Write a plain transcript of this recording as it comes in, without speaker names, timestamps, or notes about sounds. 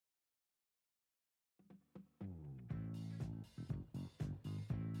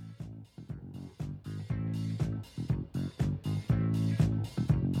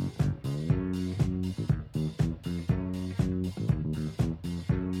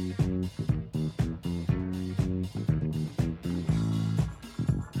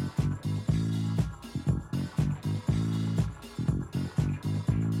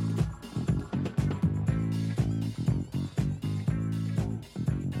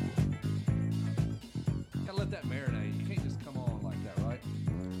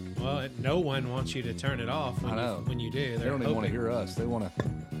Well, no one wants you to turn it off when you do. They don't even want to hear us. They want to.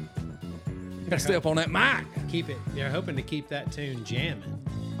 Gotta stay up on that mic. Keep it. They're hoping to keep that tune jamming.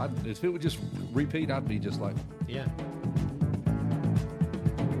 If it would just repeat, I'd be just like. Yeah.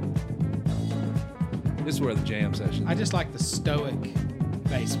 This is where the jam session. I just like the stoic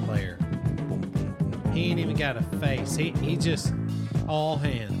bass player. He ain't even got a face. He just all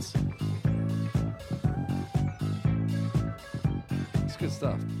hands. It's good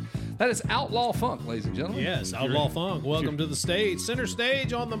stuff. That is Outlaw Funk, ladies and gentlemen. Yes, Outlaw Funk. Welcome to the stage. Center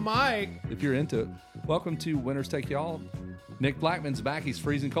stage on the mic. If you're into it, welcome to Winners Take Y'all. Nick Blackman's back. He's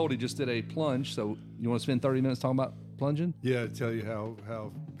freezing cold. He just did a plunge. So you want to spend 30 minutes talking about plunging? Yeah, to tell you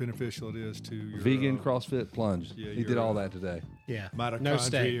how beneficial it is to your vegan CrossFit plunge. Yeah, he did all that today. Yeah,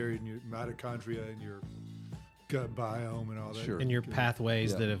 mitochondria and your mitochondria and your gut biome and all that. Sure. And your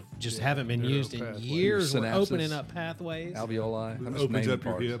pathways that have just haven't been used in years. We're opening up pathways. Alveoli. It opens up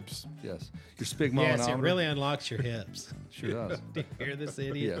your hips. Yes. Your sphygmomanometer. Yes, it really unlocks your hips. Sure does. Do you hear this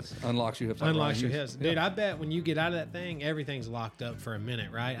idiot? Yes. Unlocks your hips. Unlocks your hips. Dude, I bet when you get out of that thing, everything's locked up for a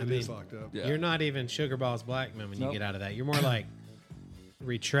minute, right? It is locked up. Yeah. You're not even Sugar Balls Blackman when you get out of that. You're more like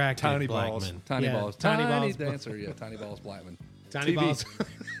retracted Tiny Blackman. balls. Tiny balls. Tiny balls. Dancer. Yeah, Tiny Balls Blackman. Tiny TV. Balls.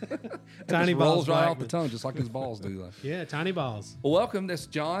 Tiny Balls rolls right off the tongue, just like his balls do. Yeah, Tiny Balls. Well, welcome. That's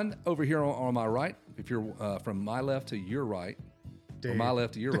John over here on my right. If you're from my left to your right, Dude. or my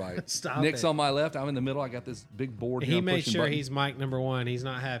left to your right. Stop Nick's it. on my left. I'm in the middle. I got this big board here. He I'm made pushing sure buttons. he's mic number one. He's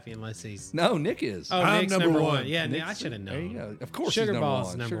not happy unless he's. No, Nick is. Oh, I'm Nick's number number one. one. Yeah, Nick's- I should have known. There you go. Of course, Sugar he's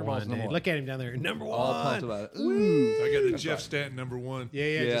Balls number number one. one, dude. Look at him down there. Number one. All pumped about it. Ooh. I got the Jeff Stanton number one.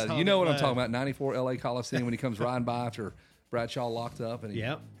 Yeah, just Yeah, hold you know it what I'm low. talking about. 94 LA Coliseum when he comes riding by after Bradshaw locked up. And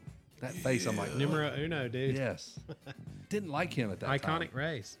Yep. that face, I'm like, Numero uno, dude. yes. Didn't like him at that time. Iconic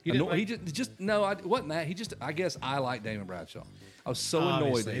race. You didn't He like- just no, it wasn't that. He just, I guess I like Damon Bradshaw. I was so annoyed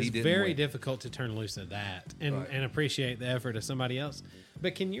Obviously, that he it's didn't very win. difficult to turn loose at that and, Right. and appreciate the effort of somebody else.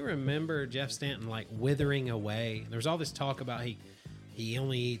 But can you remember Jeff Stanton like withering away? There's all this talk about he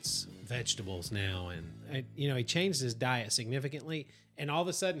only eats vegetables now, and he changed his diet significantly, and all of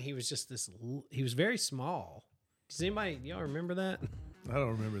a sudden he was just he was very small. Does y'all remember that? I don't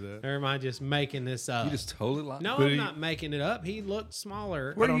remember that. Or am I just making this up? You just totally lied. No, But I'm he- not making it up. He looked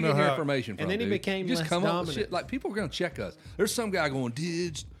smaller. Where do I you don't get know your how- information from? And then he dude? became You just less come up with dominant. shit. Like people are gonna check us. There's some guy going,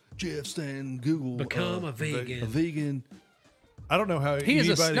 did Jeff Stanton Google Become a vegan. A vegan. I don't know how He's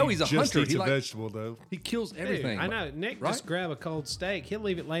a anybody hunter. just eats He a like- vegetable though. He kills everything. Dude, I know. Nick Right? just grab a cold steak. He'll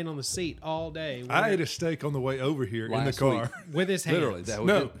leave it laying on the seat all day. I ate a steak on the way over here in the Last car. week. with his hands. Literally, that was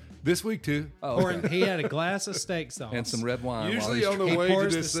No, it. this week too. Oh, Or okay. he had a glass of steak sauce. And some red wine. Usually while on the He way to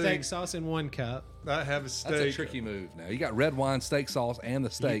pours the this steak thing, sauce in one cup. I have a That's a steak. tricky move. Now you got red wine, steak sauce, and the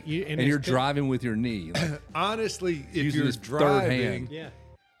steak, You- and and it's you're good. driving with your knee. Like, Honestly, if Using you're his third driving, hand. Yeah.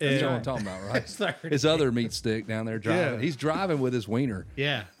 you know what I'm and talking about, right? His third His other meat stick down there driving. Yeah. He's driving with his wiener.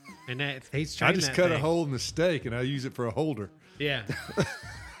 Yeah. And he's I trained just that cut a thing. hole in the steak and I use it for a holder. Yeah.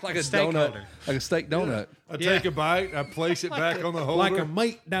 Like a Steak donut, holder. like a steak donut. I take a bite, I place it back on the holder. Like a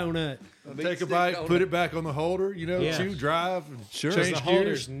meat donut. Take a bite, put it back on the holder. Yeah. Chew, drive, and Sure. change The gears.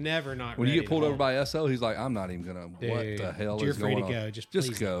 holder's never not When you ready get pulled to over hold. by SO, he's like, "I'm not even gonna. What Dude, the hell you're is free going to on? go. Just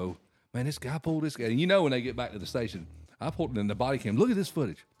please go, man. This guy pulled this guy. And you know when they get back to the station, I pulled in the body cam. Look at this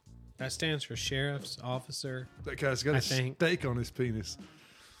footage. That stands for sheriff's officer. That guy's got I a think. steak on his penis.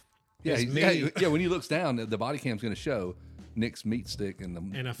 Yeah, It's yeah. When he looks down, the body cam's going to show Nick's meat stick and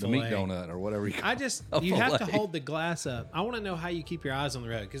And the a meat fillet. donut or whatever. You I just, A you have to fillet. hold the glass up. I want to know how you keep your eyes on the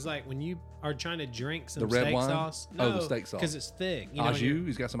road. Because, like, when you are trying to drink some The red steak wine? sauce. Oh, No, the steak sauce. Because it's thick. You Au know, jus? you're-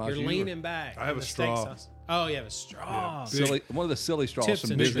 He's got some au You're jus, or- leaning back. I have and a the steak straw. sauce. Oh, you have a straw. silly, one of the silly straws Tips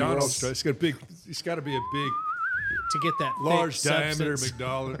from and Disney tricks. World. McDonald's. It's got a big. It's got to be a big, To get that large thick diameter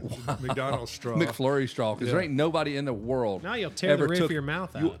substance. McDonald's straw. McFlurry straw, because there Yeah. ain't nobody in the world. Now you'll tear the ever roof took- of your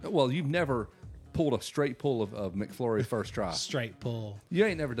mouth you- out. Well, you've never pulled a straight pull of McFlurry first try. Straight pull. You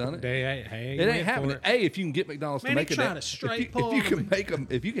ain't never done it. Hey, It ain't happening. Hey, if you can get McDonald's Man, to make he it, tried a straight pull if you on can him. make them,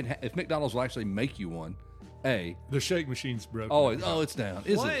 if McDonald's will actually make you one, The shake machine's broken. it's down.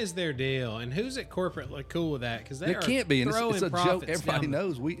 Is What it? is their deal? And who's at corporate like cool with that? Because they It can't be. And throwing it's a joke. profits Everybody down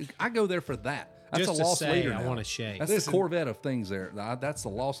knows. I go there for that. That's Just a to lost say, leader. I now. want a shake. That's Listen. the Corvette of things. There. That's the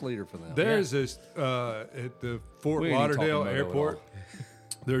lost leader for them. There's this at the Fort We ain't even Lauderdale talking about it at Airport. all.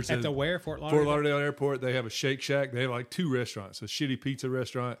 There's At a, the where? Fort Fort Lauderdale? Lauderdale Airport. They have a Shake Shack. They have like two restaurants: a shitty pizza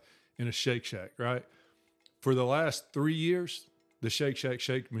restaurant and a Shake Shack. Right. For the last 3 years, the Shake Shack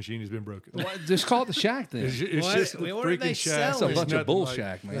shake machine has been broken. Well, just call it the Shack then. It's What? just the What are they freaking shack. That's a selling? There's bunch of nothing bull like-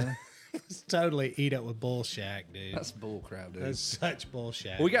 shack, man. It's totally eat up with bull shack, dude. That's bull crap, dude. That's such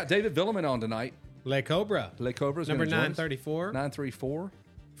bullshit. Well, we got David Vuillemin on tonight. Le Cobra. Le Cobra's Number gonna join us. 934. 934.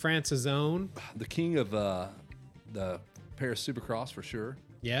 France's own. The king of the Paris Supercross for sure.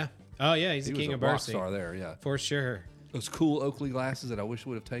 Yeah. Oh, yeah. He's He the was king a of rock Bercy. star there, yeah. For sure. Those cool Oakley glasses that I wish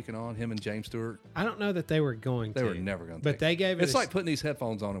would have taken on him and James Stewart. I don't know that they were going to. They were never going to. But they gave it. It's like putting these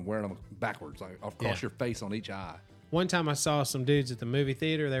headphones on and wearing them backwards, like across your face on each eye. One time I saw some dudes at the movie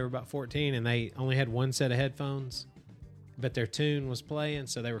theater. They were about 14 and they only had one set of headphones, but their tune was playing,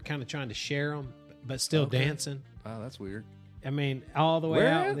 so they were kind of trying to share them, but still dancing. Wow, that's weird. I mean, all the way Where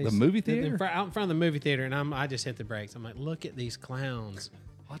out. at? The movie theater? Out in front of the movie theater, and I just hit the brakes. I'm like, look at these clowns.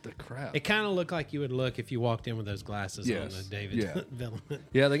 What the crap? It kind of looked like you would look if you walked in with those glasses on Yes. the David Yeah. Vuillemin.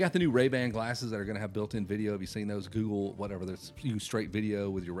 Yeah, they got the new Ray-Ban glasses that are going to have built-in video. Have you seen those? Google, whatever. There's you can straight video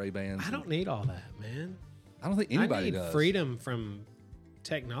with your Ray-Bans. I don't need all that, man. I don't think anybody I need does. freedom from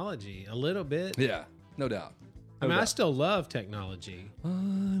technology a little bit. Yeah, no doubt. I mean, I still love technology. I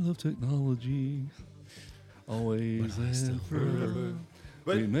love technology. Always and forever.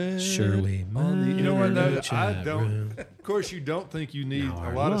 But We met Surely on the you know what, though? internet. I chat don't. room. Of course, you don't think you need Now a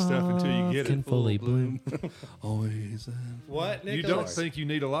our lot of stuff until you get can it. fully bloom. Always and What, You Nicholas? don't think you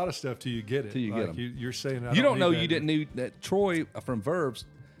need a lot of stuff till you get it. Till you get Like, 'em. You're saying I you don't know need you that. didn't know that Troy from Verbs.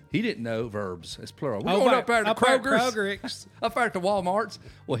 He didn't know Verbs. It's plural. We're Oh, going right. up there to Up there at Kroger's. Kroger's. Up there at the Walmarts.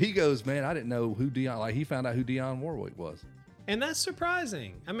 Well, he goes, man, I didn't know who Dionne. Like he found out who Dionne Warwick was. And that's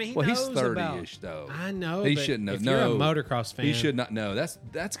surprising. I mean, he Well, he's knows 30-ish about, though. I know. He but shouldn't know. If No, you're a motocross fan, He should not know.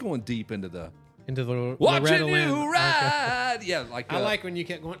 That's going deep into the into the watching Loretta you Lynn. ride. Yeah, like I like when you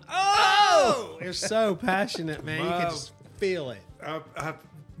kept going. Oh, you're so passionate, man. You Wow. can just feel it.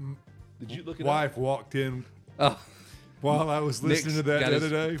 Did you look at Wife walked in Oh, while I was listening to that got the his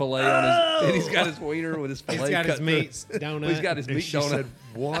other day. Fillet on his, and he's got his wiener with his fillet. He's got his cut meats through. donut. He's got his And meat she donut. said,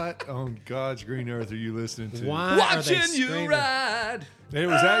 "What on God's green earth are you listening to?" Why are they Watching you screaming? ride. It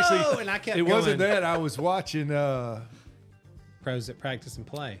was Oh, actually. and I kept It wasn't going. that. I was watching. Pros that practice and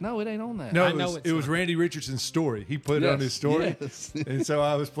play. No, it ain't on that. No, I it know was, it's it was not. Randy Richardson's story. He put it on his story, Yes. and so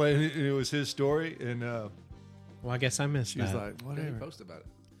I was playing it, and it was his story. And Well, I guess I missed she was that. like, He "Whatever." posted about it.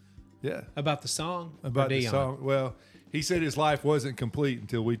 Yeah, About the song? about or the Dionne? song. Well, he said his life wasn't complete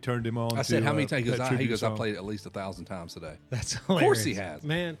until we turned him on. I said, to, how many times? He that goes, tribute I song. played it at least 1,000 times today. That's Of hilarious. course he has.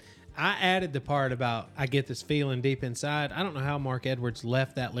 Man, I added the part about I get this feeling deep inside. I don't know how Mark Edwards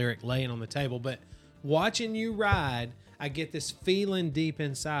left that lyric laying on the table, but watching you ride, I get this feeling deep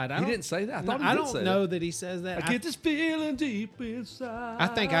inside. He didn't say that. I thought he I did don't say know that he says that. I get this feeling deep inside. I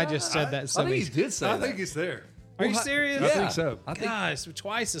think I just said that. I So think he many- did say I that. think it's there. Are you Well, serious? I think so. I think, Gosh,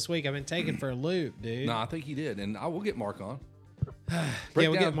 twice this week I've been taken for a loop, dude. no, I think he did, and I will get Mark on. Yeah, Break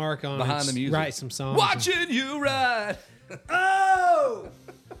we'll down get Mark on behind and the music. write some songs. Watching you ride. Oh,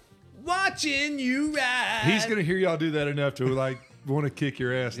 watching you ride. He's gonna hear y'all do that enough to like want to kick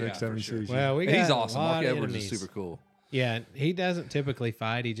your ass Yeah, next time for he sure. sees you. Well, we got He's a awesome. lot Mark of Edwards enemies. is super cool. Yeah, he doesn't typically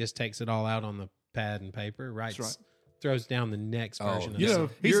fight. He just takes it all out on the pad and paper. Writes, right. throws down the next version. you of know, it.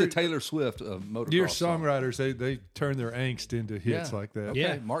 he's your- the Taylor Swift of motocross. Your song. songwriters, they turn their angst into hits Yeah. like that. Okay,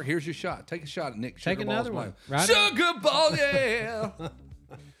 Yeah. Mark, here's your shot. Take a shot at Nick. Take Sugar another Ball's one. mine. Right Sugar ball, yeah.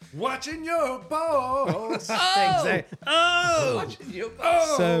 Watching your balls. Exactly. Oh, Watching you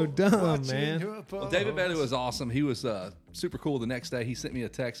ball. so dumb, Watching man. your Well, balls. David Bailey was awesome. He was super cool. The next day, he sent me a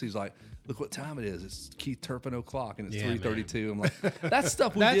text. He's like, "Look what time it is. It's Keith Turpin o'clock, and it's Yeah, 3:32." I'm like, "That's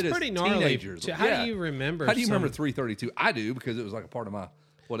stuff we That's did pretty as gnarly. teenagers." How Yeah. do you remember? How do you remember some- 3:32? I do because it was like a part of my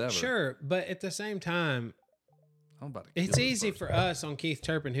whatever. Sure, but at the same time, I'm about to. it's kill this easy person. for us on Keith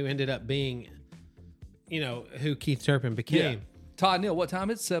Turpin, who ended up being, who Keith Turpin became. Yeah. Todd Neal, what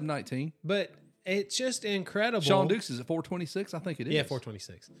time? It's 7:19. But it's just incredible. Sean Dukes is at 4:26. I think it is. Yeah,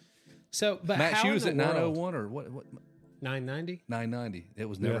 426. So, but Matt how Hughes in at the world- 901 or what? 990. 990. It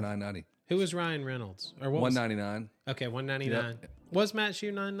was never Yeah. 990. Who was Ryan Reynolds? Or what was- 199. Okay, 199. Was Matt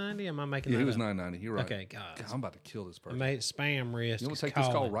Shue 990? Am I making Yeah, that he was up? 990. You're right. Okay, God. God, I'm about to kill this I person. made spam risk. You want to take this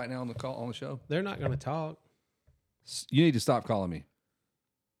call right now on the show? They're not going to talk. You need to stop calling me.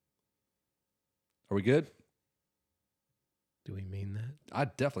 Are we good? Do we mean that? I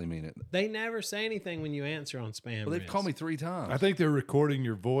definitely mean it. They never say anything when you answer on spam. Well, they've risk. called me 3 times. I think they're recording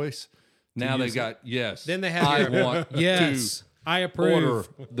your voice. now they've use got yes. Then they have I your- want Yes, I to approve. order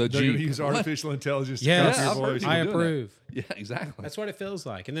the They're going to Jeep. use artificial intelligence to Yes, copy Yeah, your I've heard voice. people I doing that. approve. Yeah, exactly. That's what it feels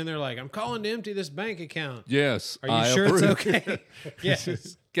like. And then they're like, "I'm calling to empty this bank account." Yes. Are you I sure approve. it's okay?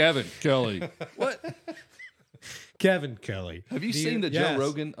 Yes. Kevin Kelly. What? Kevin Kelly. Have you Do seen the Yes. Joe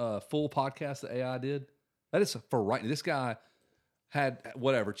Rogan full podcast that AI did? That is for right. This guy had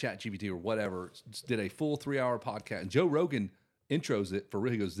whatever ChatGPT or whatever did a full 3-hour podcast, and Joe Rogan intros it for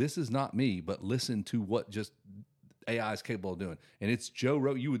real. He goes, "This is not me, but listen to what just AI is capable of doing." And it's Joe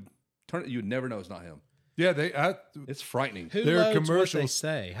Rogan. You would never know it's not him. Yeah, It's frightening. Who There are loads what they commercials.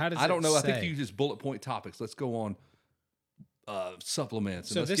 say? How does I don't know. I think say? you just bullet point topics. Let's go on supplements.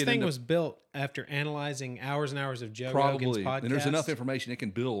 And So let's this get thing into was built after analyzing hours and hours of Joe probably, Rogan's podcast. and there's enough information it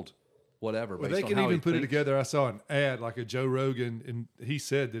can build whatever. Well, based they on can how he even put it thinks. together. I saw an ad like a Joe Rogan, and he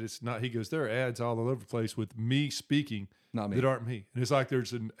said that it's not. He goes, there are ads all over the place with me speaking Not me. that aren't me, and it's like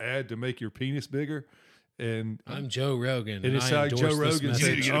there's an ad to make your penis bigger, and I'm Joe Rogan, and it's I like endorse Joe this Rogan message.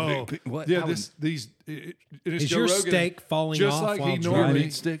 said, You get a "Oh, big what? yeah, How these." It's Is Joe your Rogan, steak falling just off like while he driving? normally,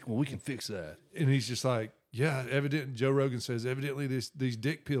 meat stick. Well, we can fix that. and he's just like, yeah, evidently Joe Rogan says evidently these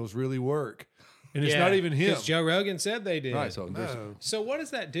dick pills really work, and it's not even him, because Joe Rogan said they did. Right. So, no. So what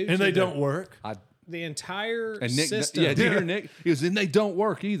does that do? And to they the- don't work. the entire and Nick, system. yeah, did you hear Nick? He goes, and they don't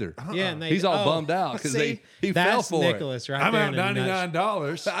work either. Yeah, and they, He's all oh, bummed out because see, he that's fell for Nicholas right I'm there. out in a nutshell.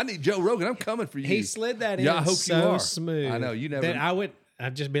 $99. I need Joe Rogan. I'm coming for you. He slid that in Yeah, I hope you so are. smooth. I know, you never- That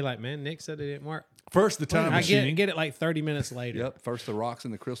I'd just be like, man, Nick said it didn't work. First, the time I machine. get it like 30 minutes later. Yep. First the rocks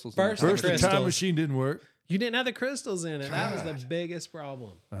and the crystals. First First, the time crystals. machine didn't work. You didn't have the crystals in it. That was the biggest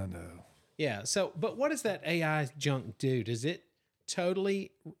problem. I know. Yeah. So, but what does that AI junk do? Does it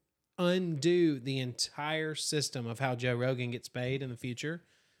totally undo the entire system of how Joe Rogan gets paid in the future?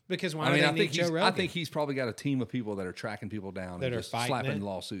 Because why do they need Joe Rogan? I think he's probably got a team of people that are tracking people down That and are just fighting slapping it?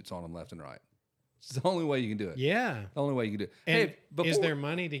 lawsuits on them left and right. It's the only way you can do it. yeah. The only way you can do it. And Hey, before, is there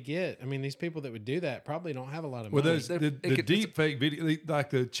money to get? I mean, these people that would do that probably don't have a lot of Well, money. there's the could- deep fake video,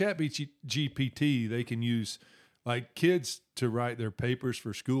 like the Chat GPT, they can use, like kids to write their papers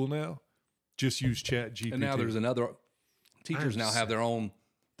for school now. Just use Chat GPT. and now there's another. Teachers I'm now so- have their own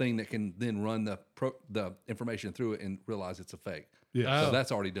thing that can then run the information through it and realize it's a fake. yeah, Oh. So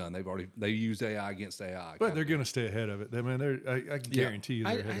that's already done. They used AI against AI. but they're going to stay ahead of it. I mean, I can guarantee you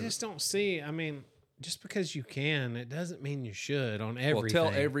they're I ahead of it. just don't see. I mean, just because you can, it doesn't mean you should on well, everything.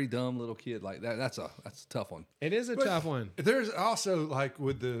 tell every dumb little kid like that. That's a tough one. It is a tough one. There's also like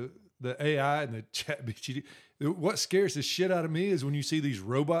with the AI and the Chat GPT. What scares the shit out of me is when you see these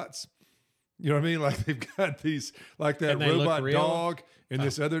robots. You know what I mean? Like they've got these, like that And they look robot real? dog and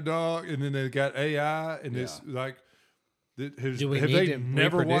this other dog, and then they've got AI and this like. Do we have need they to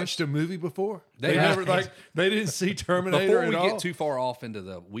never reproduce? watched a movie before? They They have. never like they didn't see Terminator Before at we all. get too far off into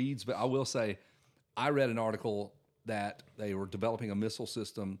the weeds, but I will say, I read an article that they were developing a missile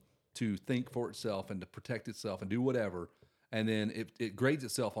system to think for itself and to protect itself and do whatever. And then it grades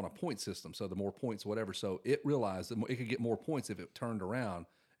itself on a point system. So the more points, whatever. So it realized that it could get more points if it turned around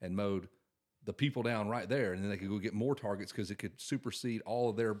and mowed the people down right there. And then they could go get more targets because it could supersede all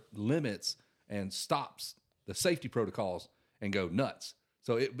of their limits and stops the safety protocols and go nuts.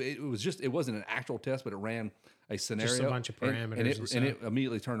 So it was just, it wasn't an actual test, but it ran a scenario. bunch of and parameters and and it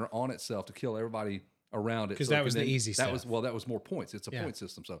immediately turned on itself to kill everybody around it. 'Cause So that was then- the easy that stuff. was that was more points. It's a Yeah. point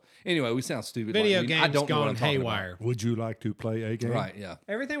system. So anyway, we sound stupid. Video I games don't know what gone I'm talking haywire. Would you like to play a game? about. Right? Yeah.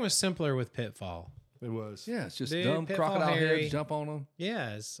 Everything was simpler with Pitfall. It was. Yeah. It's just Dude, dumb Pitfall crocodile Harry. heads. Jump on them.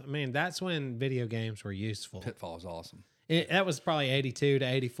 Yes. I mean, that's when video games were useful. Pitfall is awesome. That was probably 82 to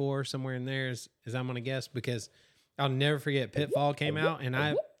 84, somewhere in there, is I'm going to guess, because I'll never forget Pitfall came out, and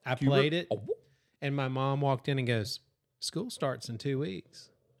I played it, and my mom walked in and goes, school starts in 2 weeks.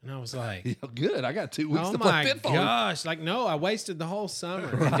 And I was like, Yeah, good. I got 2 weeks oh to play my Pitfall. gosh. Like, no, I wasted the whole summer.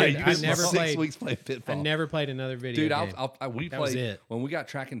 Right, Dude, you I just never lost 6 played. weeks playing Pitfall. I never played another video Dude, game. we That was played it. when we got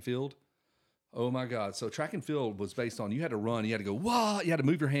track and field. Oh my God! So track and field was based on you had to run, you had to go wah, you had to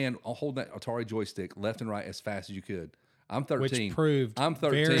move your hand, hold that Atari joystick left and right as fast as you could. I'm 13. which proved I'm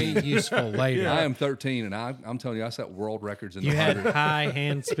 13. very useful later. I am 13, and I'm telling you, I set world records in You the had 100. high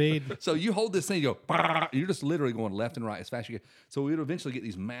hand speed. So you hold this thing, you go, "Bah," you're just literally going left and right as fast as you can. So we would eventually get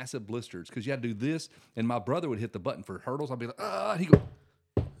these massive blisters because you had to do this, and my brother would hit the button for hurdles. I'd be like, and he'd go,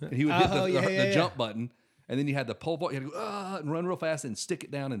 and he would hit Oh, the jump button. And then you had the pole vault. You had to go and run real fast and stick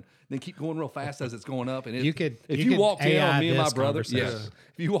it down, and then keep going real fast as it's going up. And You could- if you you could walked in AI on me and my this brother, conversation. yes,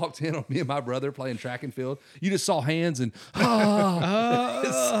 if you walked in on me and my brother playing track and field, you just saw hands and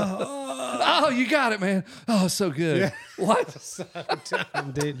oh, you got it, man. Oh, so good. What?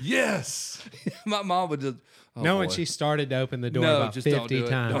 Dude. Yes. My mom would just. Oh, No, and boy. she started to open the door No, about just don't 50 do it.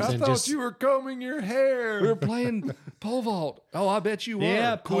 times. Don't. I and thought just, you were combing your hair. We were playing pole vault. Oh, I bet you were.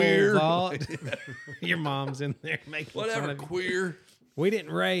 yeah, queer. pole vault. Your mom's in there making fun Whatever, of you. queer. We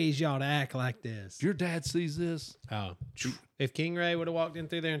didn't raise y'all to act like this. If your dad sees this, Oh, if King Ray would have walked in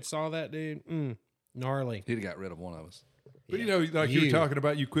through there and saw that dude, gnarly. he'd have got rid of one of us. But you know, like you You. were talking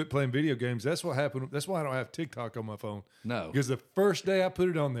about, you quit playing video games. That's what happened. That's why I don't have TikTok on my phone. No. Because the first day I put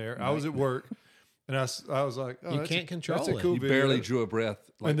it on there, I was at work, and I was like, oh, You that's can't control that's a it. cool You video. barely drew a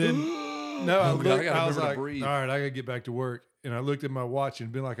breath. Like, And then, no, God, I gotta I was remember to like, breathe. all right, I got to get back to work. and I looked at my watch and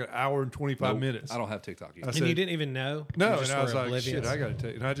it'd been like an hour and 25 minutes. I don't have TikTok either. I And said, you didn't even know? no, You just and I was were like, oblivious? shit, I got to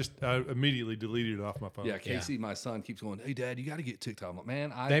take. And I immediately deleted it off my phone. Yeah, Casey, my son, keeps going, hey, Dad, you got to get TikTok. I'm like,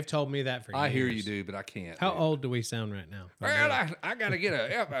 man, They've told me that for years. I hear you, dude, but I can't. How dude. old do we sound right now? Well, I got to get a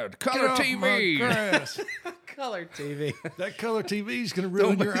Get color off my TV. grass. Color TV. That color TV is going to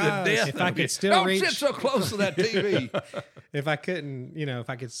ruin your eyes. If I could still Don't reach, sit so close to that TV. if I couldn't, if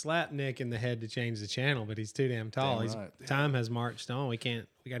I could slap Nick in the head to change the channel, but he's too damn tall. Damn right. Time has marched on. We got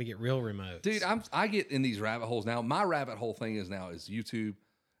to get real remote. Dude, I get in these rabbit holes now. My rabbit hole thing is YouTube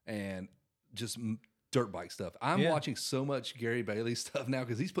and just dirt bike stuff. I'm watching so much Gary Bailey stuff now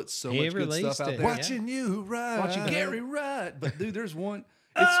because he's put so much good stuff out there. Watching you ride. Watching Gary ride. But dude, there's one.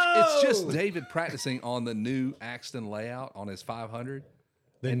 It's just David practicing on the new Axton layout on his 500.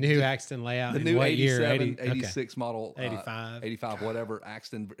 The new Axton layout. The in new what 87, year? 86 model. 85. Whatever,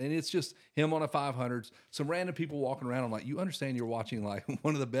 Axton. And it's just him on a 500s. Some random people walking around. I'm like, you understand you're watching like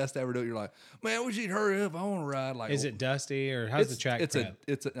one of the best ever do it. You're like, man, we should hurry up. I want to ride. Like, Is it dusty or how's the track prep?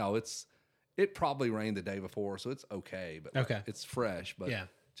 It probably rained the day before, so it's okay. But Okay. it's fresh. But Yeah.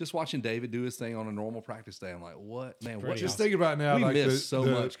 just watching David do his thing on a normal practice day, I'm like, what? Man, what? pretty Just thinking about now, We like missed so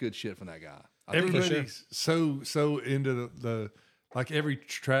much good shit from that guy. I think Everybody's so into the like every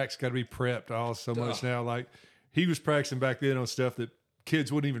track's got to be prepped all so much now. Like he was practicing back then on stuff that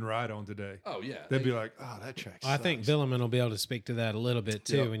kids wouldn't even ride on today. Oh yeah, They'd be like, oh, that track. I think Vuillemin will be able to speak to that a little bit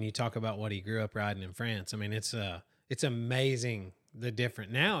too Yep. when you talk about what he grew up riding in France. I mean, it's amazing the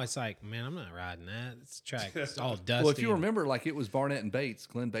different. Now it's like, man, I'm not riding that. It's track. It's all dusty. Well, if you remember, like it was Barnett and Bates,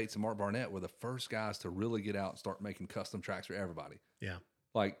 Glenn Bates and Mark Barnett were the first guys to really get out and start making custom tracks for everybody. Yeah.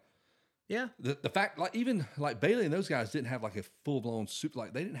 Like Yeah. the fact, like even like Bailey and those guys didn't have like a full blown super.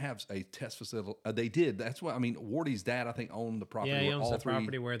 Like they didn't have a test facility. They did. That's what I mean. Wardy's dad, I think, owned the property. Yeah, he where owns all the three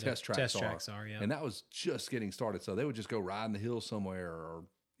property where the test tracks are. Yeah. and that was just getting started. So they would just go ride in the hills somewhere, or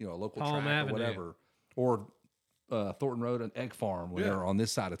a local Palm track Avenue. or whatever, or Thornton Road and Egg Farm when they were on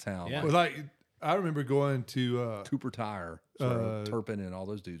this side of town. Yeah. Like Well, like I remember going to Cooper Tire, Turpin, and all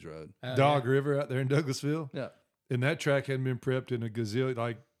those dudes rode. Dog River out there in Douglasville, Yeah. and that track hadn't been prepped in a gazillion,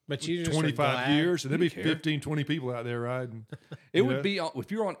 like But you just 25 are glad- years, and there'd be care. 15, 20 people out there riding. It would be if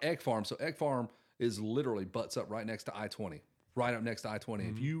you're on Egg Farm. So Egg Farm is literally butts up right next to I-20, right up next to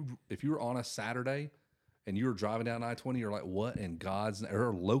I-20. If you were on a Saturday and you were driving down I-20, you're like, what in God's name?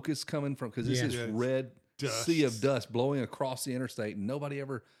 Are locusts coming from? Because this is Yeah, it's red dust. sea of dust blowing across the interstate, and nobody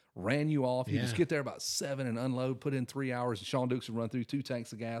ever ran you off. You just Yeah. get there about 7 and unload, put in 3 hours, and Sean Dukes would run through 2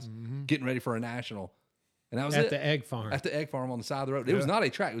 tanks of gas, getting ready for a national. And that was at it. the egg farm. At the Egg Farm on the side of the road. It was not a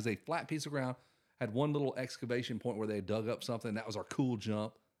track. It was a flat piece of ground. Had one little excavation point where they had dug up something. That was our cool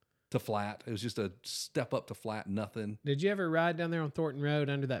jump to flat. It was just a step up to flat, nothing. Did you ever ride down there on Thornton Road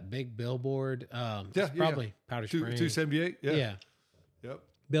under that big billboard? Yeah, Probably Powder Springs. 278. Yeah. Yeah. Yep.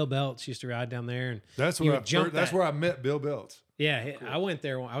 Bill Belts used to ride down there, and That's you where would jump that's that- where I met Bill Belts. Yeah, I went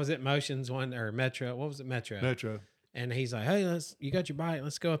there. I was at Motions or Metro. What was it, Metro? Metro. And he's like, "Hey, you got your bike?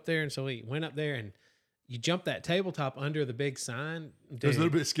 Let's go up there." And so we went up there, and you jumped that tabletop under the big sign. It was a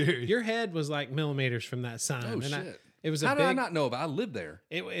little bit scary. Your head was like millimeters from that sign. Oh, and shit. It was How a did I big. not know about it? I lived there.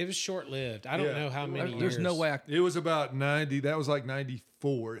 It was short lived. I don't Yeah. know how many. There's no years. way I It was about 90. That was like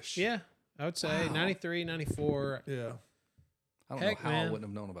 94-ish. Yeah, I would say 93, 94. Yeah. I don't Heck, know how I man. wouldn't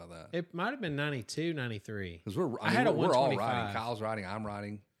have known about that. It might have been 92, 93. Because we're I had a we're all 125. riding. Kyle's riding. I'm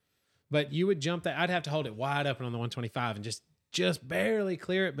riding. But you would jump that. I'd have to hold it wide open on the 125 and just barely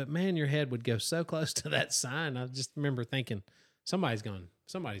clear it. But man, your head would go so close to that sign. I just remember thinking, somebody's going.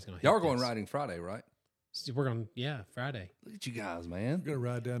 hit Y'all are going this. riding Friday, right? We're going. Yeah, Friday. Look at you guys, man. I'm gonna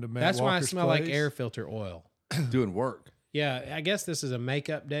ride down to Matt That's why I Walker's smell like place. air filter oil. Doing work. Yeah, I guess this is a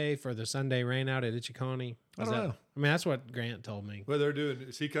makeup day for the Sunday rain out at Ichiconi. I don't know. I mean, that's what Grant told me. What they're doing?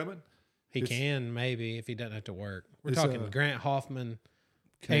 Is he coming? He can maybe if he doesn't have to work. We're It's, talking Grant Hoffman,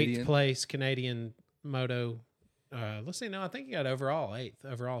 Canadian. 8th place Canadian moto. Let's see. No, I think he got overall 8th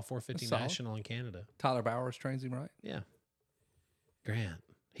overall 450 That's solid. national in Canada. Tyler Bowers trains him, right? Yeah, Grant.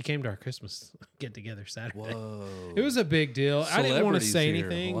 He came to our Christmas get together Saturday. Whoa. It was a big deal. I didn't want to Celebrities say here.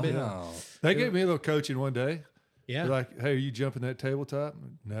 anything, Wow. They gave me a little coaching one day. but yeah, They're like, hey, are you jumping that tabletop?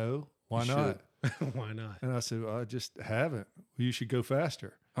 No. Why You not? why not? And I said, well, I just haven't. Well, you should go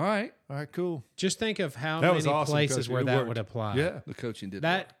faster. All right. All right, cool. Just think of how That many was awesome places coaching. where It that worked. would apply. Yeah. The coaching did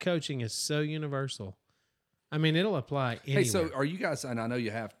That coaching is so universal. I mean, it'll apply anywhere. Hey, so are you guys, and I know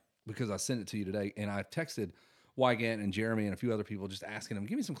you have because I sent it to you today, and I texted Wygant and Jeremy and a few other people just asking them,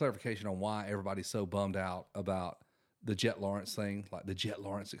 give me some clarification on why everybody's so bummed out about the Jet Lawrence thing, like the Jet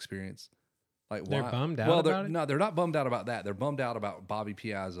Lawrence experience. Like They're why? bummed out well, about it? No, they're not bummed out about that. They're bummed out about Bobby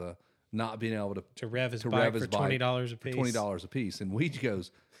Piazza not being able to rev his bike for $20 a piece. $20 a piece. And Weege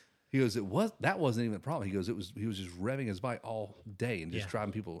goes, that wasn't even a problem. He goes, he was just revving his bike all day and just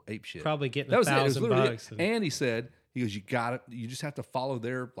driving people ape shit. Probably getting $1,000. And he said, you just have to follow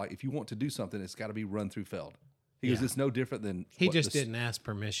their, like, if you want to do something, it's got to be run through Feld. He goes, it's no different than he just didn't ask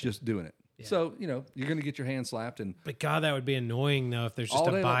permission. Just doing it. Yeah. So, you're going to get your hand slapped. But God, that would be annoying, though, if there's just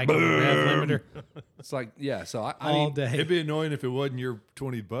a bike on the rev limiter. It's like, so I all mean, day. It'd be annoying if it wasn't your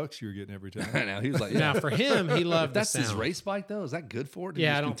 $20 you were getting every time. Now, he was like, Now, for him, he loved that's the sound. his race bike, though? Is that good for it?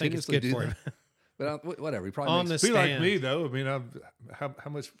 Yeah, I don't think it's good for him. But whatever. He probably on makes the Be stand. like me, though. I mean, how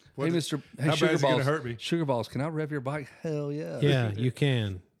much? Hey, Mr. Hey, how Sugar bad is it Balls, going to hurt me? Sugar Balls, can I rev your bike? Hell yeah. Yeah, you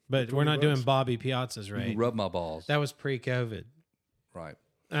can. But we're not $20. doing Bobby Piazza's rate. You rub my balls. That was pre-COVID. Right.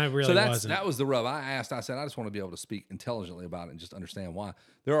 I really So wasn't. that was the rub. I said, I just want to be able to speak intelligently about it and just understand why.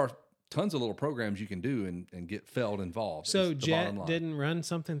 There are tons of little programs you can do and get Feld involved. So Jet didn't run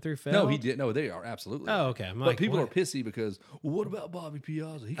something through Feld? No, he did. No, they are absolutely. Oh, okay. I'm but like, people what? are pissy because, well, what about Bobby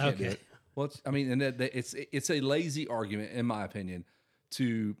Piazza? He can't do it. Well, it's a lazy argument, in my opinion,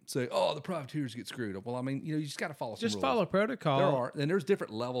 to say, oh, the privateers get screwed up. Well, I mean, you just got to follow some rules. Just follow protocol. There's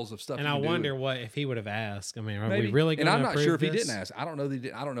different levels of stuff. And I wonder what if he would have asked. I mean, are Maybe. we really going to And I'm not sure if he this? didn't ask. I don't know.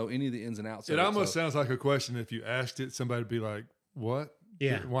 I don't know any of the ins and outs. It almost sounds like a question. If you asked it, somebody would be like, "What?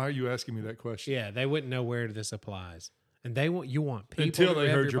 Yeah. Why are you asking me that question?" Yeah, they wouldn't know where this applies, and you want people until to they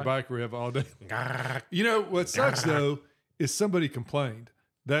rev heard your bike rev all day. You know what sucks though is somebody complained.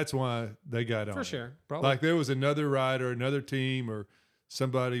 That's why they got on for it. sure. Probably. Like there was another rider, another team, or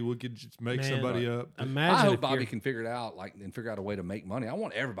somebody could just make somebody up. Imagine I hope if Bobby can figure it out, and figure out a way to make money. I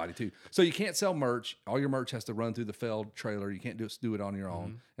want everybody to. So you can't sell merch. All your merch has to run through the Feld trailer. You can't do it on your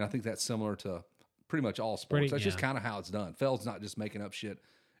own. And I think that's similar to pretty much all sports. That's just kind of how it's done. Feld's not just making up shit.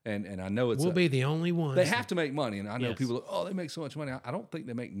 And I know we'll be the only ones. They have to make money, and I know people. Oh, they make so much money. I don't think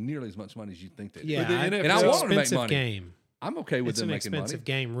they make nearly as much money as you think they do. Yeah, and I want them to make money. Game. I'm okay with it's them an making money. expensive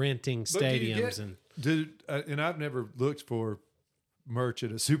game, renting stadiums and I've never looked for merch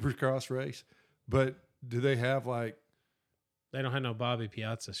at a Supercross race, but do they have like? They don't have no Bobby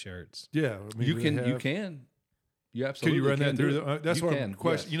Piazza shirts. Yeah, I mean, you can. You absolutely can. You run can that through? That's what I'm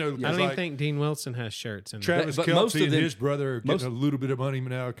questioning. Yes. You know, I don't even think Dean Wilson has shirts. In Travis but Kelce most of and them- his brother are getting a little bit of money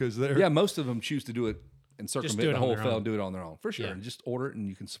now because they're most of them choose to do it and circumvent do it the on whole their Feld own. and do it on their own for sure, Yeah. and just order it, and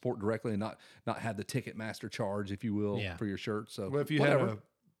you can support directly and not have the Ticketmaster charge, if you will, for your shirt. So Well, if you whatever. had a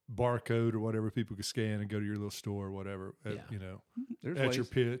barcode or whatever, people could scan and go to your little store or whatever. There's At ways. your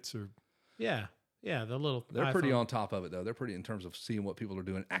pits or Yeah, the little. They're pretty iPhone. on top of it, though. They're pretty in terms of seeing what people are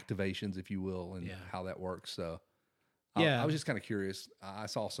doing, activations, if you will, and how that works. So, I was just kind of curious. I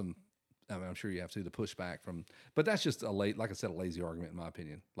saw some. I mean, I'm sure you have to the pushback from, but that's just like I said, a lazy argument in my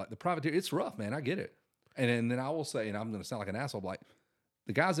opinion. Like the privateer, it's rough, man. I get it, and then I will say, and I'm going to sound like an asshole, but like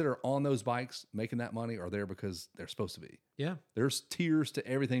the guys that are on those bikes making that money are there because they're supposed to be. Yeah, There's tiers to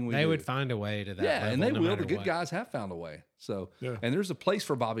everything we do. they would find a way to that. Yeah, level, and they no will. matter The good what. guys have found a way. So, Yeah. and there's a place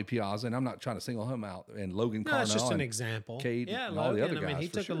for Bobby Piazza, and I'm not trying to single him out. And Logan No, Carnell. it's just an and example. Cade yeah, and all the Logan. other I mean, guys, he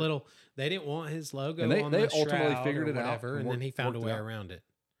for took sure. a little. They didn't want his logo And they on the ultimately shroud figured or it out whatever, and and then he found a worked way it out. around it.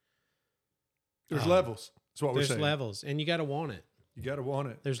 there's levels. That's what we're There's saying. levels, and you got to want it. You got to want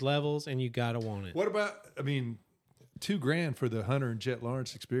it. There's levels, and you got to want it. What about? I mean, $2,000 for the Hunter and Jet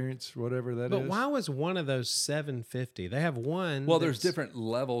Lawrence experience, whatever that is. But why was one of those $750? They have one. Well, there's that's- different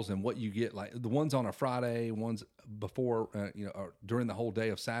levels and what you get. Like the ones on a Friday, ones before, or during the whole day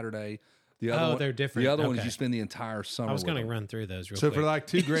of Saturday. The other one, they're different. The other one is Okay. you spend the entire summer. I was with going to them. run through those real So quick. for like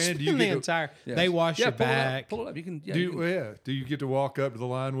 $2,000, you Spend the get to, entire. Yes. They wash your pull back. Pull it up. You can. Yeah, do you get to walk up to the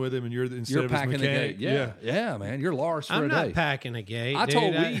line with him and you're instead you're of his packing the mechanic? gate. Yeah, man. You're Lars for I'm a not day. packing a gate. I dude.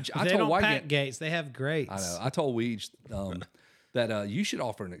 told Weege- I they told don't White pack Gate- gates. They have grates. I know. I told Weege that you should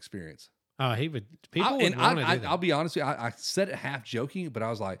offer an experience. Oh, he would. People would want to do that. I'll be honest with you. I said it half joking, but I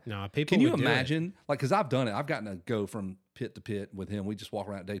was like, No, people Can you would do it. imagine? Like, because I've done it. I've gotten to go from pit to pit with him. We just walk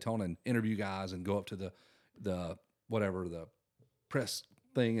around at Daytona and interview guys and go up to the press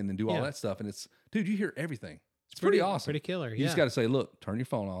thing and then do all Yeah. that stuff. And dude, you hear everything. It's pretty awesome. Pretty killer. You Yeah. just got to say, look, turn your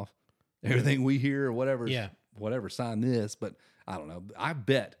phone off. Everything we hear or whatever, Yeah. whatever, sign this. But I don't know. I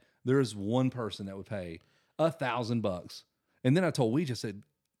bet there is one person that would pay $1,000. And then I told Weege, I said,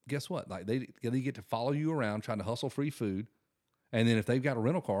 guess what? Like they get to follow you around trying to hustle free food. And then if they've got a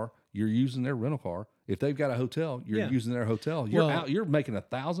rental car, you're using their rental car. If they've got a hotel, you're using their hotel. You're Well- out. You're making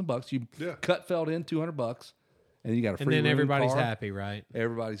 $1,000. You cut Feld in $200, and you got a free And then room, everybody's car. happy, right?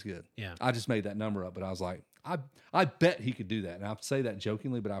 Everybody's good. Yeah. I just made that number up, but I was like, I bet he could do that. And I say that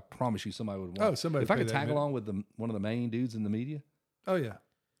jokingly, but I promise you, somebody would want. Oh, somebody if I pay could that tag minute. along with one of the main dudes in the media. Oh yeah.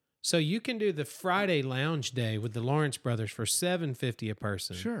 So you can do the Friday lounge day with the Lawrence brothers for $750 a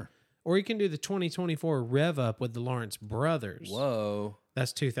person. Sure. or you can do the 2024 Rev Up with the Lawrence brothers. Whoa.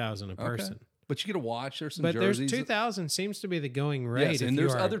 That's $2,000 a person. But you get a watch. There's some But jerseys. there's 2,000 seems to be the going rate. Yes, and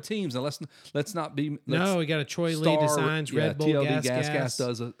there's other teams. And let's not be. No, we got a Troy Lee Designs, Red Bull, TLD Gas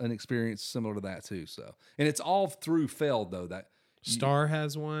does an experience similar to that too. So, and it's all through Feld though. That Star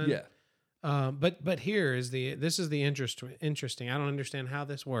has one. Yeah. But here is this is the interesting. I don't understand how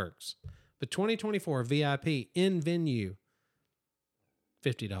this works. But 2024 VIP in venue,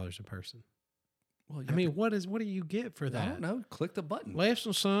 $50 a person. Well, I mean, what do you get for that? I don't know. Click the button.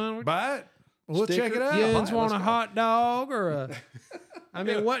 Listen, son. Buy it. We'll Sticker? check it out. You buy it, want let's a go. hot dog or a? I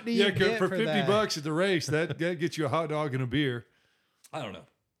mean, what do you get for for $50 that? at the race? That gets you a hot dog and a beer. I don't know.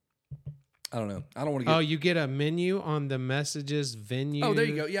 I don't want to get. Oh, you get a menu on the messages venue. Oh, there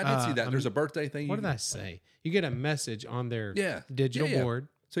you go. Yeah, I did see that. There's a birthday thing. What did I say? You get a message on their digital Yeah. board.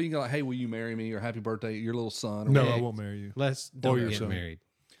 So you can go like, "Hey, will you marry me?" or "Happy birthday, your little son." Or No, whatever. I won't marry you. Let's Or don't your get son. married.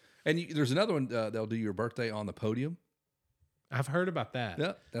 And there's another one. They'll do your birthday on the podium. I've heard about that.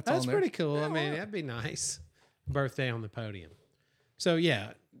 Yeah, that's That's on there. pretty cool. Yeah, I mean, wow. that'd be nice. Birthday on the podium. So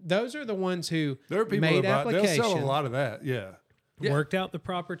yeah, those are the ones who There are people made that buy, they'll application, sell a lot of that. Yeah. Yeah. worked out the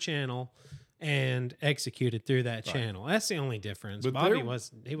proper channel, and executed through that channel. That's the only difference. But Bobby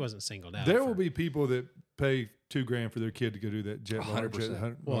there- wasn't singled out. There for- will be people that pay $2,000 for their kid to go do that jet.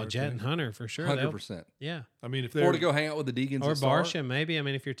 100%. well, Jet and Hunter for sure. 100%. Yeah, I mean, if Or they're to go hang out with the Deegans or at Star. Barsha maybe. I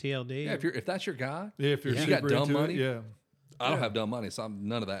mean, if you're TLD. Yeah, if that's your guy. yeah, if you're You super got dumb into money? it, yeah. I don't have dumb money, so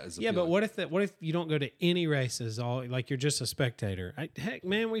none of that is. Yeah, but appealing. what if you don't go to any races? All like you're just a spectator. Heck,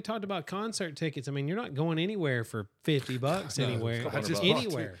 man, we talked about concert tickets. I mean, you're not going anywhere for $50 anywhere. I just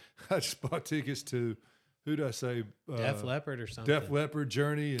anywhere. I just bought tickets to who did I say? Def Leppard or something. Def Leppard,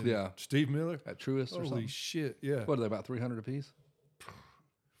 Journey, and Yeah. Steve Miller. at Truist or Holy something. shit! Yeah, What are they, about 300 apiece?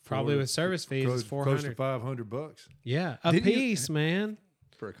 Probably with service fees, close, it's close to $400. $500. Yeah, a Didn't you- piece, man.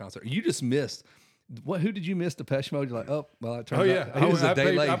 For a concert. You just missed. Who did you miss? Depeche Mode? You're like, oh, well, it turns Oh yeah, out he was a day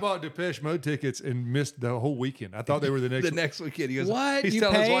paid, late. I bought Depeche Mode tickets and missed the whole weekend. I thought they were the next. the next weekend. He goes, What? He's You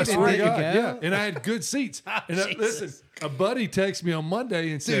telling his paid wife, and "Swear to didn't God, go? Yeah, and I had good seats. And listen, Jesus. a buddy texted me on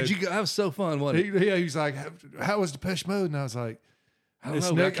Monday and said, dude, that was so fun, wasn't it? he's like, how was Depeche Mode? And I was like, I don't it's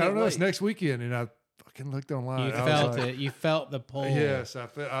know, but I next, I don't can't know, it's wait. next weekend. And I fucking looked online. You I was felt like, it. You felt the pull. Yes,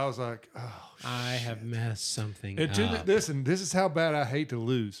 I was like, oh. I have messed something And to up. listen, this is how bad I hate to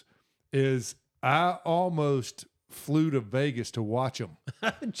lose. Is I almost flew to Vegas to watch them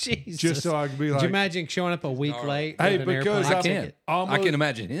Jesus. just so I could be Could like, you imagine showing up a week late? Hey, with an because airplane I can. ticket? almost, I can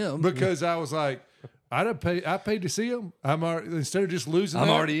imagine him. because I was like, I paid to see them. Instead of just losing, I'm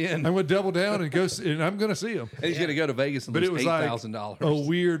that, already in. I'm going to double down and go, and I'm going to see them. And he's going to go to Vegas and But lose it was like $8,000. a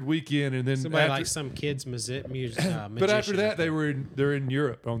weird weekend, and then Somebody after, like some kids music. but after that they're in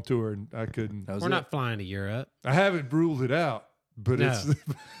Europe on tour, and I couldn't. That was we're it. not flying to Europe. I haven't ruled it out, but No. it's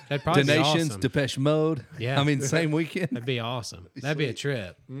That'd probably be Donations, awesome. Depeche Mode. Yeah. I mean, same weekend. That'd be awesome. That'd be a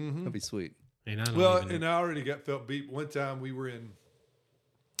trip. That'd be sweet. And I don't well, even- and I already felt beat. One time we were in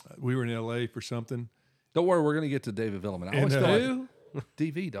LA for something, Don't worry, we're going to get to David Vuillemin. I always And, feel like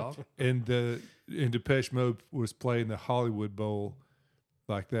DV, dog. and Depeche Mode was playing the Hollywood Bowl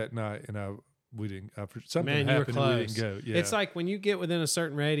like that night, and we didn't. Something man, you were happened, and we close. didn't go. Yeah, It's like when you get within a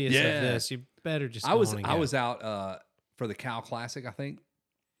certain radius Yeah. of this, you better just. I was go on and I go. was out for the Cal Classic, I think,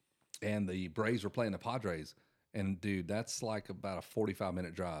 and the Braves were playing the Padres. And dude, that's like about a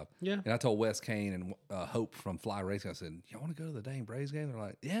 45-minute drive. Yeah. And I told Wes Kane and Hope from Fly Racing, I said, "Y'all want to go to the dang Braves game?" They're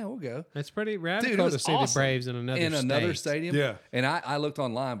like, "Yeah, we'll go." It's pretty Dude, radical it was to see awesome. the Braves in another state. stadium. Yeah. And I looked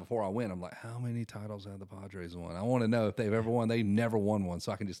online before I went. I'm like, how many titles have the Padres won? I want to know if they've ever won. They never won one,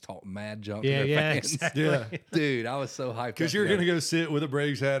 so I can just talk mad junk to Yeah, their yeah, fans. exactly. yeah, Dude, I was so hyped. because you're going to go sit with a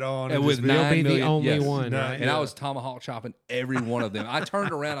Braves hat on And with just be- nine- You'll be the million, only yes. one, No, right? And I was tomahawk chopping every one of them. I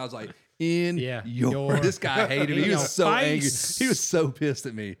turned around. I was like, Yeah, your. This guy hated me. in He your was so angry. face. He was so pissed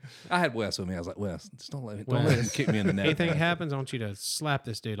at me. I had Wes with me. I was like, Wes, just don't let him kick me in the neck. Anything happens, I want you to slap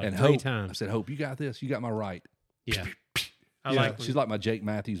this dude like and 3 Hope, I times. said, Hope, you got this. You got my right. Yeah. I Yeah. like She's like my Jake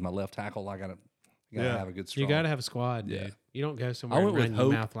Matthews, my left tackle. I gotta Yeah. have a good strong. you got to have a squad, dude. Yeah. You don't go somewhere I and went run with your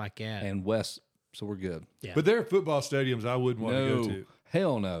Hope mouth like that. and Wes, so we're good. Yeah. But there are football stadiums I wouldn't want to go to.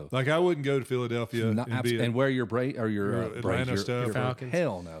 Hell no. Like I wouldn't go to Philadelphia Not and be and wear your Braves or your your Braves, Atlanta your stuff. Falcons.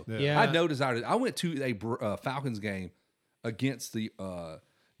 Hell no. Yeah. I had no desire. I went to a Falcons game against the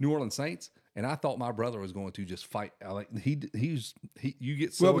New Orleans Saints, and I thought my brother was going to just fight. Like you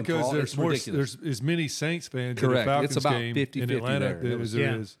get so well, because enthralled, there's it's more, ridiculous. there's as many Saints fans Correct. at a Falcons It's about game 50-50 in Atlanta there. as there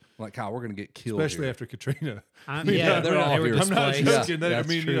Yeah. is, Like, Kyle, we're going to get killed, especially here. after Katrina. Yeah, they're all they were here. I'm not displaced. joking. Yeah, I that's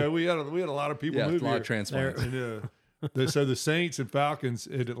mean, true. we had a lot of people Yeah, move a lot here. of transplants. And, so the Saints and Falcons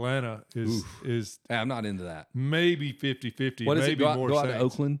at Atlanta is I'm not into that. maybe 50-50, What is maybe it? Go out, more go out to Saints.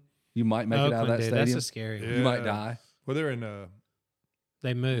 Oakland. You might make it out of that dude, stadium. that's a scary one. Yeah. You might die. Well, they're in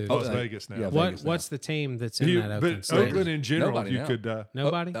They moved. Las Vegas now. yeah. what Vegas now. What's the team that's in that Oakland But stadium? Oakland in general, Nobody you now. could.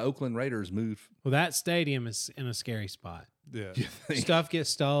 Nobody? The Oakland Raiders moved. Well, that stadium is in a scary spot. Yeah. Stuff gets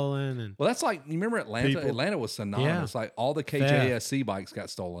stolen, and Well, that's like, you remember Atlanta? People. Atlanta was synonymous. Like all the Theft. KJSC bikes got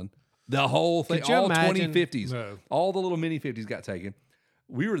stolen. The whole thing, Could you all imagine- 2050s, No. all the little mini 50s got taken.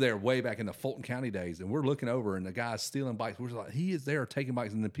 We were there way back in the Fulton County days, and we're looking over, and the guy's stealing bikes. We're just like, he is there taking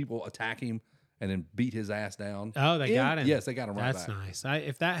bikes, and then people attack him and then beat his ass down. oh, they got him. Yes, they got him right That's back. nice.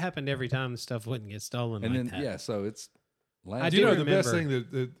 If that happened every time, the stuff wouldn't get stolen. And like then, that. yeah, so it's Atlanta. I Do do you know the best remember-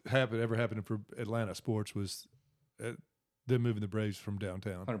 thing that ever happened for Atlanta sports was them moving the Braves from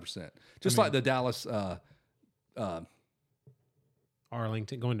downtown. 100%. Just mean- like the Dallas,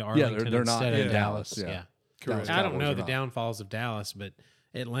 Arlington, going to Yeah, Arlington they're not instead in of Dallas. Dallas, yeah. Yeah. Correct. Dallas I don't Cowboys know are the not. downfalls of Dallas, but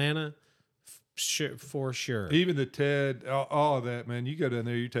Atlanta, for sure. Even the TED, all of that, man. You go down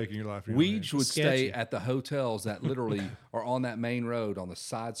there, you're taking your life. in your We hands. would stay sketchy. at the hotels that literally are on that main road on the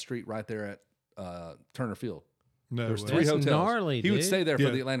side street right there at Turner Field. No There's way. 3 That's hotels. gnarly, he would dude. stay there for Yeah.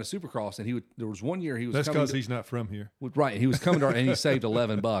 the Atlanta Supercross, and he would. There was one year he was. That's coming because to- he's not from here. right. He was coming to our, and he saved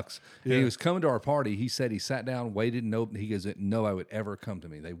 $11. And he Yeah. was coming to our party. He said he sat down, waited, and he goes, "No, I would ever come to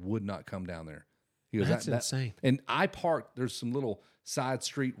me. They would not come down there." He goes, That's insane. And I parked. There's some little side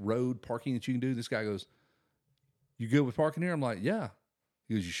street road parking that you can do. This guy goes, "You good with parking here?" I'm like, "Yeah."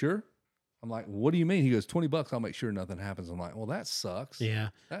 He goes, "You sure?" I'm like, "What do you mean?" He goes, $20. I'll make sure nothing happens. I'm like, "Well, that sucks." Yeah.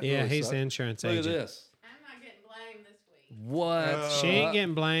 That Yeah, really he's sucks. the insurance Look agent. at this. I'm not getting blamed this week. What? She ain't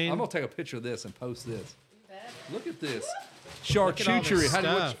getting blamed. I'm gonna take a picture of this and post this. Better. Look at this at all this charcuterie. How do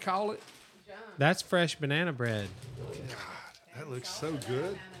you what you stuff. call it? That's fresh banana bread. That looks so good. Down in the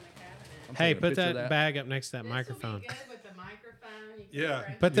cabinet. I'm Hey, taking a put picture that of bag up next to that This will microphone. be good with the microphone. You can Yeah.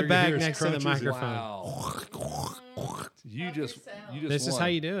 scratch Put the You're gonna bag hear next to the crunches and- microphone. Wow. You Help just yourself. you just This is won. how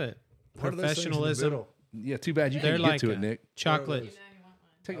you do it. What are those things in the Professionalism. middle? Yeah, too bad you They're can't like get to a it, Nick. chocolate. You know you want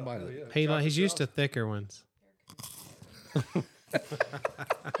one. Take a bite of it. He's used to thicker ones.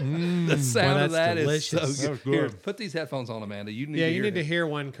 The sound Boy, of that's that is delicious. so That was good. good. Here, put these headphones on, Amanda. You need Yeah, to you hear need to it. hear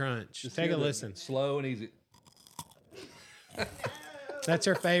one crunch. Just Take hear a the- listen. slow and easy. That's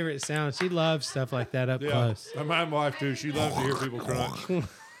her favorite sound. She loves stuff like that up Yeah. close. And my wife too. She loves to hear people crunch.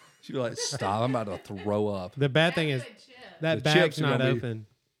 She'd be like, "Stop! I'm about to throw up." The bad thing is Good chip. that The bag's chips are not gonna be- open.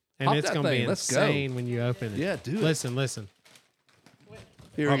 And Pop it's that going to be thing. Let's go. insane when you open it. Yeah, do it. Listen, listen.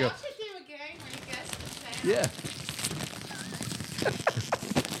 Here we go. Y'all should do a game where you guess the sound.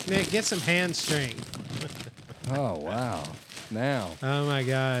 Yeah. Nick, get some hand strength. Oh wow. Now Oh my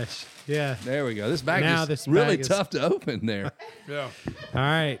gosh. Yeah. there we go. This bag Now is this really bag is- tough to open there. Yeah. All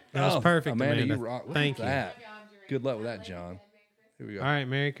right. That was Oh, perfect, Amanda. Amanda. You rock. Look Thank at you. that. Good luck with that, John. Here we go. All right.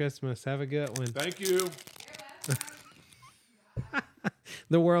 Merry Christmas. Have a good one. Thank you.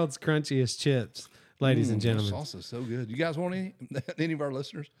 The world's crunchiest chips, ladies and The gentlemen. sauce is so good. You guys want any? Any of our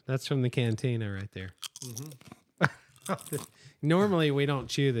listeners? That's from the cantina right there. Normally, we don't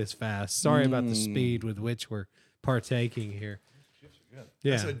chew this fast. Sorry about the speed with which we're partaking here.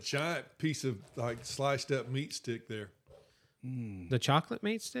 That's Yeah. a giant piece of like sliced up meat stick there. The chocolate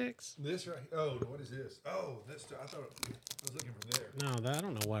meat sticks? This right. Oh, what is this? Oh, that's. I thought I was looking from there. No, I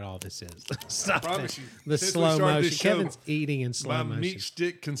don't know what all this is. Stop promise it. you, The since we slow started motion. this show, Kevin's eating in slow My motion. meat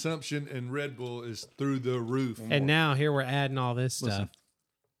stick consumption and Red Bull is through the roof. And now here we're adding all this stuff.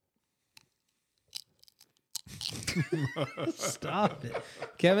 Stop it.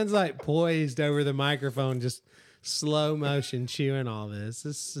 Kevin's like poised over the microphone, just slow motion chewing all this.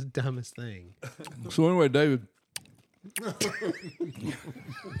 This is the dumbest thing. So anyway, David,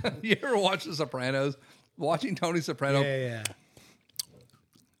 you ever watch The Sopranos? Watching Tony Soprano, Yeah.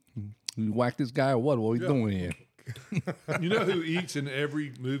 you whack this guy or what? What are you doing here? You know who eats in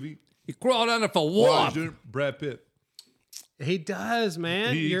every movie? He crawled under for While what? he's doing it? Brad Pitt. He does,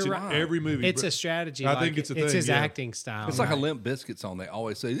 man. He You're eats in right. every movie. It's a strategy. I like think it's a It's thing, his yeah. acting style. It's like a right? Limp Bizkit song. They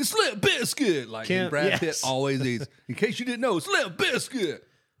always say, "It's Limp Bizkit." Like Kim- and Brad Pitt yes. always eats. In case you didn't know, it's Limp Bizkit.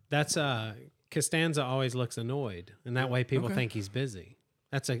 That's Costanza always looks annoyed, and that way people Okay. think he's busy.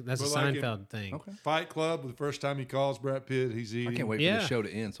 That's a But like Seinfeld thing. Okay. Fight Club. The first time he calls Brad Pitt, he's eating. I can't wait for Yeah. the show to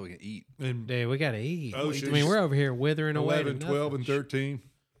end so we can eat. And Dude, we gotta eat. Oh, I shit. mean, we're over here withering away. 11, to 12, nothing. and 13.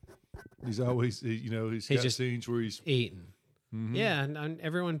 He's always, he's He got just- scenes where he's. Eating. Yeah, and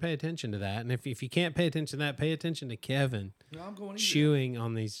everyone pay attention to that. And if you can't pay attention to that, pay attention to Kevin No, I'm going chewing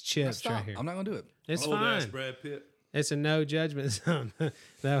on these chips Stop. right here. I'm not going to do it. It's Old ass fine. Brad Pitt. It's a no judgment zone.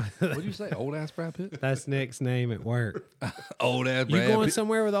 What did you say? Old ass Brad Pitt? That's Nick's name at work. Old ass You Brad going Pitt.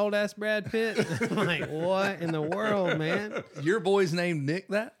 somewhere with old ass Brad Pitt? I'm like, what in the world, man? Your boy's named Nick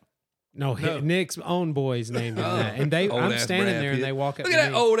that? No, Nick's own boys named him that. And I'm Old-ass standing Brad there and Pitt. they walk up Look to at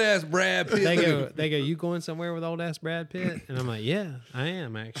that me. old ass Brad Pitt. They go, you going somewhere with old ass Brad Pitt? And I'm like, yeah, I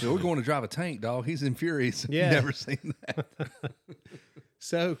am actually. So we're going to drive a tank, dog. He's in Furies. Yeah. Never seen that.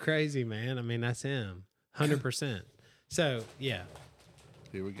 So crazy, man. I mean, that's him. 100%. So, yeah.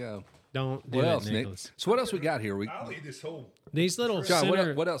 Here we go. Don't do What it, else, Nick? Nicholas. So what else we got here? I'll eat this whole. These little John,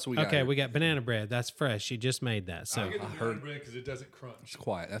 center... what else we got Okay, here? we got banana bread. That's fresh. She just made that. I'll So get the banana bread because it doesn't crunch. It's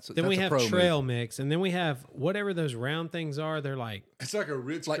quiet. That's then that's we a have pro trail move. mix, and then we have whatever those round things are. They're like It's like a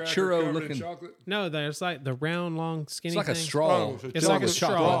Ritz Like cracker churro covered looking- in chocolate. no, there's like the round, long, skinny. It's like a things. straw. Oh, so It's like a chocolate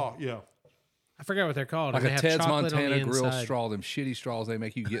straw. Yeah. I forgot what they're called. Like and a they have Ted's chocolate on Montana the grill inside. straw, them shitty straws they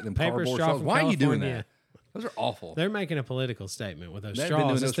make you get them Paper cardboard straw straws. from Why are you doing California. that? Those are awful. They're making a political statement with those They've been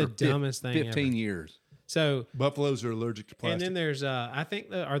doing straws. It's those the for dumbest thing 15 ever. years. So, Buffaloes are allergic to plastic. and then there's, I think,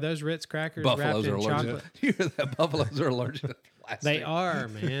 are those Ritz crackers Buffaloes wrapped are in allergic. chocolate? You hear that? Buffaloes are allergic to plastic. They are,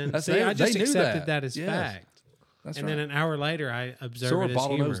 man. That's See, it. I just They knew accepted that. that as Yes. fact. That's And right. then an hour later, I observed So are it as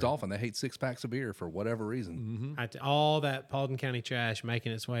humor. bottlenose dolphin. They hate 6 packs of beer for whatever reason. All that Paulding County trash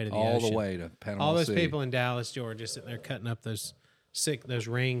making its way to the All ocean. the way to Panama All those City. people in Dallas, Georgia, sitting there cutting up those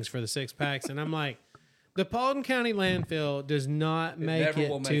rings for the 6-packs, and I'm like, the Paulding County landfill does not make never it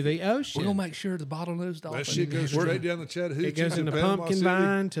will to make the it. ocean. We're going to make sure the bottlenose dolphin. that shit goes straight down the Chattahoochee. It goes to into Panama Pumpkin City,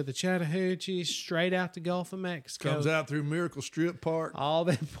 Vine to the Chattahoochee, straight out the Gulf of Mexico. Comes out through Miracle Strip Park. All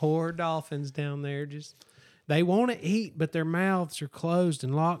them poor dolphins down there they want to eat, but their mouths are closed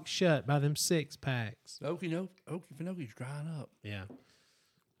and locked shut by them 6-packs. Okefenokee drying up. Yeah.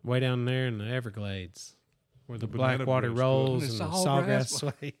 Way down there in the Everglades where the banana Blackwater bread's rolls good. and the Sawgrass. sawgrass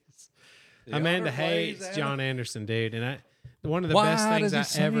sways. Amanda Everglades, hates Anna. John Anderson, dude. And one of the Why best things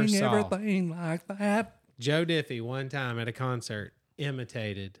does I he ever sing saw. everything like that? Joe Diffie one time at a concert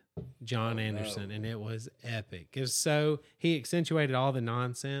imitated John Anderson, and it was epic. It was he accentuated all the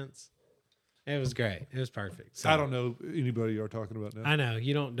nonsense. It was great. It was perfect. So, I don't know anybody you're talking about now. I know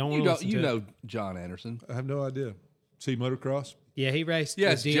you don't You want to know, listen you to know it. John Anderson. I have no idea. See motocross? Yeah, he raced.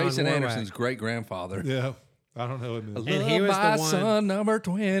 Yes, with Dionne Jason Warwick. Anderson's great grandfather. Yeah. I don't know him. And he was my the one. son number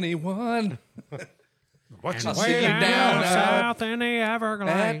 21 What's And his way Way name? down down south in the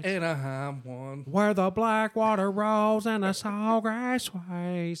Everglades. at Anaheim one. Where the Blackwater rolls and the sawgrass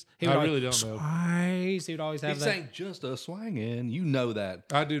sways. He would I always- really don't know. Sways. He would always He have that. sang just a swinging. You know that.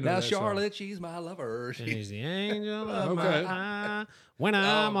 I do know Now that song. Charlotte, she's my lover. And he's the angel of Okay. my eye. When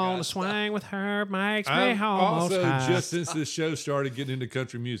I'm on God, the stop. swing with her, makes me I'm almost also high. just since this show started getting into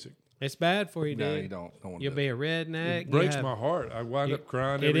country music. It's bad for you, No, dude. you don't. Don't want You'll to be a redneck. It breaks You have- my heart. I wind up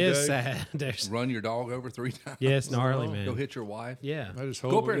crying It every day. is sad. There's, run your dog over 3 times. yeah, it's gnarly, Go man. Go hit your wife. Yeah. I just Go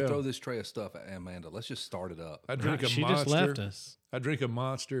hold up here it and down. throw this tray of stuff at Amanda. Let's just start it up. I drink a She monster. just left us. I drink a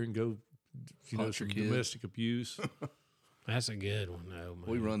monster and go, Punch your some kid. domestic abuse. That's a good one, though, man.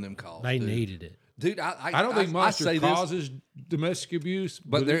 We run them calls. They dude. needed it. Dude, I don't think I monster say this, causes domestic abuse,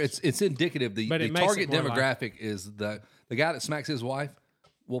 but there it's indicative. But The it makes target it more demographic is the guy that smacks his wife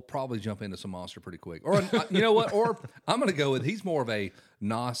will probably jump into some monster pretty quick. Or you know what? Or I'm going to go with he's more of a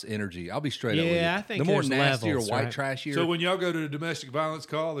NOS energy. I'll be straight up with you. Yeah, I think the more there's nasty levels, or white right? trashier. So when y'all go to a domestic violence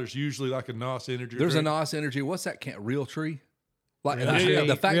call, there's usually like a NOS energy. there's a drink. NOS energy. What's that? Real Tree. Like Real Tree.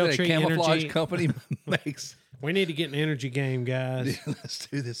 the fact Real that a Tree camouflage energy. company makes. We need to get an energy game, guys. Let's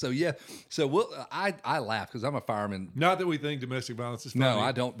do this. So yeah. So I laugh because I'm a fireman. Not that we think domestic violence is funny. No,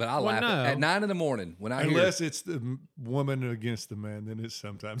 I don't. But I laugh no. at 9 a.m. when I hear Unless it's the woman against the man, then it's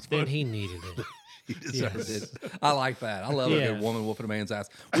sometimes Then funny. he needed it. he deserves it. I like that. I love a Yeah. good woman whooping a man's ass.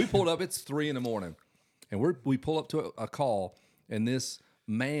 We pulled up. It's 3 a.m. and we pull up to a call, and this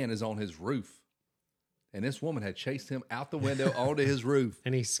man is on his roof, and this woman had chased him out the window onto his roof,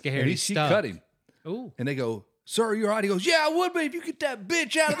 And he's scared. and He's she stuck. cut him. Ooh. And they go, "Sir, you're right." He goes, "Yeah, I would be if you get that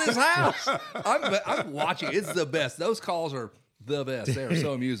bitch out of this house." I'm watching. It's the best. Those calls are the best. They are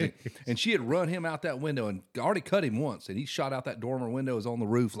so amusing. And she had run him out that window and already cut him once, and he shot out that dormer window. Is on the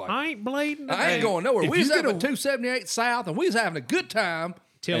roof like, I ain't bleeding. I ain't today. going nowhere. if We was you get up at 278 South, and we was having a good time.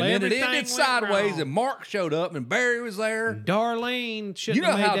 Till and then it everything ended went sideways, wrong. and Mark showed up, and Barry was there. Darlene shouldn't You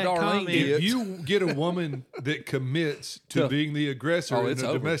know have made how that Darlene comment. did. If you get a woman that commits to being the aggressor Oh, in it's a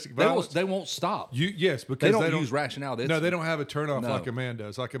over. domestic They violence, won't stop. yes, because They don't use rationale. No, they don't have a turnoff No. like a man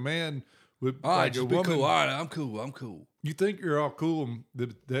does. Like a man would, All right, like a just be woman. cool. All right, I'm cool. You think you're all cool, and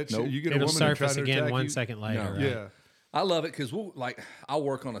that Nope. shit, you get a It'll woman to try surface to again attack 1 you. second later. No. Right? Yeah, I love it because I'll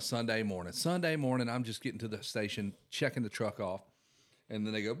work on a Sunday morning. Sunday morning, I'm just getting to the station, checking the truck off, and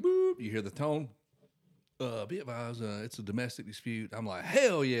then they go boop. You hear the tone. Be advised, it's a domestic dispute. I'm like,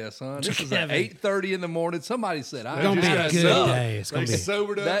 hell yeah, son. This is at Kevin. 8:30 in the morning. Somebody said, It's gonna be a just good got day. It's they gonna be.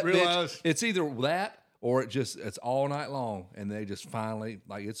 sobered up, that bitch, realized it's either that or it's all night long, and they just finally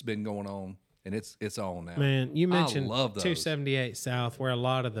like it's been going on. And it's on now. Man, you mentioned I love those. 278 South, where a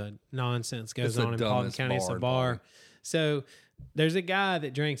lot of the nonsense goes It's the on in Paulding dumbest County. It's a bar in bar. Paulding. So there's a guy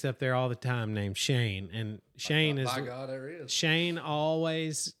that drinks up there all the time named Shane. And Shane is My God, there he is. Shane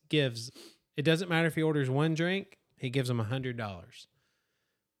always gives, it doesn't matter if he orders one drink, he gives him $100.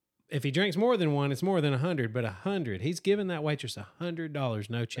 If he drinks more than one, it's more than 100, but 100. He's giving that waitress $100,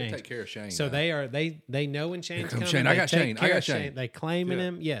 no change. They take care of Shane. So now. they know when Shane's coming. Shane. I They got take Shane. I care got of Shane. They claiming Yeah.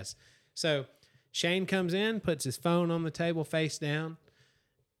 him. Yes. So Shane comes in, puts his phone on the table face down,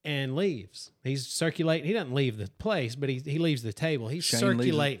 and leaves. He's circulating. He doesn't leave the place, but he leaves the table. He's Shane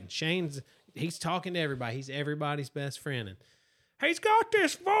circulating. He's talking to everybody. He's everybody's best friend. And he's got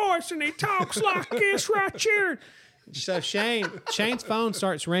this voice and he talks like this right here. So Shane's phone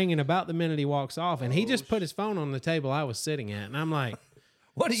starts ringing about the minute he walks off, and he just put his phone on the table I was sitting at, and I'm like,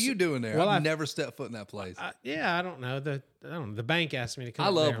 What are you doing there? Well, I've I've never stepped foot in that place. I don't know. The bank asked me to come. I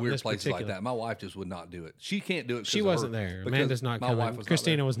up there love on weird this places particular- like that. My wife just would not do it. She can't do it. She wasn't there. because Amanda's not my coming. wife was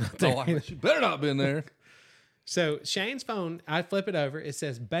Christina not there. was not My there. wife, she better not been there. So Shane's phone, I flip it over. It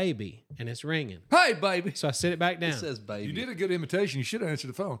says "baby" and it's ringing. Hey, baby. So I sit it back down. It says baby. You did a good imitation. You should have answered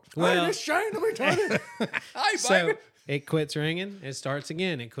the phone. Well- Hey, this Shane, let me tell you. Hey, So baby. it quits ringing. It starts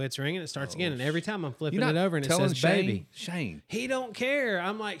again. It quits ringing. It starts again. And every time I'm flipping You're it not over and it telling says Shane? "baby," Shane. he don't care.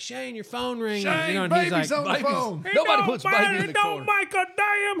 I'm like, Shane, your phone ringing. Shane, you know, and he's baby's like, on the baby's- phone. "It Nobody don't puts baby matter. in the It don't corner." make a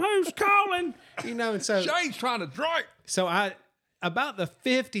damn who's calling. You know, and so Shane's trying to drink. So about the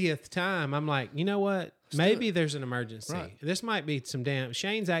 50th time, I'm like, you know what? Maybe there's an emergency. Right. This might be some damn.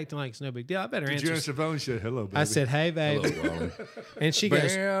 Shane's acting like it's no big deal. I better Did you answer. answer the phone? She said, hello, baby. I said, hey, babe. And she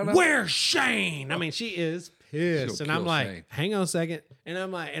goes, Bam. where's Shane? I mean, she is pissed. She'll And I'm kill like, Shane. hang on a second. And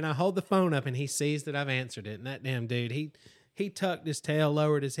I'm like, and I hold the phone up and he sees that I've answered it. And that damn dude, he tucked his tail,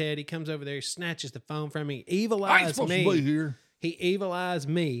 lowered his head. He comes over there, he snatches the phone from me, evil I ain't eyes supposed to be me. here. He evil eyes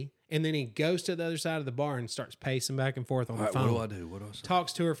me. And then he goes to the other side of the bar and starts pacing back and forth on the phone. What do? What do I say?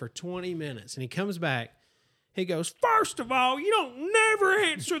 Talks to her for 20 minutes. And he comes back. He goes, first of all, you don't never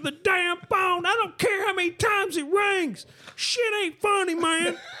answer the damn phone. I don't care how many times it rings. Shit ain't funny,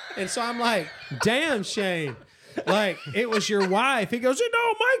 man. And so I'm like, damn, Shane. Like, it was your wife. He goes, it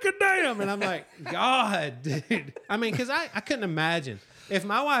don't make a damn. And I'm like, God, dude. I mean, because I couldn't imagine. If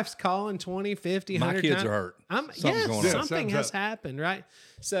my wife's calling 20, 50, 100 My kids times, are hurt. Something's going on. Yeah, something something's has up. happened, right?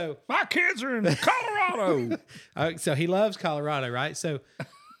 So My kids are in Colorado. so he loves Colorado, right? So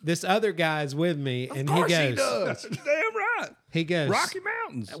this other guy's with me, and Of course he he goes, does. Damn right. he goes, Rocky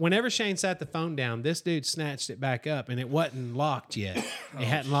Mountains. Whenever Shane sat the phone down, this dude snatched it back up, and it wasn't locked yet. It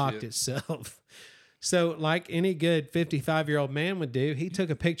hadn't locked itself. So, like any good 55-year-old man would do, he took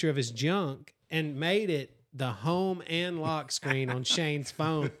a picture of his junk and made it the home and lock screen on Shane's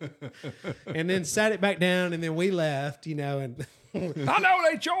phone, and then sat it back down, and then we left, you know, and I know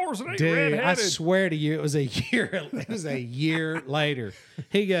they yours and they dude, I redheaded. swear to you, it was a year later.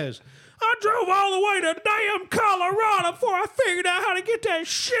 He goes, I drove all the way to damn Colorado before I figured out how to get that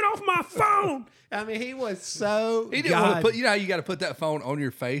shit off my phone. I mean, he was so He didn't want to put. You know, how you got to put that phone on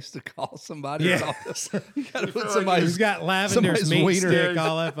your face to call somebody. Yeah. You got to put He's somebody's. got Lavender's somebody's meat wiener. stick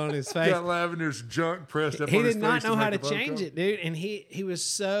all up on his face. Got Lavender's junk pressed up He on his did not face know how to make the phone change call. it, dude. And he was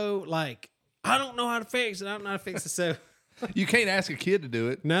so like, I don't know how to fix it. I don't know how to fix it. So You can't ask a kid to do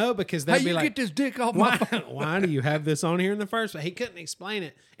it. no, because they'd Hey, be you like, get this dick off my why, phone. why do you have this on here in the first place? He couldn't explain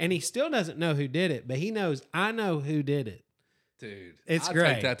it. And he still doesn't know who did it, but he knows I know who did it. Dude, It's I'd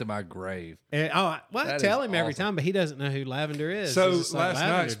great. Take that to my grave. And, I That tell is him every awesome. time, but he doesn't know who Lavender is. So He's just like, last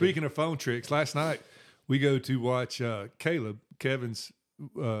 "Lavender night, did." speaking of phone tricks, last night we go to watch Caleb, Kevin's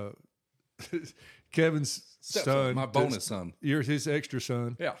son, my bonus son. You're his extra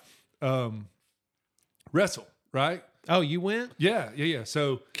son. Yeah. Wrestle, right? Oh, you went? Yeah.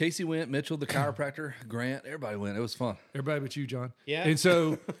 So Casey went, Mitchell, the chiropractor, Grant, everybody went. It was fun. everybody but you, John. Yeah. And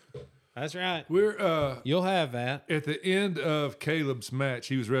so That's right. we're You'll have that. at the end of Caleb's match.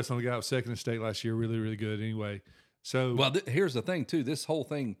 He was wrestling a guy with second in state last year. Really, really good. Anyway, so Well, here's the thing, too. This whole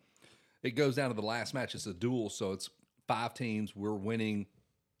thing, it goes down to the last match. It's a duel, so it's 5 teams. We're winning.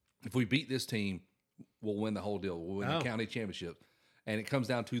 If we beat this team, we'll win the whole deal. We'll win Oh. the county championship. And it comes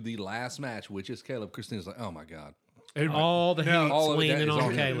down to the last match, which is Caleb. Christina's like, oh, my God. everybody- All the Now, heat's all of that leaning is on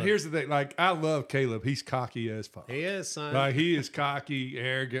on him. Caleb. Here's the thing. Like, I love Caleb. He's cocky as fuck. He is, son. Like, he is cocky,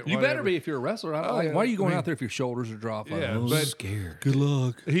 arrogant. You whatever. better be if you're a wrestler. Oh, Like, yeah. why are you going I mean- out there if your shoulders are dropped? Like, Yeah, I'm but- scared. Good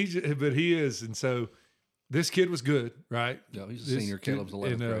luck. But he is, and so this kid was good, right? No, he's a This senior. kid- Caleb's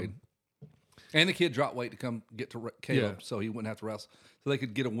 11th and, grade. And the kid dropped weight to come get to Caleb, Yeah. so he wouldn't have to wrestle. So they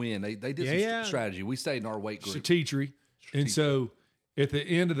could get a win. They did some Yeah. strategy. We stayed in our weight group. Strategery. And so at the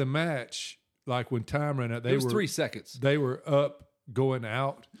end of the match, like when time ran out, It was 3 seconds. They were up going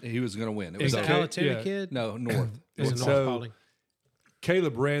out. He was going to win. It Is was the over. Alatoona kid? No, North. It was And North so- Paulding.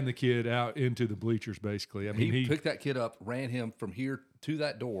 Caleb ran the kid out into the bleachers, basically. I mean, He picked that kid up, ran him from here to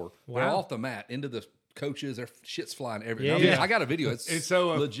that door. They're Wow. off the mat into the coaches. Their shit's flying everywhere. Yeah, I mean, yeah. I got a video. It's and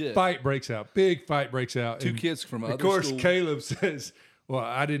so a legit. fight breaks out. Big fight breaks out. Two and kids from other of course, schools. Caleb says, "Well,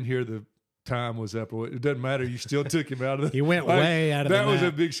 I didn't hear the time was up. Or what. It doesn't matter. You still took him out of the." He went way out of that the was a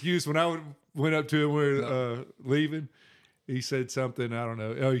map. big excuse when I went up to him. We were leaving. He said something. I don't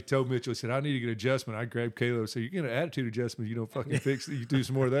know. Oh, he told Mitchell. He said, "I need to get an adjustment." I grabbed Caleb. So you get an attitude adjustment. You don't fucking fix it. You do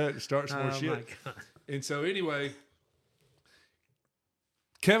some more of that. And start some more Oh, shit. my God. And so anyway,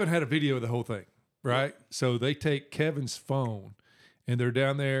 Kevin had a video of the whole thing, right? So they take Kevin's phone and they're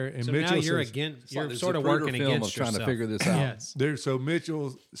down there, and So Mitchell now you're says, against. like You're this sort of Zapruder working film against of trying to yourself. figure this out. Yes. there. So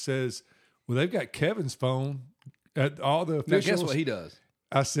Mitchell says, "Well, they've got Kevin's phone at all the Now, officials." guess what he does?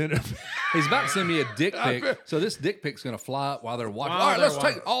 I sent him. He's about to send me a dick pic. So this dick pic's going to fly up while they're watching. While all right, they're let's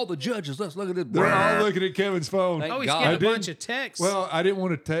take all the judges. Let's look at it. They're all looking at Kevin's phone. Thank Oh, he's God. getting a I bunch of texts. Well, I didn't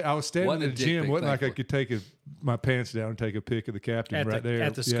want to take. I was standing Wasn't in a the dick gym. pic, Wasn't like I thankfully. could take my pants down and take a pic of the captain at right the, there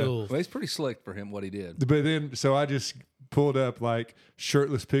at the Yeah. school. Well, he's pretty slick for him, what he did. But then, so I just pulled up like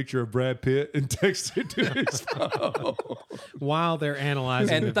shirtless picture of Brad Pitt and texted to his phone. While they're analyzing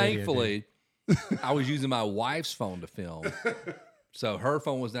the And video, thankfully, I was using my wife's phone to film. So her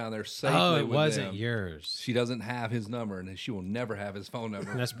phone was down there safely oh, it with wasn't them. yours. She doesn't have his number, and she will never have his phone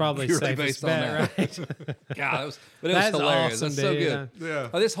number. That's probably Purely safest based on bet, that. right? God, it was That's hilarious. awesome, That's so dude. good.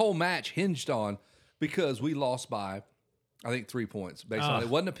 Yeah. This whole match hinged on because we lost by, I think, 3 points. Based on Oh. it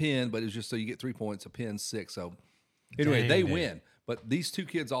wasn't a pin, but it was just so you get 3 points, a pin 6. So anyway, Dang, they dude. win. But these two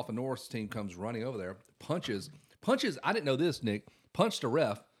kids off of North's team comes running over there, punches. I didn't know this, Nick. Punched a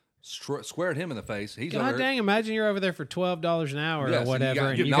ref, squared him in the face. He's over God there dang! Imagine you're over there for $12 an hour Yes, or and whatever,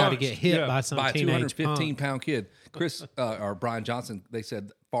 and you you got got to knocked. get hit Yeah. by some by a teenage 215-pound kid. Chris or Brian Johnson, they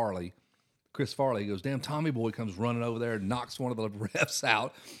said Farley. Chris Farley goes, damn, Tommy Boy comes running over there and knocks one of the refs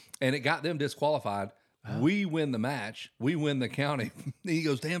out, and it got them disqualified. We win the match. We win the county. He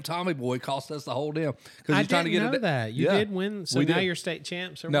goes, damn, Tommy Boy cost us the whole damn. Because I he's trying to didn't get know it. that. You Yeah. did win, so We now did. you're state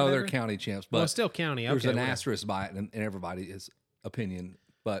champs or No, whatever? they're county champs, but Well, still county. Okay, there's an whatever. asterisk by it, and everybody's opinion.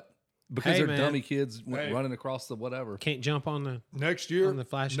 But because Hey, they're man. dummy kids went Hey. running across the whatever. Can't jump on the. Next year, On the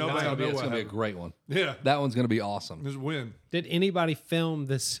flashing nobody light. will know It's what going to be a happened. great one. Yeah, That one's going to be awesome. this win. Did anybody film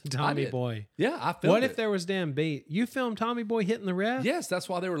this Tommy did. Boy? Yeah, I filmed What if it. there was damn beat? You filmed Tommy Boy hitting the ref? Yes, that's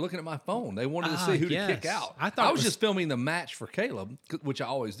why they were looking at my phone. They wanted to Ah, see who yes. to kick out. I thought I it was was- just filming the match for Caleb, which I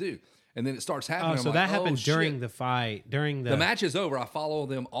always do. And then it starts happening. Oh, I'm so like, that happened shit. during the fight, during The match is over. I follow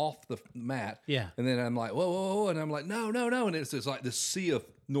them off the mat. Yeah. And then I'm like, whoa, whoa, whoa. And I'm like, no. And it's just like this sea of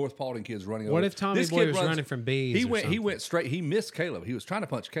North Paulding kids running over. What if Tommy This Boy kid was running from bees He or went. He something? went straight. He missed Caleb. He was trying to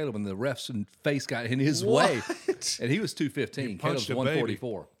punch Caleb, and the ref's face got in his way. And he was 215. punched Caleb's a baby.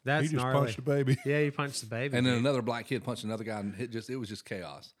 144. That's He just gnarly. punched a baby. Yeah, he punched the baby. And then dude. another black kid punched another guy, and it was just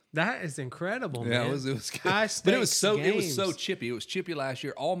chaos. That is incredible, Yeah, man. it was High but it was stakes so games. chippy. It was chippy last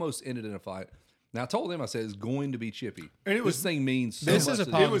year. Almost ended in a fight. Now I told them, I said it's going to be chippy. And it was- this thing means so This much is a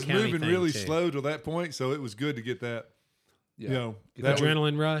to Paulding It was County moving thing, really too. slow to that point, so it was good to get that. Yeah. You know, that was-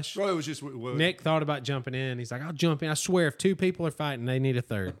 Adrenaline rush. well, it was just well, Nick thought about jumping in. He's like, I'll jump in. I swear, if two people are fighting, they need a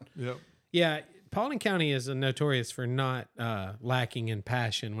third. Yep. Yeah, Paulding County is notorious for not lacking in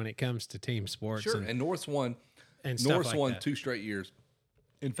passion when it comes to team sports. Sure. And North's won. and stuff North's like won that. 2 straight years.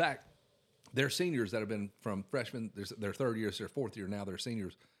 In fact, their seniors that have been from freshmen, their third year, it's their fourth year now. They're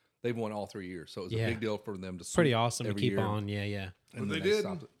seniors. They've won all 3 years, so it was Yeah. a big deal for them to. Pretty sweep awesome to every keep year. on. Yeah, yeah. And But then they didn't.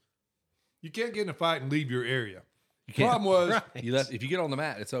 stopped it. You can't get in a fight and leave your area. You can't. Problem was Right. You left, if you get on the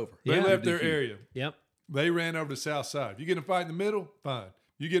mat, it's over. they Yeah. left their DQ. area. Yep. They ran over to the south side. If you get in a fight in the middle, fine.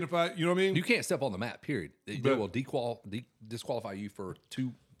 You get in a fight, you know what I mean? You can't step on the mat. Period. They But- will disqualify you for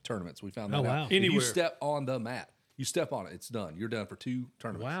 2 tournaments. We found that Oh, out. wow. If you Anywhere. step on the mat, you step on it, it's done. You're done for 2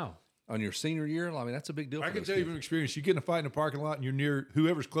 tournaments. Wow. On your senior year, I mean, that's a big deal. I for can those tell you kids. from experience, you get in a fight in a parking lot and you're near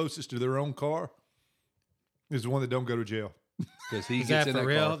whoever's closest to their own car is the one that don't go to jail. Because he Is gets that in for that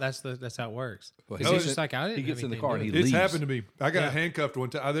real? car. That's how it works. Well, 'Cause he he's gets just like, I didn't he gets have in the anything car to and do he with It's leaves. happened to me. I got Yeah. handcuffed one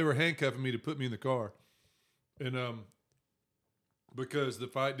time. They were handcuffing me to put me in the car. And because the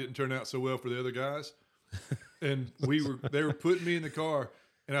fight didn't turn out so well for the other guys. And they were putting me in the car.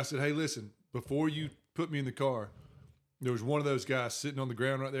 And I said, hey, listen, before you put me in the car, there was one of those guys sitting on the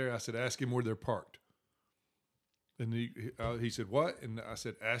ground right there. I said, ask him where they're parked. And he said, what? And I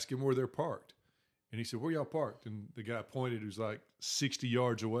said, ask him where they're parked. And he said, where y'all parked? And the guy pointed, who's like 60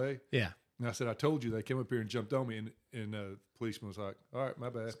 yards away. Yeah. And I said, I told you. They came up here and jumped on me. And the policeman was like, all right, my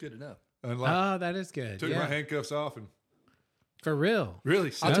bad. That's good enough. And like, Oh, that is good. took yeah. my handcuffs off and For real.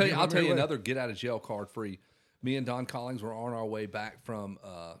 Really? I'll tell you Another. another get out of jail card free. Me and Don Collins were on our way back from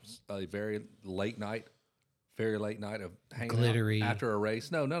a very late night of hanging Glittery. out after a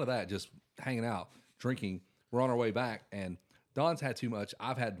race. No, none of that. Just hanging out, drinking. We're on our way back, and Don's had too much.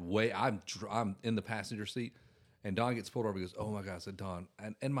 I've had way. I'm in the passenger seat, and Don gets pulled over. He goes, "Oh my God!" I said, "Don,"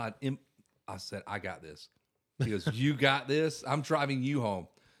 and I said, "I got this." He goes, "You got this? I'm driving you home."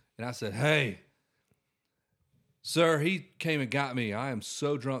 And I said, "Hey, sir, he came and got me. I am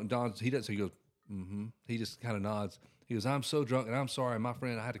so drunk." Don, he doesn't. So he goes, "Mm-hmm." He just kind of nods. He goes, "I'm so drunk, and I'm sorry, my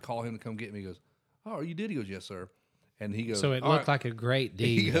friend. I had to call him to come get me." He goes, "Oh, you did?" He goes, "Yes, sir." And he goes, So it "All looked right." like a great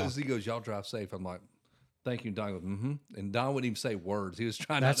He deed. goes, "Y'all drive safe." I'm like, "Thank you." And Don goes, "Mm-hmm." And Don wouldn't even say words. He was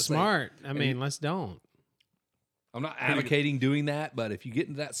trying not That's to say. smart. I mean, let's don't. I'm not advocating doing that, but if you get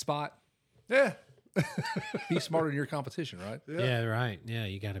into that spot, Yeah. be smarter than your competition, right? Yeah, right. Yeah,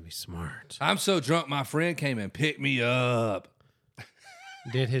 you got to be smart. I'm so drunk, my friend came and picked me up.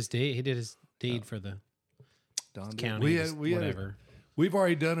 Did his deed. He did his deed for the Don, county, We had- whatever. We've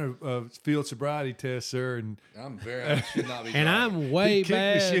already done a field sobriety test, sir, and I should not be. And driving. I'm way he kicked the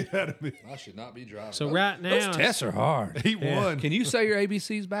bad. shit out of me. I should not be driving. So right now, those tests are hard. He won. Can you say your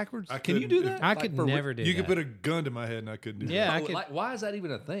ABCs backwards? I Can you do couldn't. that? I Like could for- never do You that. could put a gun to my head, and I couldn't do Yeah, that. I Oh, could. like, why is that even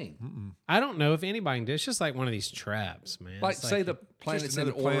a thing? I don't know if anybody can do it. It's just like one of these traps, man. Like, It's say the Just planets in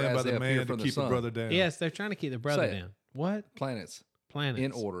another order plan by as they the appear man from to the keep a sun. brother down. Yes, they're trying to keep the brother Say it. down. What? Planets Planets.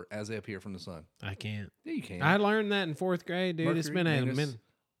 in order as they appear from the sun. I can't. Yeah, you can. I learned that in 4th grade, dude. It's Mercury, been a Venus, minute.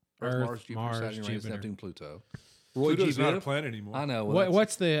 Earth, Earth, Mars, Jupiter, Mars, Saturn, Uranus, Jupiter. Neptune, Pluto. Roy G. Pluto's not a Biv. planet anymore. I know. Well, What, that's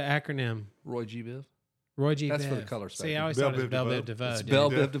what's the acronym? Roy G. Biv? Roy G. That's for the Bev. color See, I spectrum. always Belle thought it was Biv Belle DeVoe. Biv DeVoe. It's dude.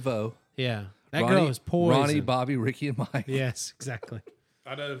 Belle Yeah. Biv DeVoe. Yeah. That Ronnie- girl is poison. Ronnie, Bobby, Ricky, and Mike. Yes, exactly.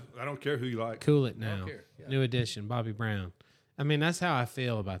 I know. I don't care who you like. Cool it now. care. Yeah. New edition, Bobby Brown. I mean, that's how I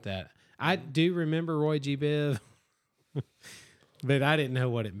feel about that. I do remember Roy G. Biv, but I didn't know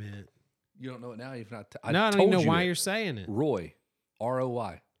what it meant. You don't know it now. If not, I don't even know why you're saying it. Roy,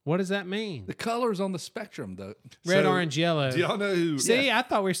 R-O-Y. What does that mean? The colors on the spectrum, though. Red, So, orange, yellow. Do y'all know who? See, I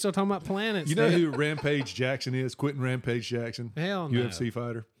thought we were still talking about planets. You know dude. who Rampage Jackson is? Quentin Rampage Jackson, Hell no. UFC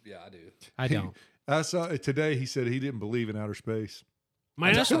fighter. Yeah, I do. I don't. I saw it today. He said he didn't believe in outer space.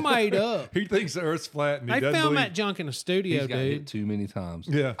 Man, that's made up. He thinks the Earth's flat, and he They doesn't filmed believe. that junk in a studio, He's got hit dude. too many times.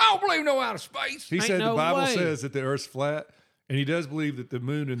 Yeah, I don't believe no outer space. he Ain't said no the Bible way. says that the Earth's flat, and he does believe that the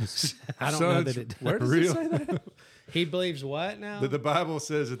moon and the I don't know sun's that it- Where does real. it say that? He believes what now? That the Bible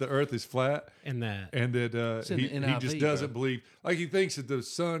says that the Earth is flat, and that. and that in he the NIV, just doesn't bro. believe. Like he thinks that the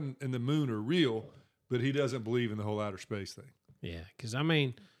sun and the moon are real, but he doesn't believe in the whole outer space thing. Yeah, because I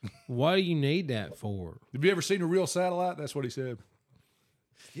mean, what do you need that for? Have you ever seen a real satellite? That's what he said.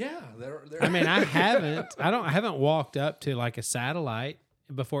 Yeah, they're I mean, I haven't. I haven't walked up to like a satellite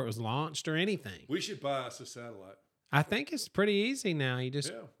before it was launched or anything. We should buy us a satellite. I think it's pretty easy now. You just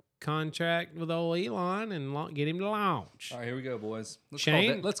Yeah. contract with old Elon and get him to launch. All right, here we go, boys.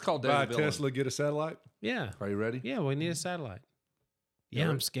 Shane? Let's call Buy a David Villain. Tesla, get a satellite. Yeah, Are you ready? yeah. We need a satellite. Yeah,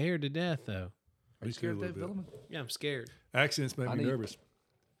 I'm scared to death though. Are you scared of David Villain? Yeah, I'm scared. Accents make I me need- nervous.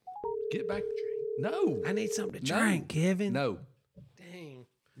 Get back. No. I need something to No. drink, Kevin. No. Dang.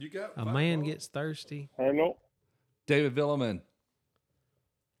 You got A man gets thirsty. Hello. David Villain.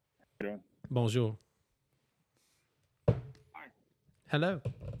 Bonjour. Hello.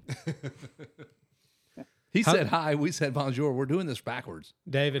 He How- said hi. We said bonjour. We're doing this backwards.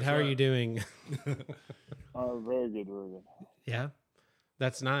 David, how are you doing? Very good, very good. Yeah.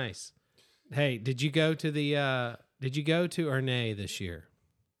 That's nice. Hey, did you go to Ernay this year?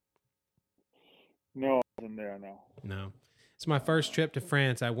 No, I wasn't there now. No. It's my first trip to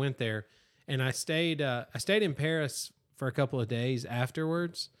France. I went there and I stayed in Paris for a couple of days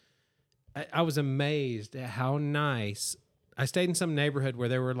afterwards. I was amazed at how nice. I stayed in some neighborhood where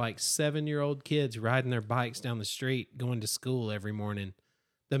there were like 7-year-old kids riding their bikes down the street going to school every morning.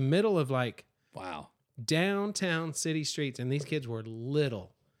 The middle of like Wow. downtown city streets, and these kids were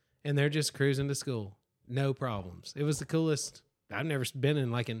little and they're just cruising to school. No problems. It was the coolest. I've never been in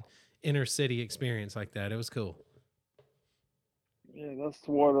like an inner city experience like that. It was cool. Yeah, that's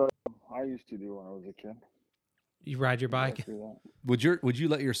what I used to do when I was a kid. You ride your I bike? do Would you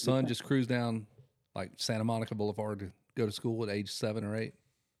let your son just cruise down like Santa Monica Boulevard to go to school at age 7 or 8?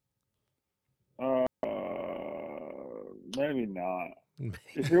 that. Maybe not.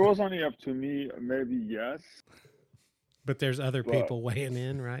 If it was only up to me, maybe yes. But there's other But- people weighing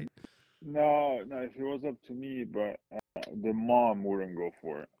in, right? No, if it was up to me, but the mom wouldn't go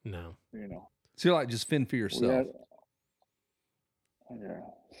for it. No. You know. So you're like, just fend for We yourself. had- yeah.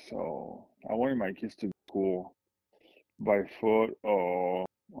 So I wanted my kids to school by foot or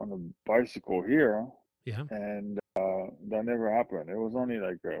on a bicycle here, Yeah. and that never happened. It was only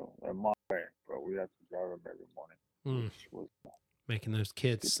like a mile away, but we had to drive them every morning, Mm, which was making those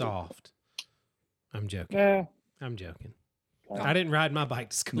kids stupid. soft. I'm joking. Yeah. I'm joking. Fine. I didn't ride my bike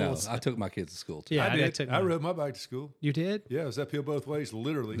to school. No, so- I took my kids to school too. Yeah, I did. took I mine. rode my bike to school. You did? Yeah, it was uphill both ways,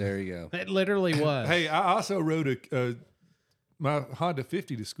 literally. There you go. It literally was. Hey, I also rode my Honda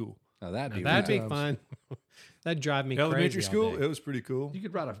 50 to school. Now that'd be That'd be rad. fun. That'd drive me Elementary crazy all school, day. it was pretty cool. You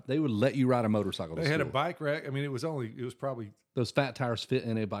could ride they would let you ride a motorcycle to They had a school. bike rack. I mean, it was probably, Those fat tires fit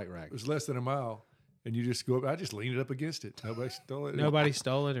in a bike rack. it was less than a mile. And you just go up, I just leaned it up against it. Nobody stole it. Nobody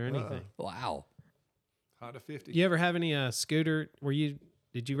stole it or anything. Wow. Honda 50. You ever have any scooter?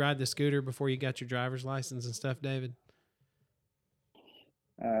 Did you ride the scooter before you got your driver's license and stuff, David?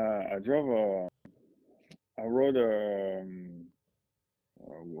 I I rode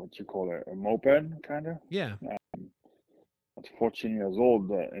what you call it, a moped, kind of. Yeah. At 14 years old,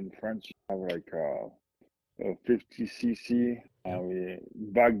 in France, you have like a 50cc.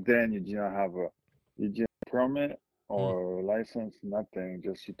 Back then, you didn't have you didn't permit or a license, nothing.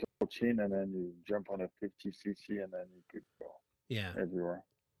 Just you took 14 and then you jump on a 50cc and then you could go Yeah. everywhere.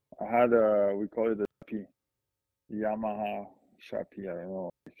 I had we call it a Chappie, Yamaha Chappie. I don't know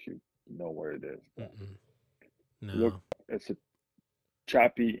if you know where it is. Mm-mm. No. Look, it's a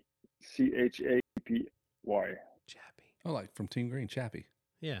Chappie, Chappy. Chappie. Oh, like from Team Green, Chappie.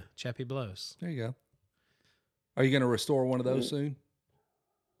 Yeah. Chappie blows. There you go. Are you going to restore one of those soon?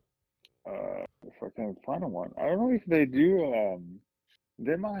 If I can find one, I don't know if they do.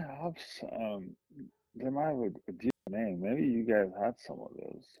 They might have some. They might have a different name. Maybe you guys had some of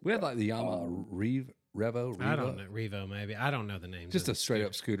those. We had like the Yamaha Revo. I don't know. Revo, maybe. I don't know the names. Just of a the straight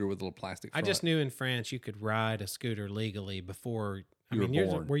up scooters. scooter with a little plastic I front. just knew in France you could ride a scooter legally before. You were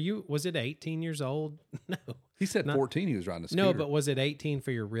born. Was it 18 years old? No. He said not- 14 he was riding a scooter. No, but was it 18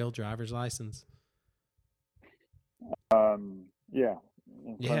 for your real driver's license? Yeah.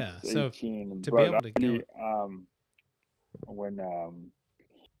 In Yeah, France, it's so 18, to be but able to go- actually,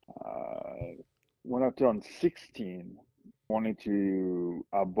 when I turned 16,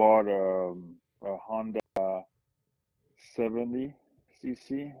 I bought a Honda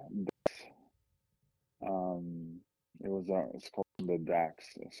 70cc. It's called the DAX.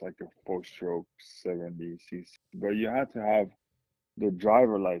 It's like a four-stroke 70cc. But you had to have the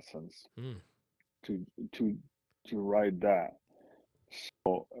driver license Mm. to ride that.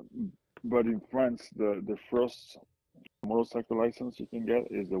 So, but in France, the first motorcycle license you can get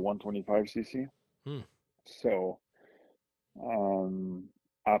is the 125cc. Hmm. So,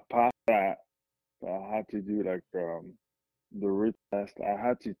 I passed that. I had to do like the route test. I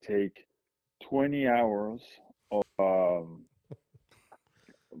had to take 20 hours of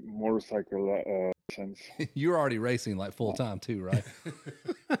motorcycle license. You're already racing like full time too, right?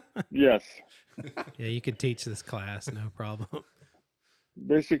 Yes, Yeah, you could teach this class, no problem.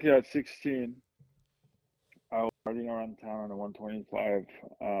 basically at 16, I was riding around town on a 125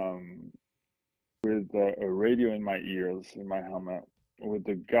 with a radio in my ears, in my helmet, with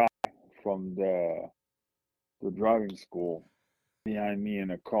the guy from the driving school behind me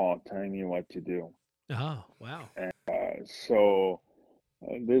in a car telling me what to do. Oh, wow. So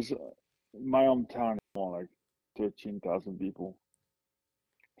there's my hometown is more like 13,000 people.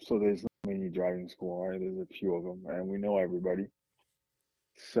 So there's not many driving school, right? There's a few of them, and we know everybody.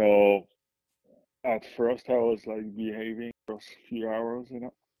 So at first I was like behaving for a few hours, you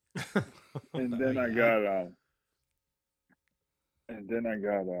know, and then I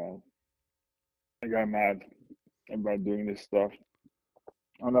got mad about doing this stuff,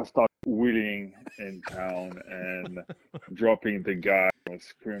 and I started wheeling in town and dropping the guy who was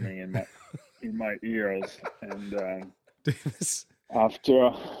screaming in my ears, and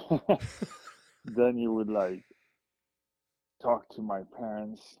after then you would like talk to my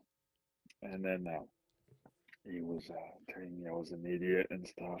parents, and then he was telling me I was an idiot and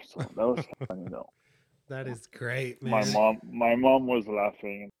stuff. So that was funny though. That is great, man. My mom was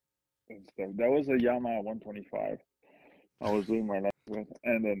laughing and stuff. That was a Yamaha 125. I was doing my life with,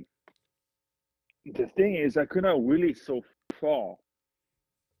 and then the thing is, I could not wheelie so far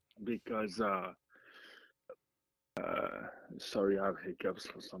because sorry, I have hiccups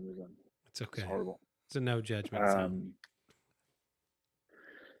for some reason. It's okay. It's horrible. It's a no judgment zone.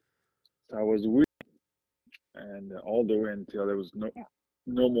 So I was wheeling, and all the way until there was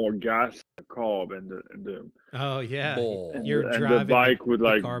no more gas in the carb, and the Oh, yeah. Bull. and You're the, and driving the bike would the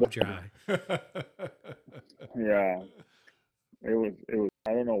like carb dry. yeah, it was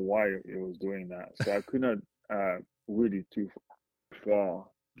I don't know why it was doing that, so I could not really too far,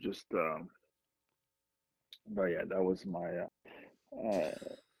 just but yeah, that was my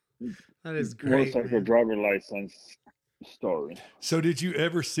That is great. motorcycle Man. driver license story. So did you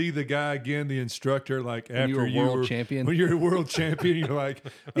ever see the guy again, the instructor, like When you after were world champion? When you're a world champion, you're like,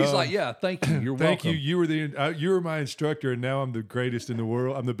 He's like, yeah, thank you. You're thank welcome. you. You were my instructor, and now I'm the greatest in the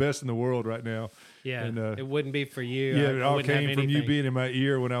world. I'm the best in the world right now. Yeah, And, it wouldn't be for you. Yeah, I it all wouldn't have came from you anything. being in my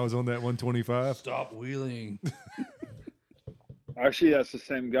ear when I was on that 125. Stop wheeling. Actually, that's the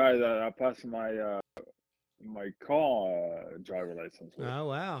same guy that I passed my my car driver license with. Oh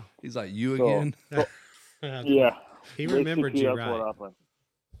wow. He's like, you So- again? Yeah, He remembered basically, you that's right. what happened.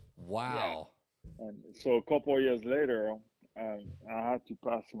 Wow. And so a couple of years later, I had to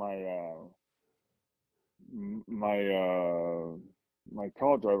pass my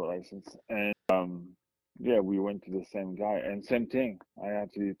car driver license, and yeah, we went to the same guy, and same thing. I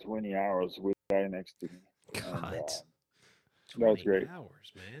had to do 20 hours with the guy next to me. God. That was 20 great.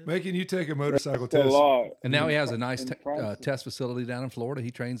 hours, man. Making you take a motorcycle That's a test. lot. And now he has a In nice France. test facility down in Florida.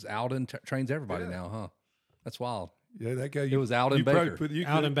 He trains out and trains everybody now, huh? That's wild. Yeah, that guy. It was Alden you probably Baker.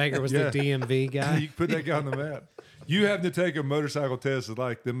 Alden Baker was yeah. the DMV guy. You put that guy on the map. You having to take a motorcycle test is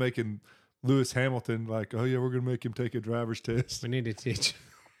like them making Lewis Hamilton like, oh yeah, we're gonna make him take a driver's test. We need to teach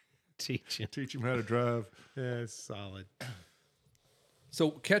him. Teach him how to drive. Yeah, it's solid.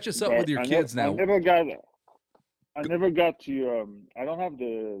 So catch us up But with your I kids nev- now. I never got to. I don't have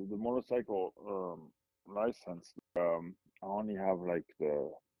the motorcycle license. I only have like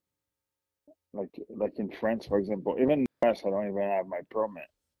like in France, for example. Even in France, I don't even have my permit.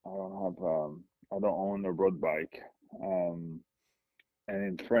 I don't have. I don't own a road bike. And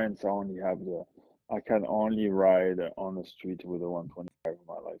in France, I only have I can only ride on the street with a 125 on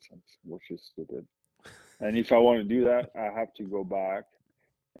my license, which is stupid. And if I want to do that, I have to go back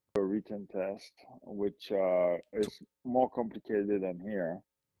a written test, which is more complicated than here.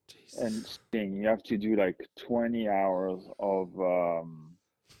 And skiing, you have to do like 20 hours of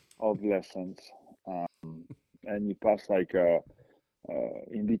lessons, and you pass like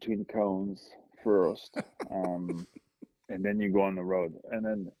in between cones first, and then you go on the road. And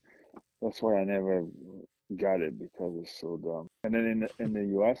then that's why I never got it, because it's so dumb. And then in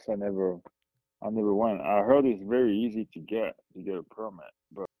the US, I never went. I heard it's very easy to get a permit,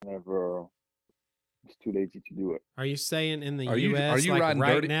 but I never. It's too lazy to do it. Are you saying in the Are you U.S. like riding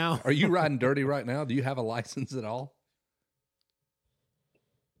right dirty now? Are you riding dirty right now? Do you have a license at all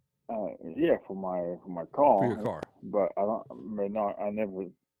Yeah, for my car. for your car? But I don't. But no,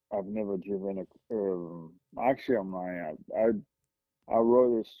 I've never driven a. Actually, on I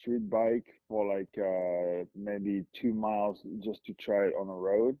rode a street bike for like maybe 2 miles just to try it on the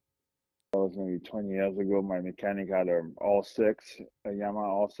road. That was maybe 20 years ago. My mechanic had a Yamaha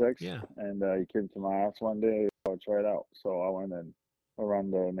all six. Yeah. And he came to my house one day. I try it out. So I went and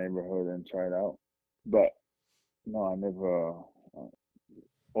around the neighborhood and tried out. But no, I never.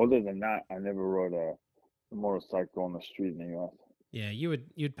 Other than that, I never rode a motorcycle on the street in the U.S. Yeah,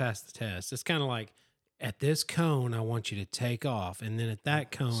 you'd pass the test. It's kind of like at this cone, I want you to take off, and then at that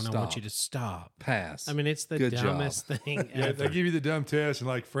cone, I want you to stop. Pass. I mean, it's the Good job. dumbest thing Yeah, ever. they give you the dumb test, and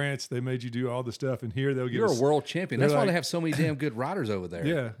like France, they made you do all the stuff, and here they'll give You're a us. world champion. they're That's why like- they have so many damn good riders over there.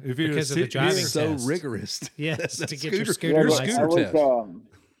 Yeah, if you're Because of the driving It's so test. rigorous. Yes, That to get your scooter- scooter your license. scooter test.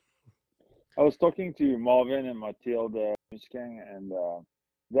 I was talking to Marvin and Mathilde Mischking, and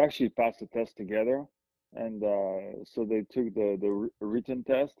they actually passed the test together. And so they took the written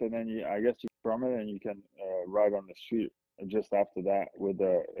test, and then I guess you permit, and you can ride on the street just after that with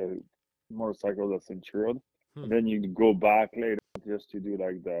a motorcycle that's insured. And then you go back later just to do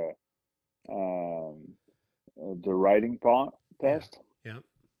like the riding part test. Yeah.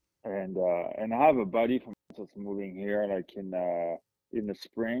 And I have a buddy from that's moving here like in the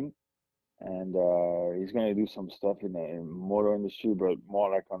spring, and he's gonna do some stuff in the motor industry, but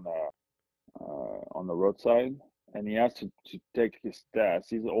more like on the roadside. And he has to take his test.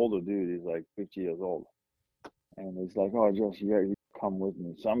 He's an older dude. He's like 50 years old, and he's like, "Oh, Josh, you come with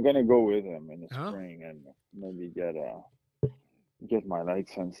me." So I'm gonna go with him in the Oh. spring and maybe get my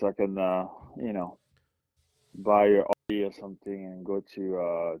license. So I can buy a Audi or something and go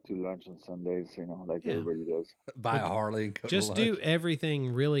to lunch on Sundays. Like Yeah. everybody does. Buy a Harley. And go to Just do lunch. everything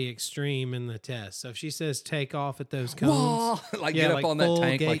really extreme in the test. So if she says take off at those cones, Whoa! Like Yeah, get like up on that full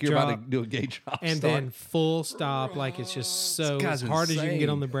tank like gate you're about drop. to do a gate drop. and start. then full stop, like it's just so guy's as hard as you can get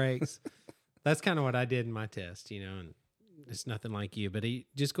on insane. the brakes. That's kind of what I did in my test, and it's nothing like you, but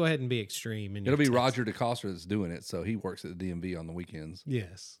just go ahead and be extreme. In It'll your be test. Roger DeCosta that's doing it, so he works at the DMV on the weekends.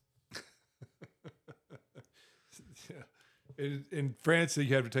 Yes. In France,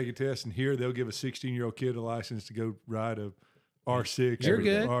 you have to take a test, and here they'll give a 16-year-old kid a license to go ride a R6. You're or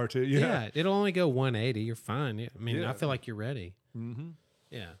good. R2. Yeah. It'll only go 180. You're fine. Yeah. I mean, Yeah. I feel like you're ready. Mm-hmm.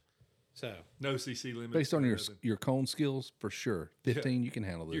 Yeah. So No CC limit. Based on your cone skills, for sure. 15, you can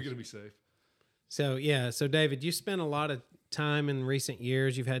handle this. You're going to be safe. So yeah, so David, you spent a lot of time in recent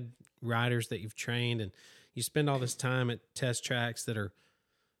years. You've had riders that you've trained, and you spend all this time at test tracks that are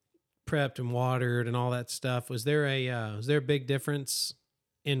prepped and watered and all that stuff. Was there a big difference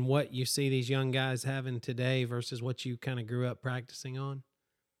in what you see these young guys having today versus what you kind of grew up practicing on?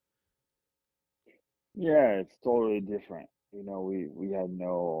 Yeah, it's totally different. We had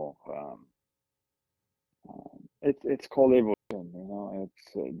no. It's called evolution.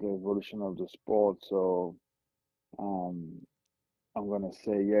 It's the evolution of the sport. So um, I'm gonna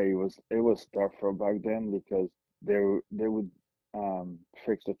say, yeah, it was tougher back then because they would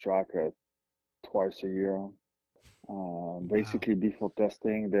fix the track twice a year. Basically, before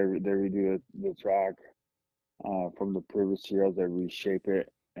testing, they redo the track from the previous year. They reshape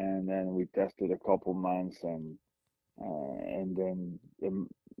it, and then we tested a couple months, and then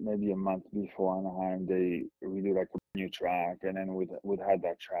maybe a month before Anaheim, they redo like a new track, and then we'd had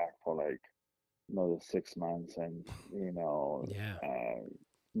that track for like another 6 months, and Yeah.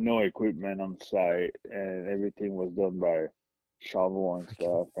 no equipment on site, and everything was done by shovel and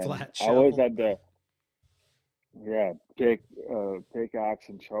stuff. And flat I was shovel. at the pickaxe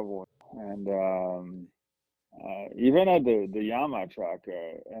and shovel, and even at the Yama track,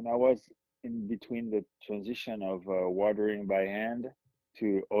 and I was in between the transition of watering by hand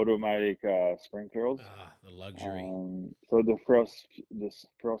to automatic sprinklers. The luxury. So this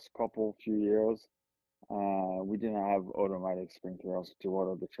first couple few years, we didn't have automatic sprinklers to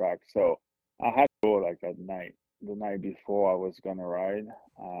water the track, so I had to go like at night, the night before I was gonna ride,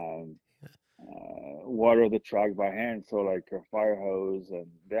 water the track by hand. So like a fire hose, and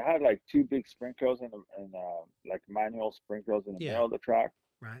they had like two big sprinklers and like manual sprinklers in the Yeah. middle of the track,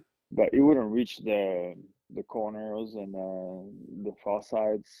 Right. but it wouldn't reach the corners and the far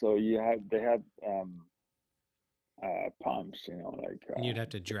sides. So they had pumps, like And you'd have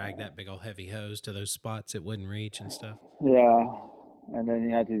to drag that big old heavy hose to those spots it wouldn't reach and stuff. yeah, and then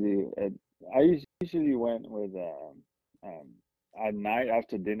you had to do it. Usually went with at night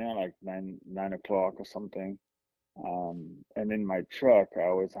after dinner, like 9 o'clock or something. And in my truck, I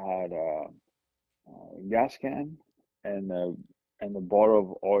always had a gas can and a bottle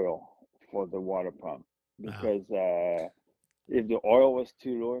of oil for the water pump, because if the oil was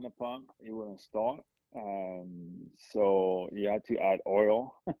too low in the pump, it wouldn't start. So you had to add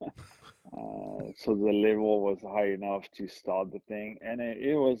oil, so the level was high enough to start the thing, and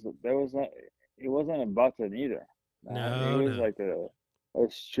it wasn't a button either. It was No. like a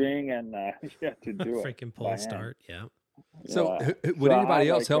string, and you had to do it Freaking by pull hand. start. Yeah. So Yeah. would So I anybody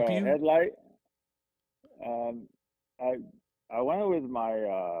had else like help a you? headlight. I I went with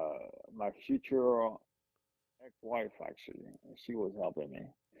my future ex-wife, actually. She was helping me.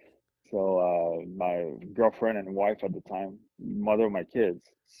 So my girlfriend and wife at the time, mother of my kids,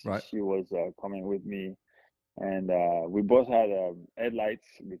 Right. she was coming with me, and we both had headlights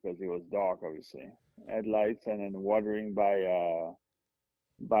because it was dark, obviously. Headlights, and then watering by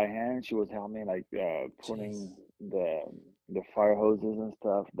hand. She was helping like putting the fire hoses and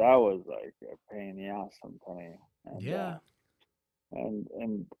stuff. That was like a pain in the ass, I'm telling you. And Yeah.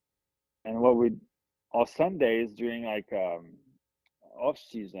 and what we on Sundays during like off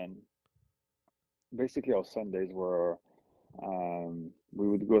season, basically our Sundays were we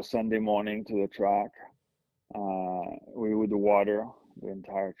would go Sunday morning to the track. We would water the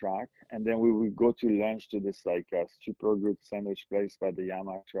entire track, and then we would go to lunch to this like super good sandwich place by the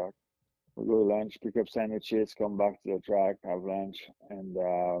Yama track. We go to lunch, pick up sandwiches, come back to the track, have lunch, and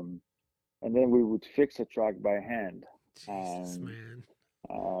then we would fix a track by hand. Jesus, man.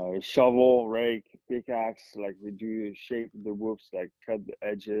 Shovel, rake, pickaxe, like we do shape the whoops, like cut the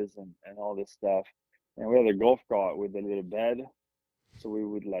edges and all this stuff. And we had a golf cart with a little bed, so we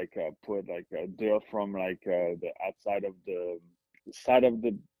would like put like dirt from like the outside of the side of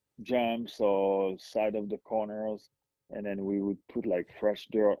the jumps or side of the corners, and then we would put like fresh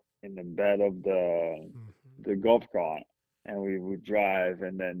dirt in the bed of the golf cart, and we would drive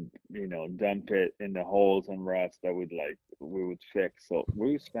and then dump it in the holes and ruts that we would fix. So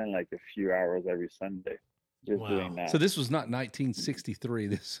we would spend like a few hours every Sunday just doing Wow. that. So this was not 1963.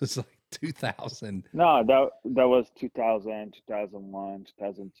 This was like 2000. No, that was 2000, 2001,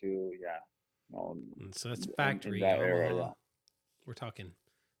 2002. Yeah. No, So that's in factory that Yamaha. era, yeah. We're talking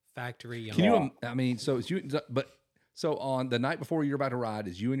factory Yamaha. Can Yeah. you? I mean, so it's you. But so on the night before you're about to ride,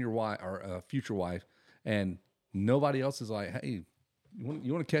 is you and your wife or future wife, and nobody else is like, hey,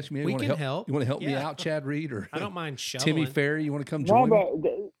 you want to catch me? We You want can to help. You want to help me Yeah. out, Chad Reed or I don't mind shoveling. Timmy Ferry? You want to come No, join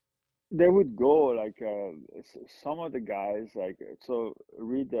me? but they would go like some of the guys like so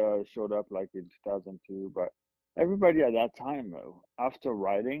Reed showed up like in 2002, but everybody at that time after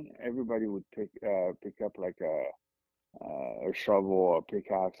riding, everybody would pick up like a shovel or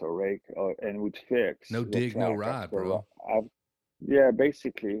pickaxe or rake and would fix No the dig, no track ride, after bro. yeah,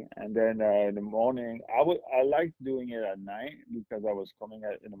 basically. And then in the morning, I liked doing it at night because I was coming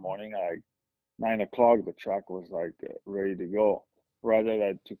out in the morning at like 9 o'clock. The track was like ready to go, rather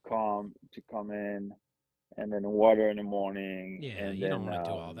than to come in and then water in the morning Yeah, and you don't then want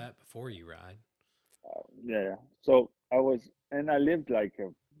to do all that before you ride. yeah. So I was and I lived like a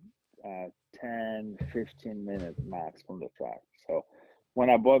 10, 15 minute max from the track. So when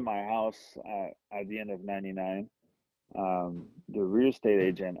I bought my house at the end of '99, the real estate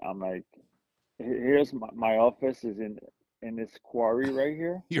agent, I'm like, here's my office is in this quarry right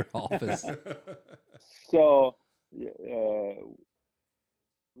here. Your office. So we're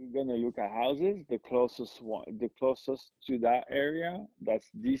gonna look at houses, the closest to that area that's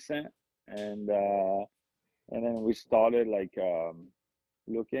decent, and then we started like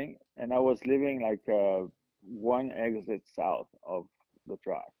looking, and I was living like one exit south of the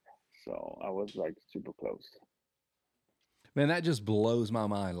track, so I was like super close. Man, that just blows my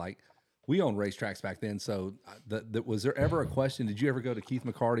mind. Like, we owned racetracks back then. So, was there ever a question? Did you ever go to Keith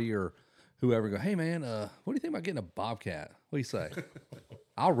McCarty or whoever and go, hey, man, what do you think about getting a Bobcat? What do you say?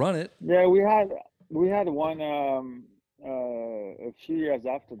 I'll run it. Yeah, we had one a few years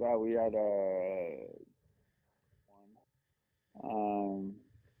after that. We had one,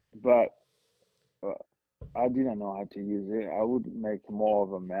 but uh, I didn't know how to use it. I would make more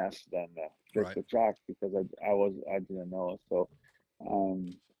of a mess than fix Right. the track because I didn't know. So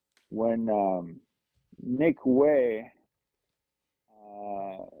um, when Nick Way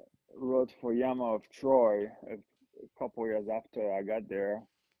uh, rode for Yamaha of Troy a couple years after I got there,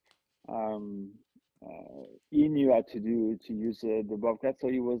 um, he knew how to use the Bobcat. So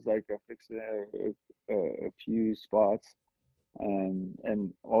he was like fixing a few spots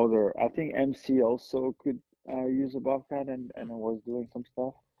and other. I think MC also could use a Bobcat and was doing some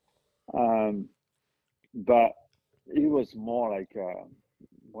stuff. Um, but it was more like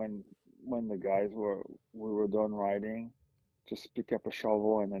when when the guys we were done riding, just pick up a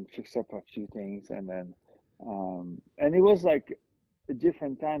shovel and then fix up a few things and it was like a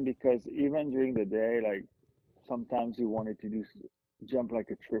different time because even during the day, like sometimes you wanted to jump like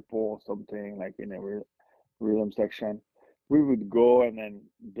a triple or something like in a rhythm section. We would go and then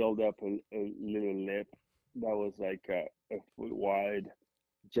build up a little lip that was like a foot wide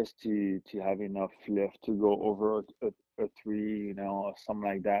just to have enough lift to go over a three, or something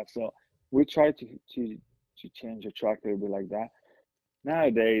like that. So we try to change the track a little bit like that.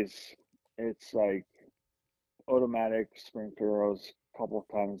 Nowadays, it's like automatic sprinklers couple of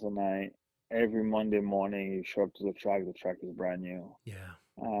times a night. Every Monday morning, you show up to the track is brand new. Yeah.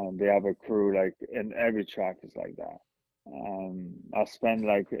 They have a crew like, and every track is like that. I spend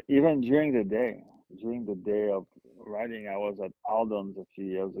like even during the day of riding. I was at Alden's a few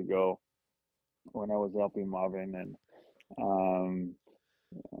years ago when I was helping Marvin, and um,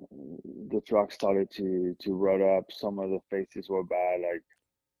 the truck started to rut up. Some of the faces were bad. Like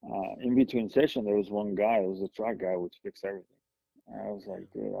in between session, there was one guy. It was a truck guy would fix everything. And I was like,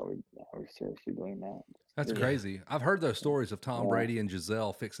 dude, are we seriously doing that? That's Just do it. crazy. I've heard those stories of Tom Yeah. Brady and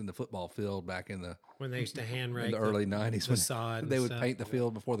Giselle fixing the football field back in the When they used to hand rake early '90s the sod when they and would stuff. paint the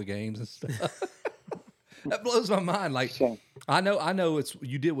field before the games and stuff. That blows my mind. Like, So I know it's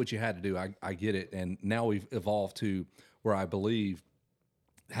you did what you had to do. I get it, and now we've evolved to where I believe,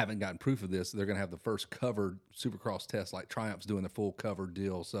 haven't gotten proof of this, they're going to have the first covered Supercross test, like Triumph's doing the full covered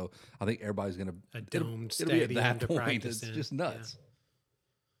deal. So I think everybody's going to A domed it'll be at stadium that to point. practice It's in. just nuts.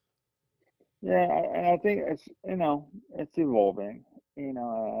 yeah, and I think it's it's evolving. And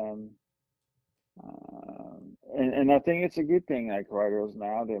I think it's a good thing. Like riders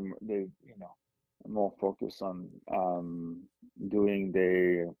now, they more focused on doing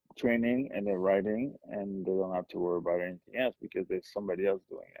their training and their riding, and they don't have to worry about anything else because there's somebody else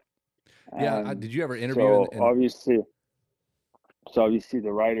doing it. Yeah. Did you ever interview So and obviously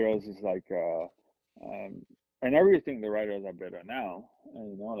the riders is like and everything the riders are better now.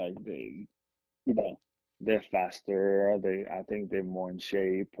 And, like you know they're faster. I think they're more in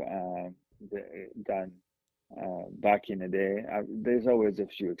shape than back in the day. There's always a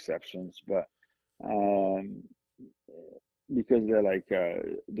few exceptions, but um, because they're like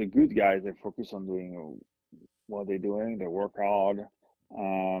the good guys, they focus on doing what they're doing. They work hard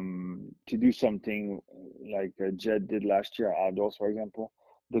to do something like Jed did last year outdoors, for example.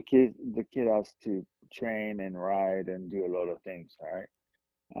 The kid has to train and ride and do a lot of things, right?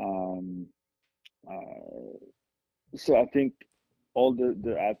 Um, so I think all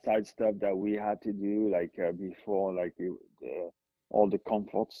the outside stuff that we had to do, like before, like all the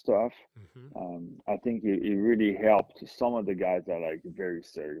comfort stuff, Hmm. I think it really helped some of the guys that are like very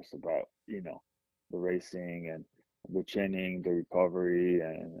serious about, the racing and the training, the recovery,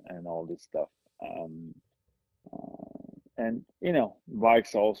 and all this stuff. Um, and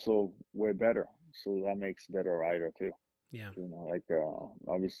bikes also way better, so that makes better rider too. Yeah. Like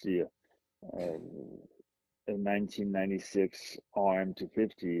obviously a 1996 RM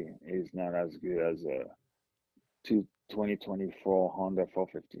 250 is not as good as a 2024 Honda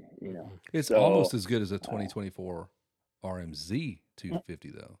 450. Hmm. It's almost So as good as a 2024 RMZ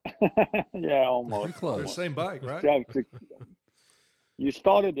 250, though. yeah, Pretty almost, They're the close. same bike, You right? still have to, you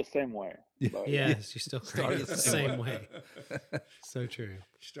started the same way, but yeah. Yes, you still crank it the same way. So true.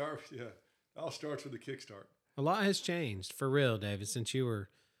 Start, yeah. All starts with a kickstart. A lot has changed for real, David, since you were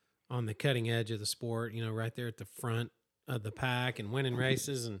on the cutting edge of the sport, right there at the front of the pack and winning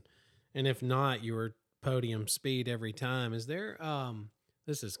races, and if not, you were podium speed every time. Is there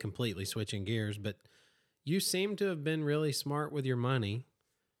this is completely switching gears, but you seem to have been really smart with your money.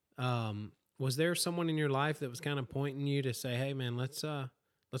 Was there someone in your life that was kind of pointing you to say, "Hey man, let's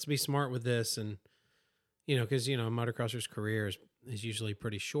be smart with this," and because a motocrosser's career is usually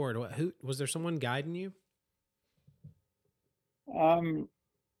pretty short. Who was there? Someone guiding you? um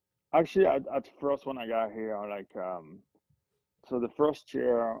Actually, at first when I got here, like so the first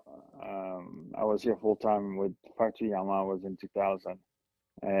year I was here full time with Factory Yamaha was in 2000,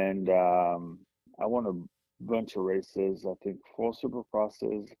 and I won a bunch of races. I think four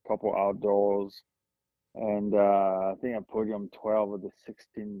supercrosses, a couple outdoors, and I think I podium 12 of the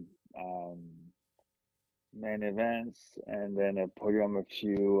 16 um, main events, and then I podium a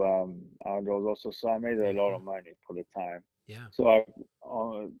few outdoors also. So I made a lot Hmm. of money for the time. Yeah, So I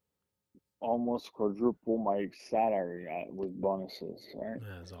almost quadruple my salary with bonuses, right?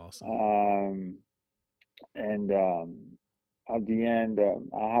 that's awesome. Um, and at the end,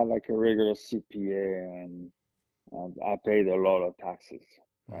 I had like a regular CPA, and I paid a lot of taxes,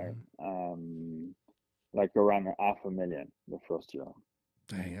 right? Hmm. Like around $500,000 the first year.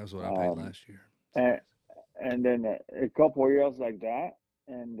 Dang, that was what I paid Um, last year. and and then a couple of years like that,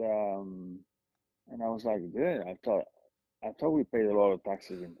 and I was like, dude, I thought we paid a lot of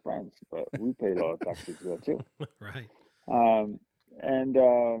taxes in France, but we pay a lot of taxes here too. Right. Um, and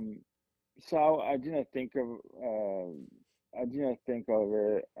so I didn't think of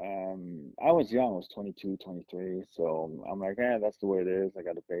it. I was young, I was 22, 23. So I'm like, that's the way it is. I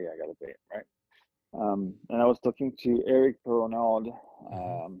gotta pay it, right? And I was talking to Eric Peronald. Hmm.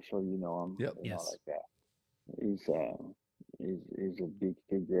 I'm sure you know him, Yep. Yes. like that. He's he's a big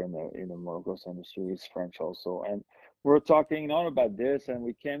figure in the motocross industry. He's French also, and we're talking not about this, and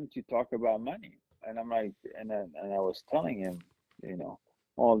we came to talk about money. And I'm like, and I was telling him, you know,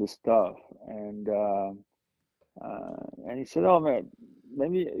 all this stuff, and he said, "Oh man, let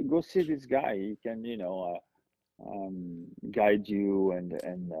me go see this guy. He can, guide you and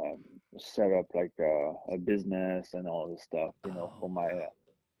set up like a business and all this stuff, Oh, wow.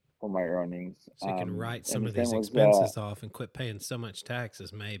 for my earnings." So you can write And some of his name these was expenses off and quit paying so much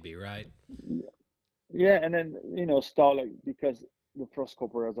taxes, maybe, right? yeah, and then start like because the first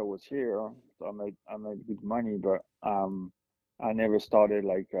couple years I was here, so I made good money, but I never started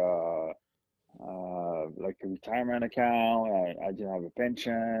like a retirement account. I didn't have a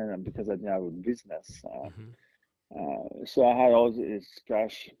pension, and because I didn't have a business, Hmm. so I had all this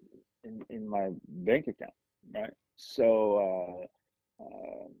cash in my bank account, right? So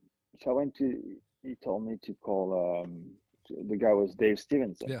I went to. He told me to call. The guy was Dave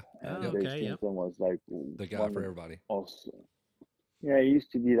Stevenson, Yeah. Oh, and Yep. Dave okay. Yep. Stevenson was like The guy one for of everybody. also. Yeah, he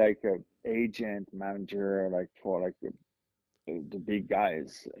used to be like a agent manager, like for like the big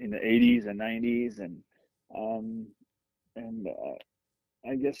guys in the 80s and 90s, um and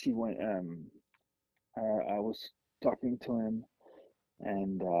I guess he went. I was talking to him,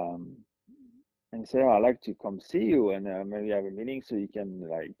 and and he said, "Oh, I'd like to come see you and maybe have a meeting so you can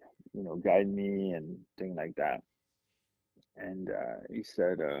like guide me and thing like that." And he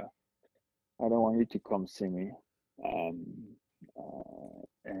said, "I don't want you to come see me, um,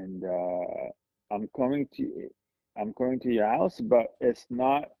 and I'm coming to I'm coming to your house, but it's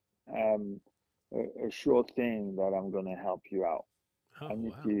not um, a sure thing that I'm gonna help you out. Oh,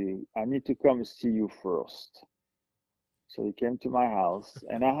 wow. I need to come see you first." So he came to my house,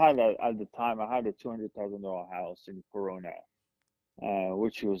 and at the time I had a $200,000 house in Corona,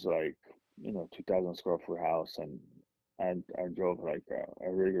 which was like 2,000 square foot house, and I drove like a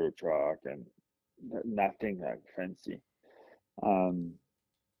regular truck and nothing like fancy. Um,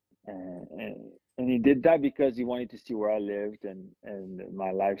 and he did that because he wanted to see where I lived and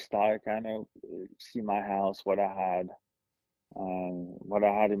my lifestyle, kind of see my house, what I had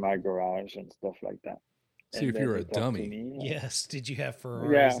in my garage and stuff like that. See And if then you're he a talked to dummy. me. Yes. Did you have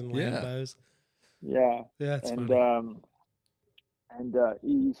Ferraris Yeah, and Yeah. Lambos? yeah. Yeah, that's And funny.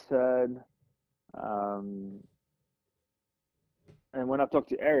 he said, um, and when I talked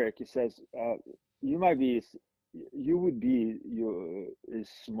to Eric, he says, you might be, you would be his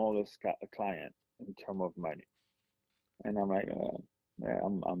smallest client in terms of money. And I'm like, yeah,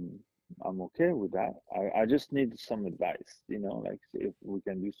 I'm okay with that. I just need some advice, like if we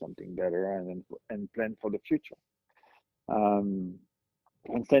can do something better and plan for the future. Um,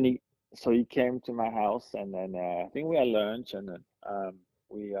 and then he came to my house, and then I think we had lunch, and then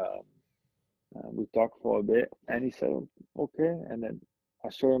we talked for a bit, and he said, okay. And then I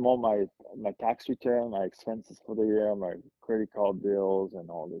showed him all my tax return, my expenses for the year, my credit card bills, and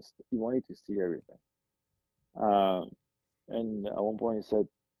all this. He wanted to see everything. And at one point he said,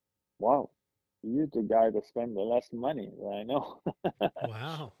 wow, you're the guy that spent the less money that I know.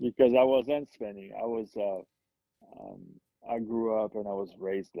 Wow. Because I wasn't spending. Um, I grew up and I was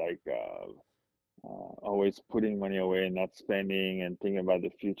raised like always putting money away and not spending and thinking about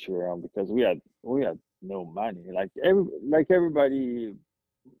the future, because we had no money. Like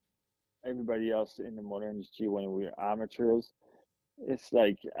everybody else in the motor industry, when we're amateurs, it's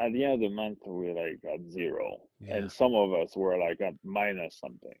like at the end of the month we're like at zero, Yeah. and some of us were like at minus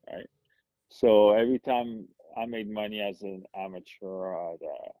something, right? So every time I made money as an amateur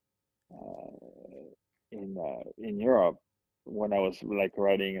in Europe, when I was like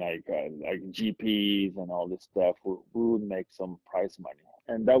riding like GPs and all this stuff, we would make some prize money,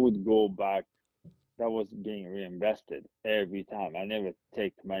 and that would go back. That was being reinvested every time. I never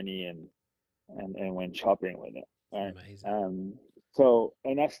take money and went shopping with it, right? Amazing. So,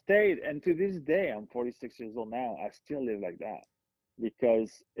 and I stayed, and to this day, I'm 46 years old now. I still live like that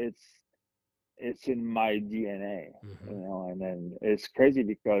because it's in my DNA, Mhm. and then it's crazy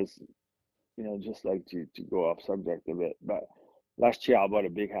because, just like to go off subject a bit, but last year I bought a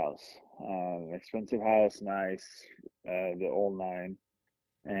big house, expensive house, nice, the whole nine,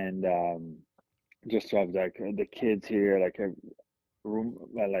 and just to have like the kids here, like a room,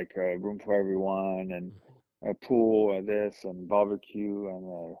 like a room for everyone, and a pool and this and barbecue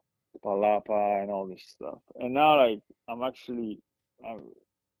and palapa and all this stuff. And now, like, I'm actually, uh,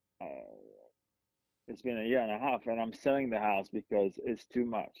 uh, it's been a year and a half, and I'm selling the house because it's too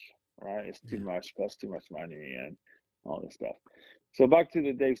much, right? It's too Yeah. much, costs too much money, and all this stuff. So back to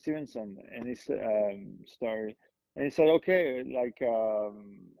the Dave Stevenson and his story, and he said, okay, like,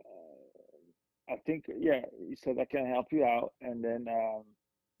 I think, yeah, he said I can help you out, and then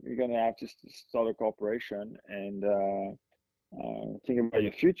you're gonna have to start a corporation and think about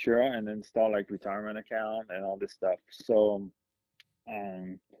your future, and then start like retirement account and all this stuff. So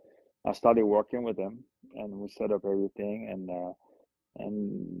um, I started working with him, and we set up everything, and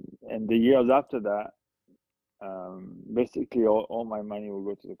the years after that, basically all my money will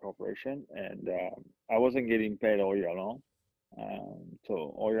go to the corporation, and I wasn't getting paid all year long. So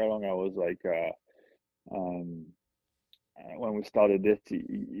all year long I was like, um, when we started this,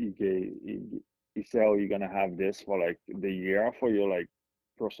 he said, "Oh, you're gonna have this for like the year for your like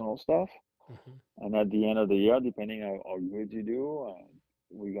personal stuff, Mhm. and at the end of the year, depending on how good you do,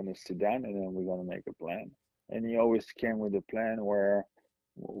 we're gonna sit down and then we're gonna make a plan." And he always came with a plan where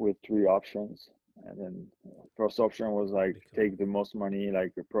with three options, and then first option was like Pretty cool. take the most money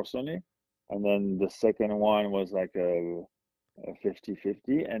like personally, and then the second one was like a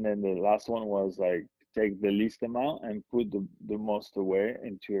 50-50, and then the last one was like take the least amount and put the most away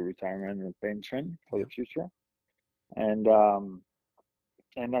into a retirement and pension for the Yep. future.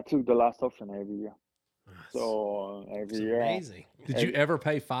 And I took the last option every year. That's So it's every year, amazing. Did you every, ever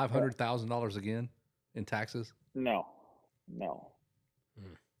pay yeah, $500,000 again in taxes? no, no,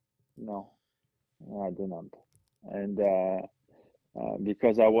 Mm. no, no, I didn't. And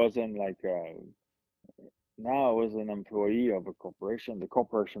because I wasn't like now I was an employee of a corporation. The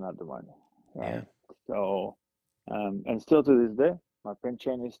corporation had the money, Yeah. right? So, and still to this day, my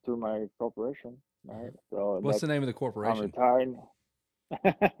pension is to my corporation, right? Mhm. So What's the that's name of the I'm corporation? retired.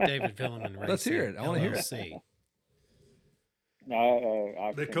 David Vuillemin Let's hear Racing it. I want to hear it. LLC.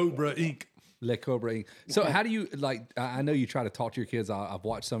 I The think Cobra yeah. Inc. Le Cobra Inc. So how do you like? I know you try to talk to your kids. I've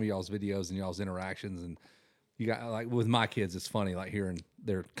watched some of y'all's videos and y'all's interactions, and you got like with my kids. It's funny like hearing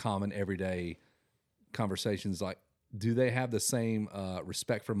their common everyday conversations. Like, do they have the same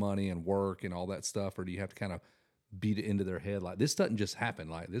respect for money and work and all that stuff, or do you have to kind of beat it into their head like this doesn't just happen?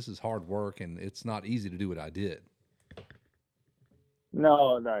 Like this is hard work and it's not easy to do what I did.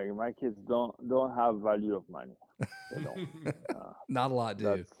 No, no, my kids don't have value of money. They don't. Uh, Not a lot do.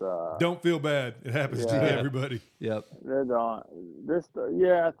 that's Don't feel bad. It happens to yeah. everybody. Yep. They don't. This,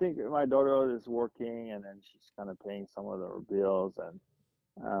 yeah, I think my daughter is working, and then she's kind of paying some of her bills,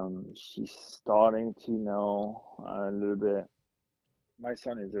 and she's starting to know a little bit. My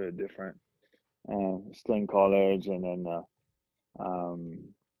son is very different. Still in college, and then um,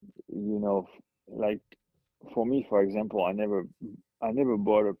 you know, like for me, for example, I never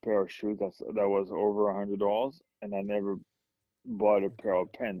bought a pair of shoes that was over $100, and I never bought a pair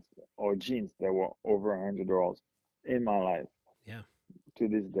of pants or jeans that were over $100 in my life Yeah. to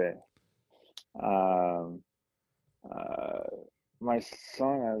this day. Um, uh, my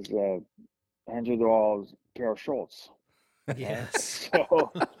son has a $100 pair of shorts. Yes.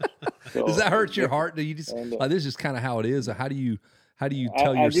 So, Does that hurt your this, heart? Do you just and like this is kind of how it is? Or how do you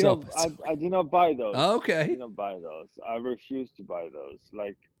tell I did yourself not it's I did not buy those. I okay? did not buy those. I refused to buy those,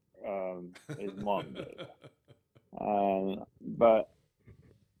 like his mom did. But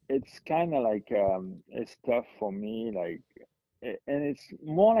it's kind of like it's tough for me, like, and it's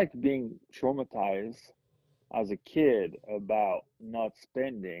more like being traumatized as a kid about not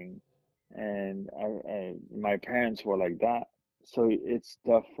spending, and my parents were like that, so it's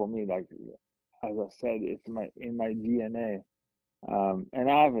tough for me. Like as I said, it's in my DNA,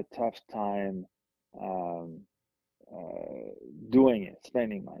 and I have a tough time um, doing it,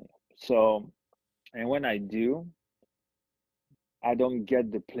 spending money. So, and when I do, I don't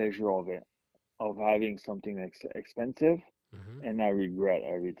get the pleasure of it, of having something expensive, Hmm. and I regret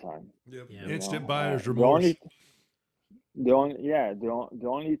every time. Yep. Yeah. You Instant know, buyer's remorse. the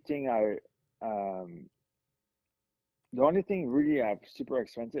only thing the only thing really super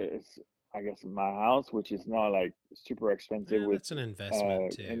expensive is, I guess, my house, which is not like super expensive Yeah, with that's an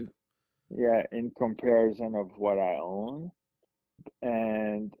investment too. in yeah, in comparison of what I own,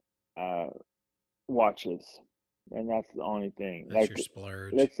 and uh watches, and that's the only thing. That's Like your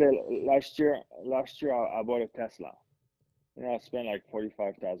splurge. let's say last year I bought a Tesla. I spent like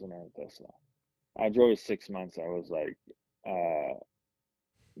 45,000 on a Tesla. I drove it 6 months. I was like, uh,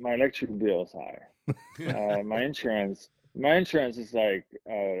 my electric bill is higher. My insurance is like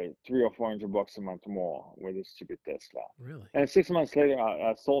 300 or 400 bucks a month more with this stupid Tesla. Really? And 6 months later,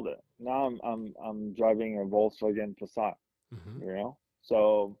 I sold it. Now I'm driving a Volkswagen Passat. Hmm. You know,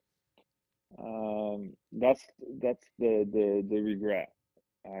 so that's the regret.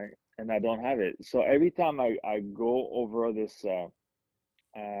 All right, and I don't have it. So every time I go over this uh,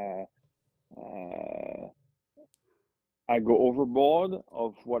 uh, I go overboard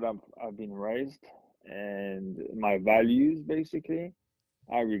of what I've been raised and my values, basically,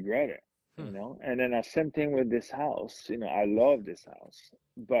 I regret it, Hmm. And then the same thing with this house. I love this house,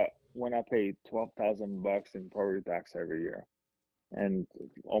 but when I pay 12,000 bucks in property tax every year and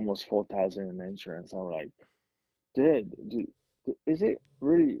almost 4,000 in insurance, I'm like, dude, is it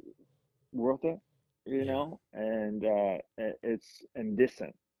really worth it? Yeah. And it's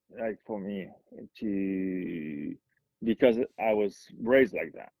indecent, like for me to because I was raised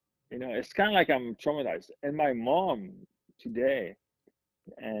like that. It's kind of like I'm traumatized. And my mom today,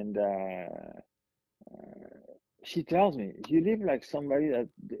 and she tells me, "You live like somebody that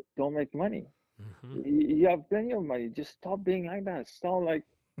don't make money. Hmm. You have plenty of money. Just stop being like that. Stop like,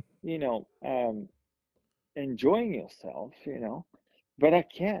 you know, um, enjoying yourself. But I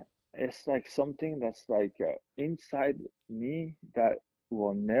can't. It's like something that's like inside me that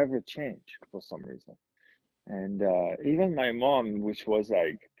will never change for some reason. And even my mom, which was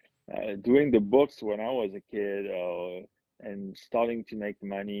like doing the books when I was a kid, and starting to make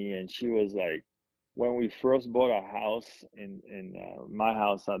money, and she was like, when we first bought a house in my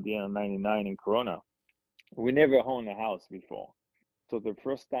house at the end of '99 in Corona, we never owned a house before. So the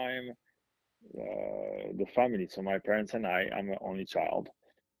first time, the family, so my parents and I'm the only child.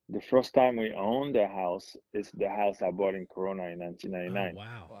 The first time we owned a house is the house I bought in Corona in Oh 1999.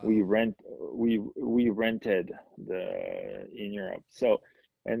 wow. We Wow. rent we rented the in Europe. So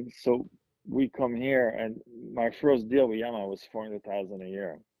we come here, and my first deal with Yama was 400,000 a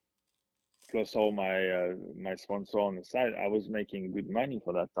year, plus all my sponsor on the side. I was making good money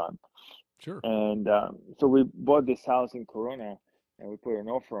for that time, Sure. and so we bought this house in Corona, and we put an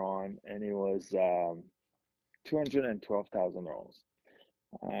offer on, and it was $212,000.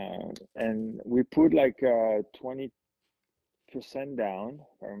 And we put like 20% down,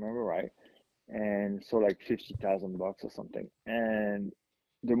 if I remember right, and so like 50,000 bucks or something. And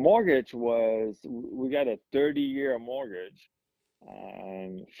the mortgage was, we got a 30-year mortgage,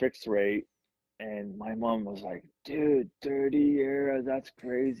 fixed rate. And my mom was like, dude, 30 years, that's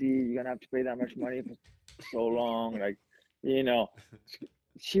crazy. You're gonna have to pay that much money for so long. Like, You know,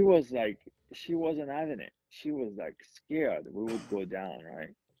 she was like, she wasn't having it. She was like scared we would go down, right?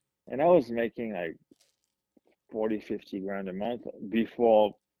 And I was making like 40, 50 grand a month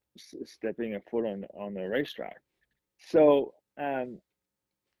before stepping a foot on the racetrack. So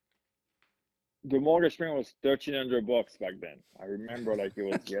the mortgage payment was $1,300 back then. I remember like it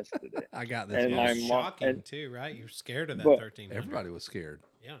was yesterday. I got this. And That was my mom, shocking too, right? You're scared of that but 1300. Everybody was scared.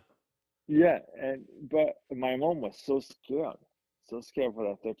 Yeah. yeah, but my mom was so scared for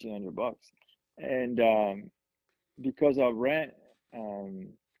that $1,300, and because our rent um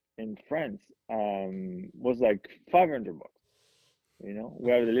in France was like $500. You know,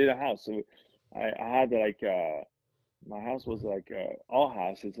 we have a little house, so I had like my house was like our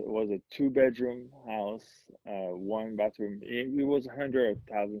house. It was a 2 bedroom house, one bathroom. It was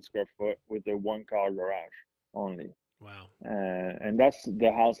 100,000 square foot with a 1 car garage only. Wow. And that's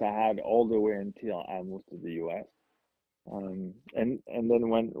the house I had all the way until I moved to the US. And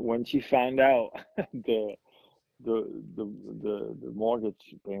then when she found out the the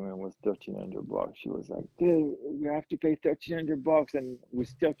mortgage payment was $1,300, she was like, "Dude, we have to pay $1,300, and we're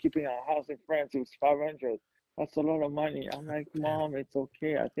still keeping our house in France. It was 500. That's a lot of money." I'm like, Yeah. "Mom, it's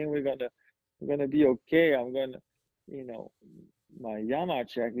okay. I think we're gonna be okay. I'm gonna, you know, my Yamaha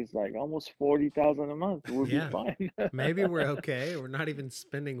check is like almost 40,000 a month. We'll be Yeah. fine." Maybe we're okay. We're not even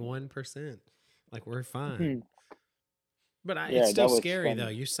spending 1%. Like we're fine. But it's Yeah, still that was scary though.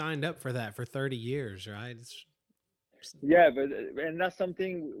 funny. You signed up for that for 30 years, right? Yeah, but and that's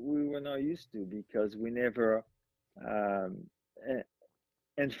something we were not used to because we never, um, a-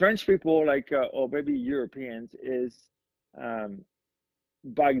 and French people like or maybe Europeans is um,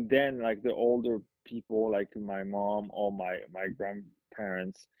 back then like the older people like my mom or my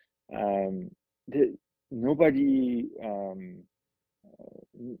grandparents, um, they, nobody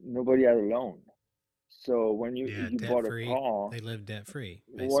nobody had a loan. So when you Yeah, you debt bought a free. car, They live debt free,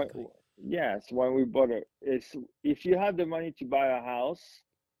 what? basically. Yes, when we bought a, it's if you have the money to buy a house,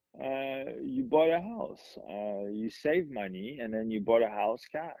 you bought a house. You save money, and then you bought a house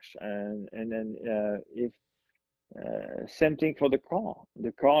cash, and then if same thing for the car.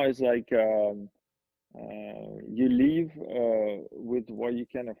 The car is like you leave with what you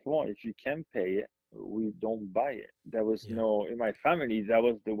can afford. If you can pay it, we don't buy it. There was Yeah. no in my family. That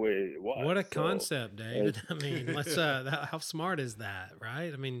was the way it What was. a So concept, it, David. I mean, let's how smart is that,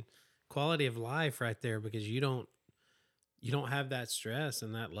 right? I mean, quality of life right there because you don't have that stress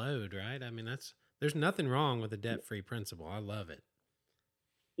and that load, right? I mean, there's nothing wrong with a debt-free principle. I love it.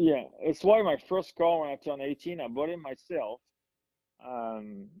 yeah, it's why my first car when I turned 18, I bought it myself.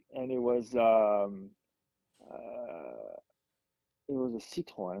 And uh, it was a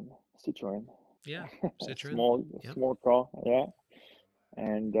Citroen, Yeah. a Citroen. Yep. small car, yeah.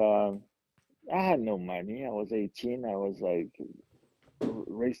 And I had no money. I was 18. I was like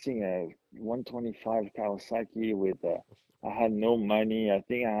racing a 125 Kawasaki with I had no money. I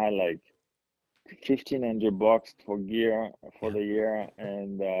think I had like $1,500 for gear for Yeah. the year,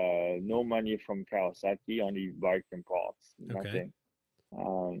 and no money from Kawasaki, only bike and parts, Okay. nothing.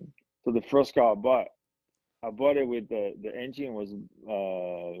 So the first car I bought it with the engine was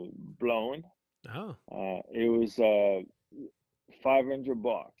blown. Oh. It was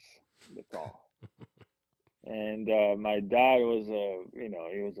 $500 the car, and my dad was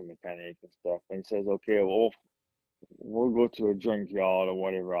he was a mechanic and stuff, and he says, "Okay, well, we'll go to a junkyard or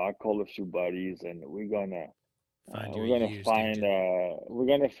whatever. I'll call a few buddies, and Find you a used engine. we're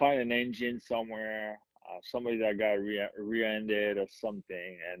gonna find an engine somewhere, somebody that got rear-ended or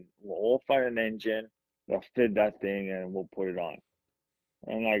something, and we'll find an engine that fit that thing, and we'll put it on."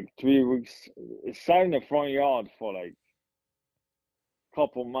 And like 3 weeks, it sat in the front yard for like a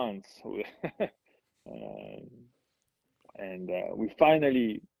couple months, um, and we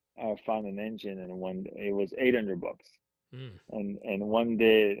finally found an engine, and one it was $800. Mm. And one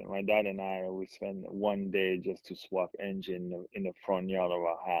day, my dad and I, we spent one day just to swap engine in the front yard of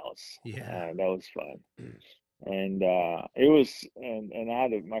our house. Yeah. That was fun. And it was, and I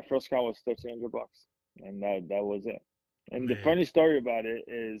had my first car was $1,300, and that was it. And the Man. funny story about it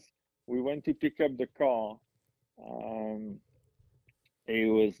is, we went to pick up the car. Um, it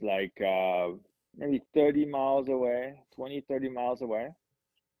was like maybe 30 miles away, 20, 30 miles away,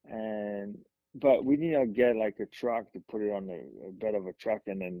 and but we need to get like a truck to put it on the bed of a truck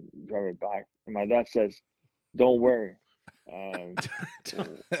and then drive it back. And my dad says, "Don't worry." Um,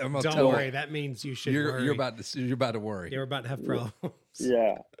 I'm gonna Don't tell worry. you, That means you should you're worry. you're about to worry. You're about to have yeah, problems.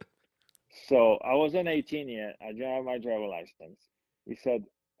 yeah. So I wasn't 18 yet. I didn't have my driver license. He said,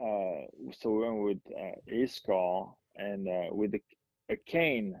 so we went with his car and with a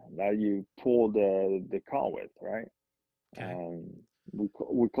cane that you pull the car with, right? Okay.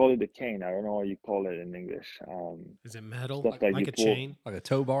 We call it the cane. I don't know what you call it in English. Is it metal? Stuff that Like you a pull. chain? Like a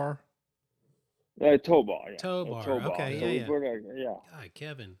tow bar. Tow bar, Tow yeah, a bar. tow bar. Okay, So yeah, we yeah. put a yeah, God,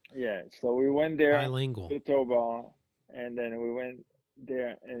 Kevin. yeah. So we went there Bilingual. to the tow bar, and then we went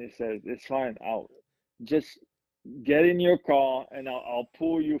there, and he said, "It's fine. I'll just get in your car, and I'll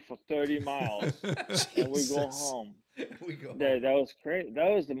pull you for 30 miles, and we go Jesus. home." We go. That was crazy. That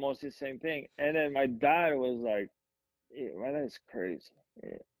was the most insane thing. And then my dad was like, "Yeah, well, that's crazy."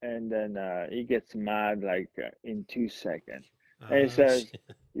 Yeah. And then he gets mad like in 2 seconds, and he Oh, says, shit.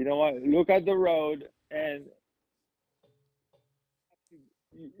 "You know what? Look at the road, and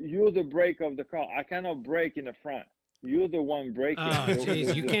you're the brake of the car. I cannot brake in the front. You're the one braking. Oh,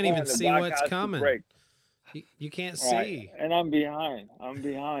 jeez. You The can't car even in the see back what's has to coming. brake." You can't Right. see. And I'm behind.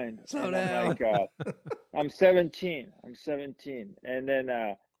 Slow And I'm down. like, I'm 17. I'm 17. And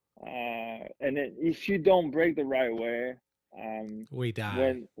then if you don't brake the right way, We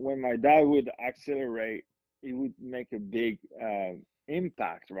die. when my dad would accelerate, it would make a big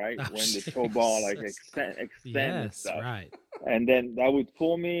impact, right? Oh, When the tow bar like Jesus. extend and Yes, stuff. right. And then that would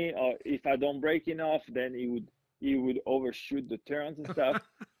pull me, or if I don't brake enough, then he would overshoot the turns and stuff.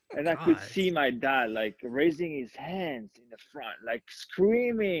 And I could God. see my dad like raising his hands in the front, like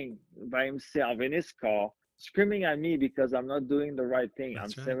screaming by himself in his car, screaming at me because I'm not doing the right thing. I'm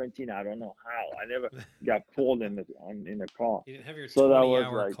That's right. 17. I don't know how. I never got pulled in the car. You didn't have your So that 20 was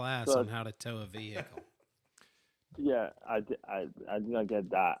hour like, class so on how to tow a vehicle. yeah, I did not get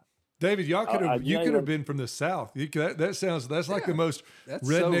that. David, I did you not could have even, been from the South. That's like the most That's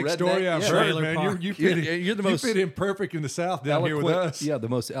so redneck redneck. story I've Yeah. heard, Trailer man. park. You You're- fit in, you're the you most fit in perfect in the South down here with us. Yeah, the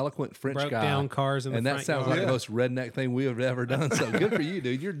most eloquent French Broke guy. down cars in the and that front sounds yard. like Yeah. the most redneck thing we have ever done. So good for you,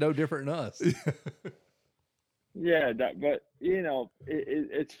 dude. You're no different than us. yeah, but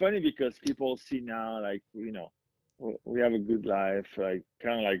it's funny because people see now, like, we have a good life, like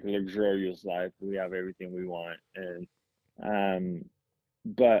kind of like luxurious life. We have everything we want, and um,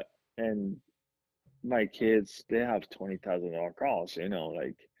 but and my kids, they have $20,000 cars,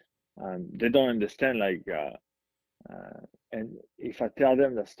 like, they don't understand, like, and if I tell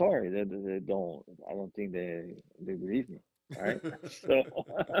them the story, they don't. I don't think they believe me, right? So,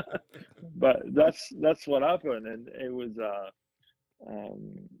 but that's what happened, and it was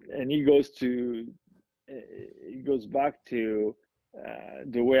and he goes back to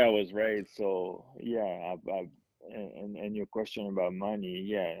the way I was raised. So yeah, and your question about money,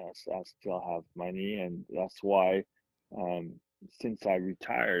 yeah, I still have money, and that's why um, since I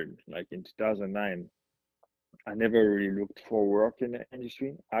retired, like in 2009, I never really looked for work in the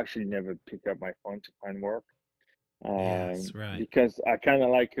industry. I actually never picked up my phone to find work, Yes, right. because I kind of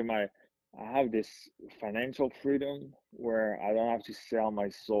like I have this financial freedom where I don't have to sell my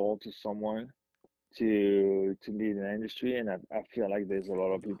soul to someone to be in the industry, and I feel like there's a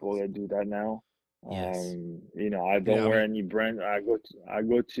lot of people that do that now. Yes. I don't Yeah, I wear mean, any brand. I go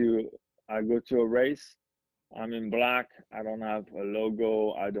to a race. I'm in black. I don't have a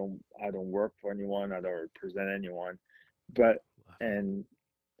logo. I don't work for anyone. I don't represent anyone. But Love it. and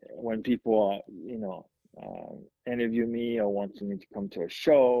when people interview me or want me to come to a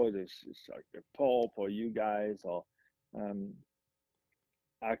show, there's just like a poll for you guys, or um,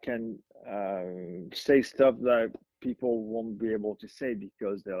 I can say stuff that people won't be able to say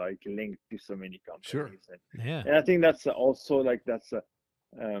because they're like linked to so many sure. companies, Yeah. and I think that's also like that's a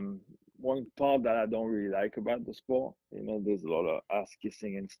one part that I don't really like about the sport. There's a lot of ass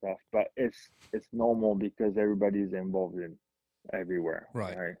kissing and stuff, but it's normal because everybody's involved in everywhere,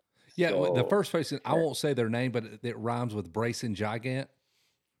 Right. right? Yeah, the So first person, I won't say their name, but it rhymes with Brayson Gigant.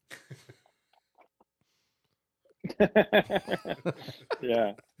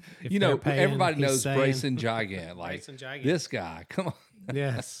 yeah, If they're paying, everybody he's knows saying, Brayson Gigant. Like Bryson Gigant. this guy. Come on.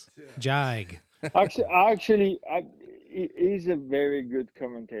 Yes. Jig. he's a very good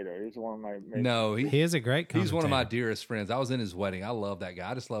commentator. He's one of my No, He is a great commentator. he's one of my dearest friends. I was in his wedding. I love that guy.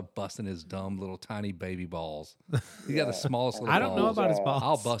 I just love busting his dumb little tiny baby balls. He got the smallest little I don't know balls. about his balls.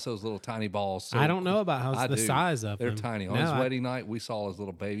 I'll bust those little tiny balls. So I don't know about I the do. size of They're them. tiny. On No, his wedding night, we saw his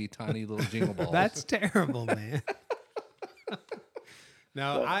little baby, tiny little jingle balls. That's terrible, man.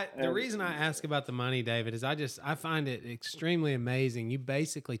 No, the and- reason I ask about the money, David, is I find it extremely amazing. You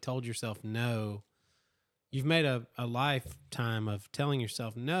basically told yourself no. You've made a lifetime of telling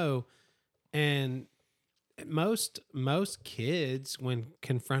yourself no, and most kids, when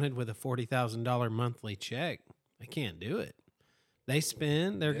confronted with a $40,000 monthly check, they can't do it. They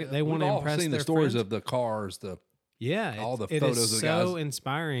spend. They want to We've all impress seen their the stories friends. of the cars. Yeah, all the it photos is of the so guys.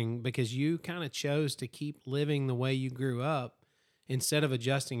 inspiring because you kind of chose to keep living the way you grew up instead of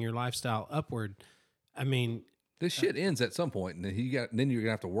adjusting your lifestyle upward. I mean, This shit ends at some point, and then you're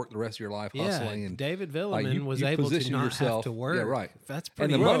gonna have to work the rest of your life hustling. And David like, Vuillemin was able to position not have to work. Yeah, right. That's And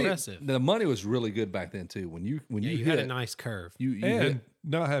pretty impressive. the money was really good back then too. When you you hit had a nice curve. you and hit,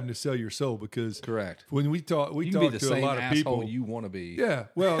 not having to sell your soul because correct. when we talk You can be the to a same lot of asshole people. you want to be. Yeah.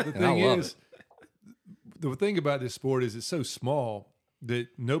 Well, the And I thing love is, the thing about this sport is it's so small that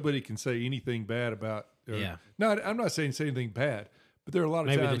nobody can say anything bad about. Yeah. No, I'm not saying say anything bad, but there are a lot of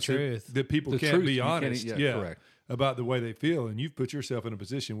Maybe the times truth. that people The can't truth, be you can't- honest. yeah, correct. About the way they feel, and you've put yourself in a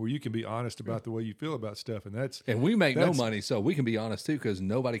position where you can be honest about the way you feel about stuff, and that's And we make no That's- money, so we can be honest too, because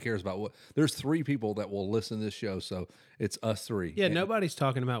nobody cares about what. There's 3 people that will listen to this show, so it's us 3. Yeah, And- nobody's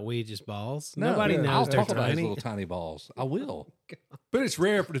talking about Ouija's balls. No, Nobody yeah. knows I'll they're talk about his tiny. little tiny balls. I will. But it's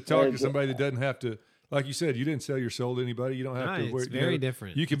rare to talk Yeah, to somebody that doesn't have to, like you said, you didn't sell your soul to anybody. You don't have No, to. it's very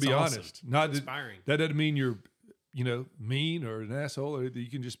different. You can It's be awesome. honest. Not that, Inspiring. that doesn't mean you're, mean or an asshole. Or you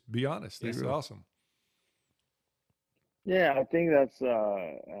can just be honest. It's awesome. Yeah, I think that's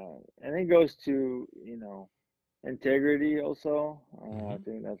and it goes to integrity also. I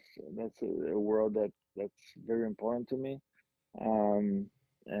think that's a word that's very important to me. Um,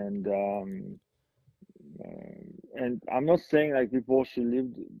 and I'm not saying like people should live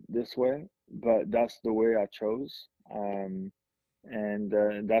this way, but that's the way I chose. And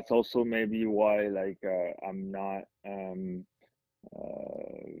that's also maybe why like I'm not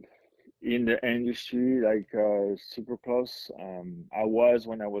in the industry like super close. I was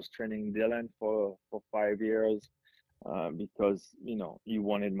when I was training Dylan for 5 years because he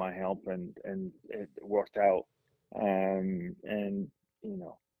wanted my help and it worked out. And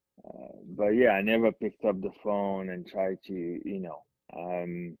but yeah, I never picked up the phone and tried to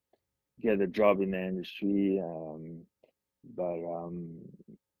get a job in the industry. But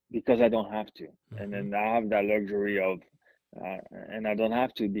because I don't have to, and then I have that luxury of and I don't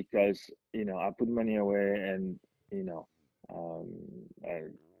have to because I put money away and you know um,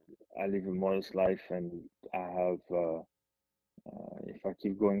 I live a modest life and I have if I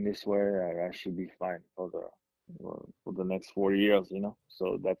keep going this way I should be fine for the next 40 years,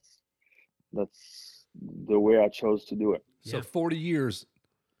 so that's the way I chose to do it. So Yeah.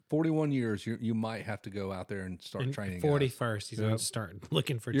 41 years, you might have to go out there and start And training. 41st, he's going to start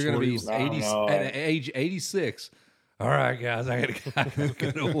looking for You're going to be choice. 80 No. at age 86. All right, guys, I got to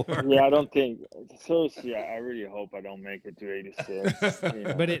go to work. Yeah, I don't think seriously. I really hope I don't make it to 86.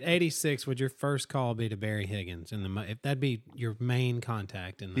 But at 86, would your first call be to Barry Higgins? If that'd be your main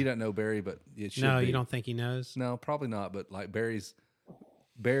contact? He doesn't know Barry, but it should No, be. you don't think he knows? No, probably not. But like Barry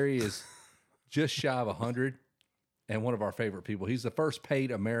is just shy of 100 and one of our favorite people. He's the first paid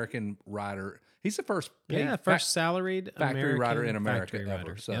American rider. He's the first paid first salaried factory American rider in America factory ever.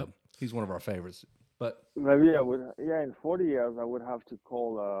 rider. So Yep. he's one of our favorites. But Maybe I would. Yeah, in 40 years, I would have to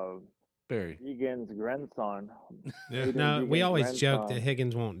call Barry, Higgins' grandson. Yeah. Aiden No, we Higgins' always joke grandson. that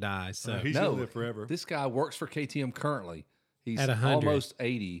Higgins won't die. So He's no, gonna live forever. This guy works for KTM currently. He's At 100. almost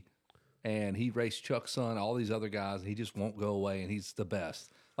 80, and he raced Chuck's son, all these other guys, and he just won't go away. And he's the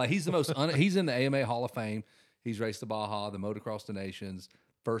best. Like he's the most. He's in the AMA Hall of Fame. He's raced the Baja, the Motocross the Nations,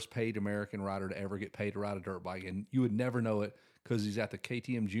 first paid American rider to ever get paid to ride a dirt bike, and you would never know it because he's at the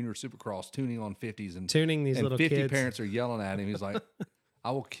KTM Junior Supercross tuning on 50s and tuning these and little 50 kids. parents are yelling at him. He's like,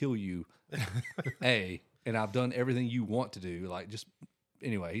 "I will kill you, and I've done everything you want to do." Like just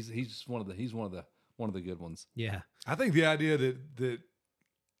anyway, he's just one of the good ones. Yeah. I think the idea that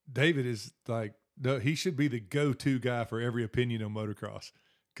David is like, no, he should be the go-to guy for every opinion on motocross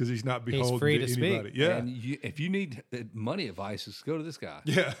because he's not beholden free to to speak. anybody. Yeah, And if you need money advice, just go to this guy.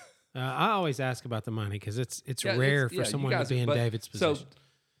 yeah. I always ask about the money because it's Yeah, rare it's- for yeah, you someone guys- to be in but- David's position. So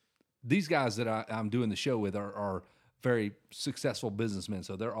these guys that I'm doing the show with are very successful businessmen.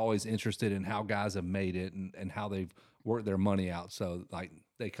 So they're always interested in how guys have made it and how they've worked their money out. So like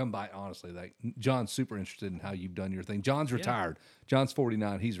they come by honestly. Like John's super interested in how you've done your thing. John's retired. John's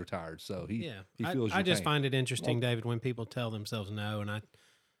 49. He's retired. So he feels I your just pain. find it interesting, David, when people tell themselves no, and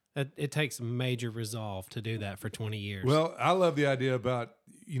it takes major resolve to do that for 20 years. Well, I love the idea about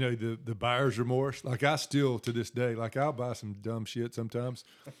the buyer's remorse. Like I still to this day, like I'll buy some dumb shit sometimes,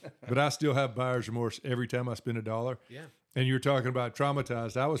 but I still have buyer's remorse every time I spend $1. Yeah. And you're talking about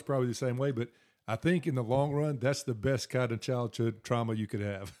traumatized. I was probably the same way, but I think in the long run, that's the best kind of childhood trauma you could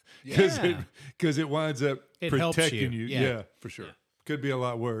have because it winds up It helps protecting you. you. Yeah. Yeah, for sure. Could be a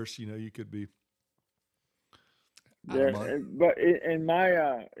lot worse. You could be. There, but in my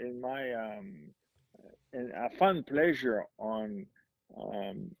and I find pleasure on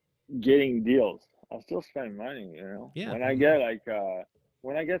getting deals. I still spend money, Yeah. When I get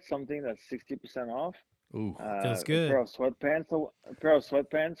when I get something that's 60% off, Ooh. Feels A good. pair of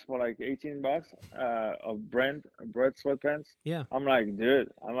sweatpants for like $18, of bread sweatpants. Yeah. I'm like, dude,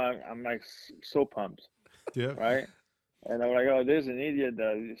 I'm like so pumped, Yeah. right? And I'm like, oh, there's an idiot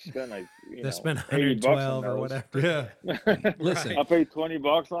that spent like, They spent $80 on 112 or those. whatever. Yeah. Listen, I paid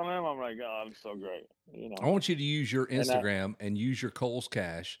 $20 on them. I'm like, oh, I'm so great, I want you to use your I- Instagram and use your Kohl's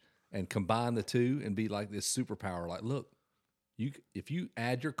Cash and combine the two and be like this superpower. Like, look, if you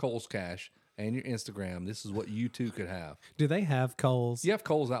add your Kohl's Cash and your Instagram, this is what you two could have. Do they have Kohl's? You have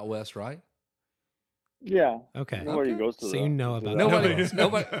Kohl's out west, right? Yeah. Okay. Nobody goes to So you know to about that. Nobody, just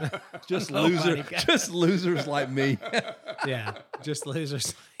Nobody just losers like me. Yeah. Just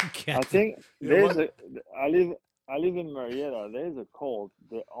losers. I think Yeah, there's I live in Marietta. There's a Colt.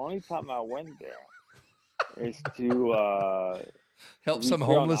 The only time I went there is to Help some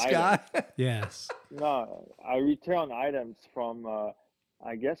return homeless guy. Yes. no, I return items from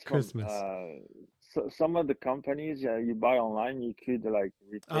I guess from Christmas. some of the companies you buy online. You could like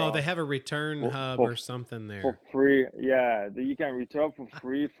return Oh, they have a return for- hub for- or something for there. free. Yeah, you can return for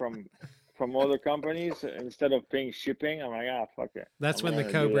free from other companies instead of paying shipping. I'm like, fuck it. That's I'm when the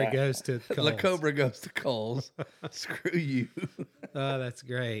gonna do Cobra that. goes to Kohl's. The Cobra goes to Kohl's. Screw you. Oh, that's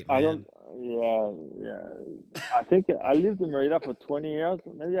great. I Man. don't. Yeah. I think I lived in Merida for 20 years.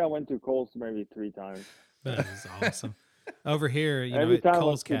 Maybe I went to Coles maybe 3 times. That is awesome. Over here, you Every know, time at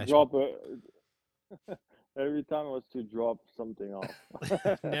was Kohl's to Cash. drop every time was to drop something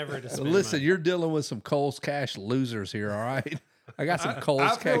off. Never to So spend listen, money. you're dealing with some Kohl's Cash losers here, all right? I got some Kohl's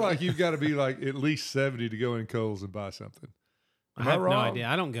I Cash. feel like you've got to be like at least 70 to go in Kohl's and buy something. I Am I have no wrong? idea.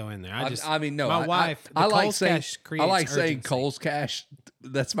 I don't go in there. I mean, no. My wife. I the like Kohl's saying. Cash I creates like saying urgency. Kohl's Cash.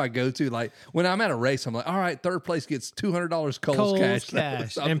 That's my go-to. Like when I'm at a race, I'm like, all right, third place gets $200 Kohl's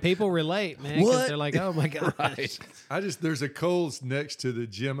Cash. And people relate, man, because What? they're like, "Oh my gosh." Right. There's a Kohl's next to the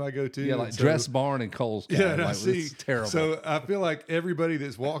gym I go to. Yeah, like and so- Dress Barn and Kohl's Cash. Yeah, and I like, see. it's terrible. So I feel like everybody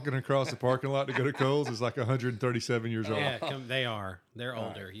that's walking across the parking lot to go to Kohl's is like 137 years old. Yeah, they are. They're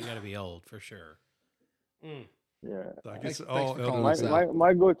older. You got to be old for sure. Yeah. Like Thanks- it's thanks all for elderly. calling My, us out.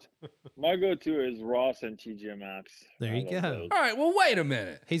 my go-to is Ross and TJ Maxx. There I you love go. those. all right, well, wait a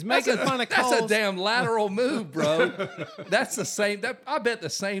minute. He's That's making a- fun of That's a Kohl's. damn lateral move, bro. That's the same. I bet the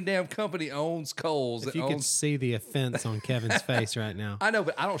same damn company owns Kohl's. If that you could owns, see the offense on Kevin's face right now. I know,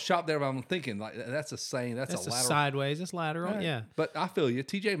 but I don't shop there. But I'm thinking like that's the same. That's That's a a lateral. sideways. It's lateral. Right. Yeah, But I feel you,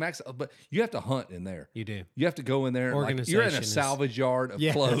 TJ Maxx. But you have to hunt in there. you do. You have to go in there. Like, you're in Organization a is- salvage yard of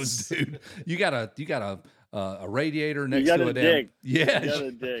Yes. clothes, dude. You got a radiator next gotta to a damn. dig. Yes, You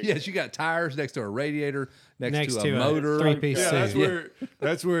gotta dig. yes. You got tires next to a radiator next, Next to a to a motor. three-piece Yeah, suit.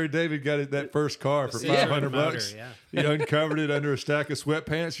 that's where David got that first car for Yeah, $500. motor, yeah. He uncovered it under a stack of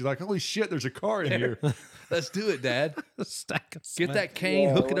sweatpants. You're like, holy shit, there's a car in here. Let's do it, Dad. A stack of Get sweat- that cane,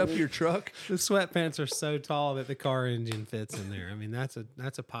 Yeah, hook it what up is- your truck. The sweatpants are so tall that the car engine fits in there. I mean, that's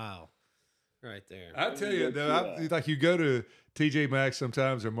a pile right there. I tell you, though, like you go to TJ Maxx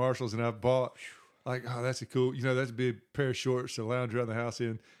sometimes or Marshalls, and I've bought like, oh, that's a cool, that's a big pair of shorts to lounge around the house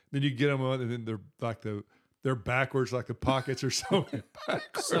in. Then you get them on, and then they're like they're backwards, like the pockets are so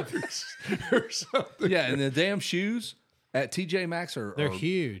backwards or something. Yeah, and the damn shoes at TJ Maxx They're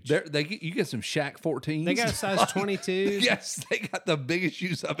huge. You get some Shaq 14s. They got a size 22. Yes, they got the biggest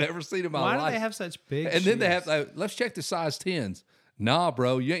shoes I've ever seen in my Why do life. they have such big? And then they shoes? have let's check the size 10s. Nah,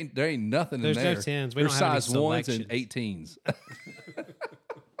 bro, there ain't nothing There's in no there. 10s. We There's don't have any size 1s and selection. 18s.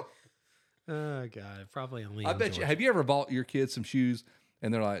 Oh god, probably only. I in bet you. Georgia. Have you ever bought your kids some shoes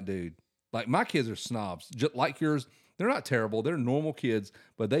and they're like, dude, like my kids are snobs, just like yours. They're not terrible. They're normal kids,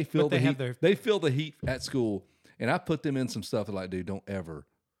 but they feel they the have heat. They feel the heat at school, and I put them in some stuff. They're like, dude, don't ever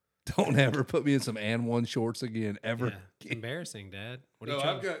put me in some and one shorts again, ever. Yeah, it's embarrassing, Dad. What are No, you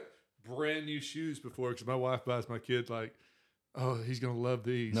trying I've got brand new shoes before because my wife buys my kid like, oh, he's gonna love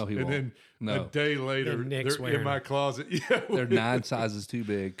these. No, he and won't. then No. a day later, Then Nick's they're wearing in my them. closet. Yeah, They're 9 sizes too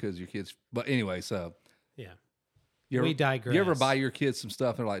big because your kids. But anyway, so Yeah. you ever, We digress. You ever buy your kids some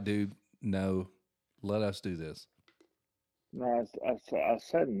stuff? And they're like, dude, no, let us do this. No, I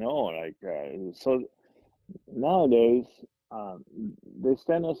said no. Like, so nowadays, they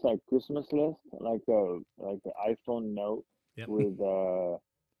send us like Christmas list, like the iPhone note Yep. with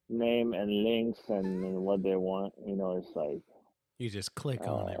name and links and what they want. It's like You just click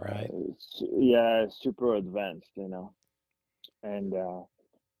on it, right? it's super advanced. And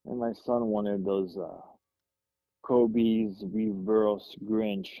my son wanted those Kobe's reverse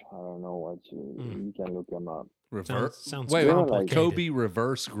Grinch. I don't know what you can look them up. Reverse. Sounds wait, complicated. Kobe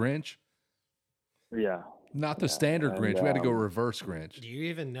reverse Grinch, Yeah. not the Yeah, standard and, Grinch. We had to go reverse Grinch. Do you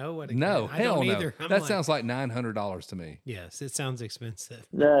even know what? No, I hell don't no. either. I'm That like, sounds like $900 to me. Yes, it sounds expensive.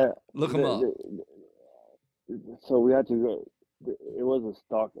 Yeah. Look 'em up. so we had to go. It was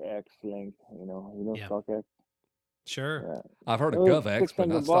a StockX link, Yeah. StockX. Sure. Yeah. I've heard It of was GovX, but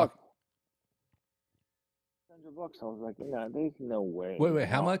not $600. stock. $600. I was like, there's no way. Wait,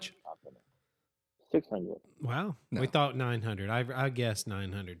 how No, much? not happening. 600. Wow. No. We thought 900. I guessed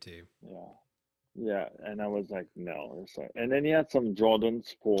 900 too. Yeah, and I was like, no. It's like, and then he had some Jordan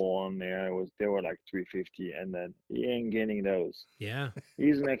Sport on there. They were like 350, and then he ain't getting those. Yeah.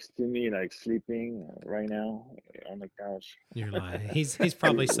 He's next to me, like sleeping right now on the couch. You're lying. He's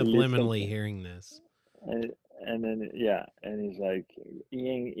probably subliminally hearing this. And then and he's like, he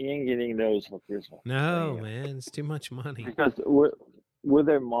ain't getting those for Christmas. No, man, it's too much money. Because with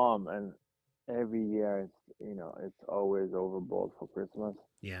their mom, and every year it's always overboard for Christmas,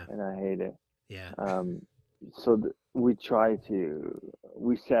 Yeah. and I hate it. Yeah. So we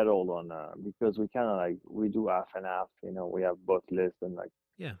settled on because we kind of like we do half and half. We have both lists and like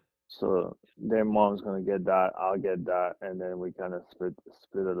Yeah. so their mom's gonna get that, I'll get that, and then we kind of split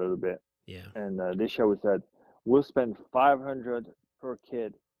a little bit. Yeah. And this year we said we'll spend 500 per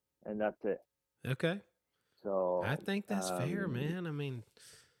kid, and that's it. Okay. So I think that's fair, man. I mean,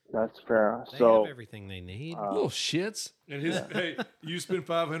 that's fair. they So have everything they need. Little shits. And hey, you spend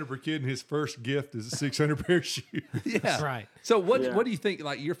 500 per kid, and his first gift is a 600 pair of shoes. Yeah. That's right. So what Yeah. what do you think?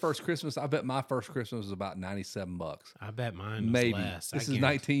 Like your first Christmas? I bet my first Christmas was about $97. I bet mine was Maybe. less. This I is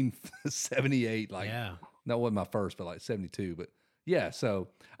guarantee. 1978. Like Yeah. that wasn't my first, but like 72. But yeah, so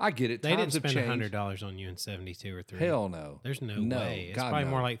I get it. They didn't Times have spend changed. $100 on you in 72 or 3. Hell no. There's no, No, way. It's God, probably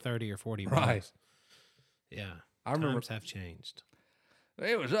no. more like 30 or 40 Right. bucks. Yeah. I remember Times have changed.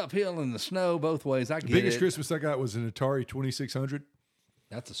 it was uphill in the snow both ways. I The get biggest it. Christmas I got was an Atari 2600.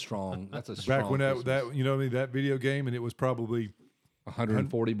 That's a strong. That's a strong. Back when Christmas. that video game, and it was probably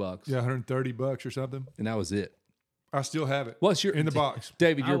 $140. yeah $130 or something. And that was it. I still have it. What's your in the box?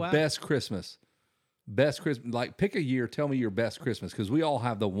 David? Oh, Your wow. best Christmas. Best Christmas. Like pick a year. Tell me your best Christmas because we all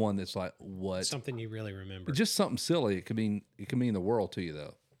have the one that's like what. Something you really remember. Just something silly. It could mean the world to you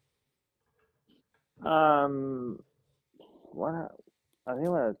though. I think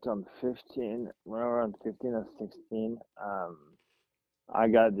when I turned 15, when I was around 15 or 16, I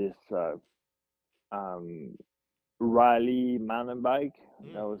got this Riley mountain bike.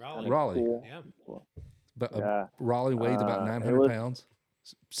 That was Raleigh. kind of Raleigh. cool. Yeah. But Yeah. Raleigh weighs about It 900 was- pounds.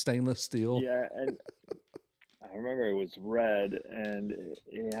 Stainless steel. Yeah, and I remember it was red, and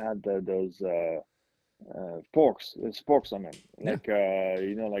it had those forks. There's forks on them, like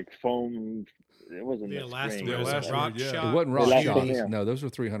like foam. It wasn't The a spring. elastomers, The and elastomers, rock yeah. It shot. wasn't rock Elastomers. shots. Yeah. No, those were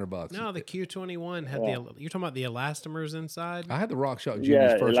 $300. No, the Q21 had Yeah. you're talking about the elastomers inside? I had the rock shot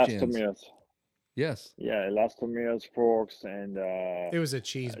Yeah, juniors first gens. elastomers. Yes. Yeah, elastomers, forks, and It was a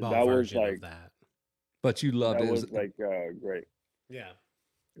cheese ball that was version like- of that. But you loved that it. was like great. Yeah.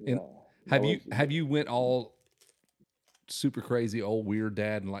 And Yeah, have that you was- have you went all super crazy old weird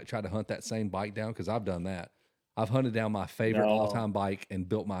dad and like tried to hunt that same bike down? Because I've done that. I've hunted down my favorite No. all time bike and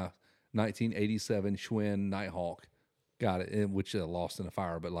built my 1987 Schwinn Nighthawk. Got it, which lost in a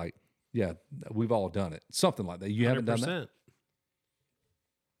fire. But like, yeah, we've all done it. Something like that. You haven't done that. 100%.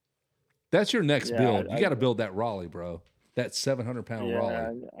 That's your next Yeah, build. You I- got to build that Raleigh, bro. That 700-pound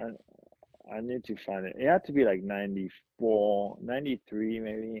Raleigh. I need to find it. It had to be like 94, 93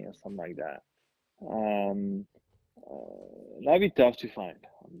 maybe, or something like that. That'd be tough to find,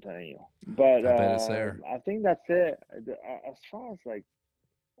 I'm telling you. But I bet it's there. I think that's it. As far as like,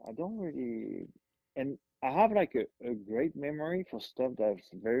 I don't really, and I have like a great memory for stuff that's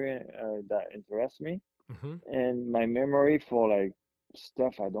very that interests me, hmm and my memory for like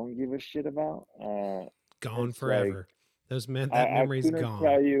stuff I don't give a shit about. Gone It's forever. Those that I memory's couldn't gone.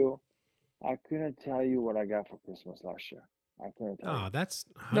 tell you. I couldn't tell you what I got for Christmas last year. I couldn't tell Oh, you. that's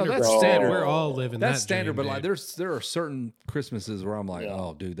No, that's 100%. standard. We're all living That's that standard, dream, but like dude. there are certain Christmases where I'm like, Yeah.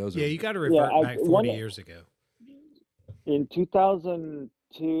 oh, dude, those Yeah, are you got to revert I- back one 40 of- years ago. In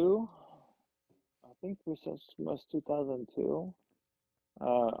 2002, I think Christmas was 2002.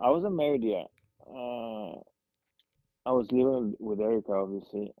 I wasn't married yet. I was living with Erica,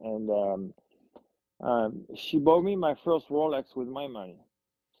 obviously, and she bought me my first Rolex with my money.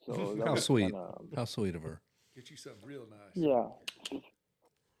 So that How was sweet. kinda- how sweet of her. Get you something real nice. yeah,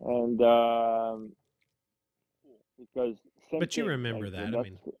 and because same But you thing, remember like, that. I that's-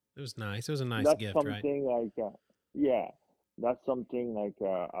 mean, it was nice. It was a nice that's gift, right? something like that's something like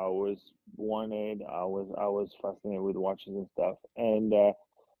I always wanted. I was fascinated with watches and stuff, and I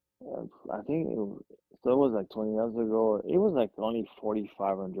think so it was like 20 years ago. It was like only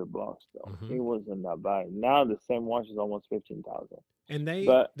 $4,500 though. Mhm. It wasn't that bad. Now the same watch is almost 15,000. And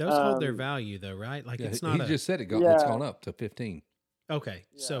But, those hold their um, value though, right? Like Yeah, it's he not just said it's Yeah. gone up to 15. okay.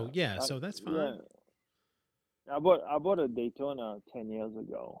 So I- so that's fine. yeah. I bought a Daytona 10 years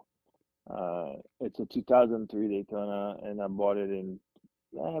ago. It's a 2003 Daytona, and I bought it in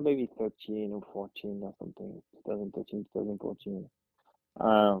maybe 13 or 14 or something. 2013, 2014.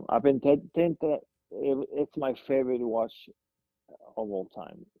 I've been it's my favorite watch of all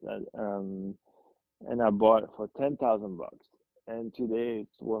time. And I bought it for $10,000, and today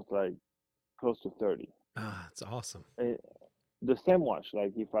it's worth like close to 30. Ah, it's awesome. The same watch,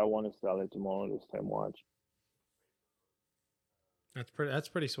 like if I want to sell it tomorrow, the same watch. That's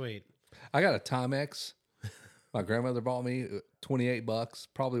pretty sweet. I got a Timex. My grandmother bought me $28,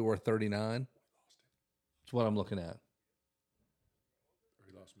 probably worth 39. That's what I'm looking at. Or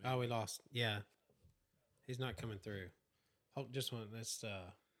he lost me. Oh, we lost. Yeah, he's not coming through. Oh, just one. That's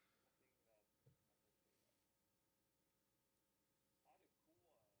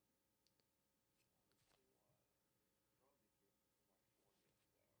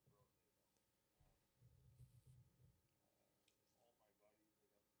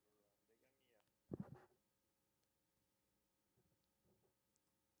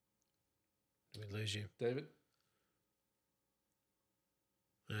Did we lose you? David?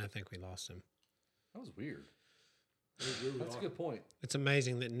 I think we lost him. That was weird. Where we That's a lost- good point. It's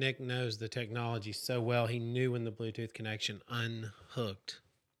amazing that Nick knows the technology so well. He knew when the Bluetooth connection unhooked,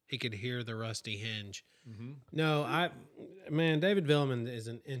 he could hear the rusty hinge. Mhm. No, man, David Vuillemin is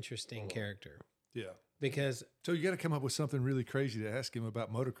an interesting character Yeah. because, So you got to come up with something really crazy to ask him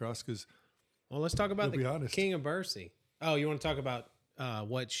about motocross because well, let's talk about He'll be the honest. King of Bercy. Oh, you want to talk about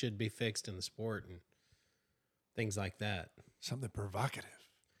what should be fixed in the sport and things like that? something provocative.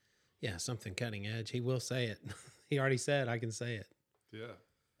 Yeah, something cutting edge. He will say it. He already said, I can say it. Yeah.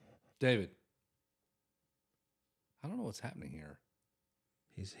 David. I don't know what's happening here.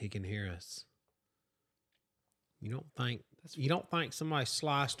 He can hear us. You don't think somebody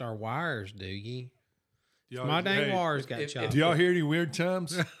sliced our wires, do you? Y'all- My dang hey, wires got chopped. Do y'all hear any weird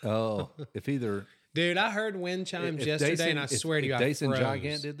chimes? Oh, if either Dude, I heard wind chimes if yesterday, Dason- and I if- swear to you, if I Dason froze.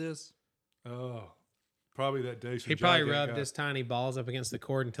 Gigant did this. Oh, probably that day. He probably rubbed his tiny balls up against the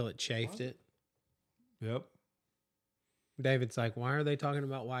cord until it chafed it. Yep. David's like, why are they talking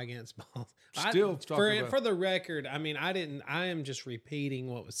about Wygant's balls? Still talking about- for the record, I mean, I am just repeating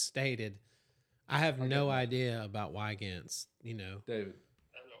what was stated. I have no idea about Wygant's, David.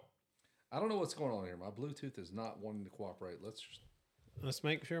 I don't know what's going on here. My Bluetooth is not wanting to cooperate. Let's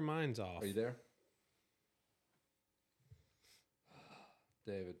make sure mine's off. Are you there?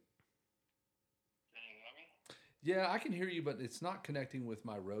 David. Yeah, I can hear you, but it's not connecting with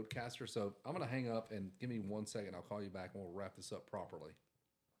my Roadcaster. So I'm going to hang up and give me 1 second. I'll call you back and we'll wrap this up properly.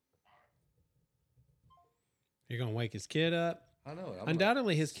 You're going to wake his kid up? I know it.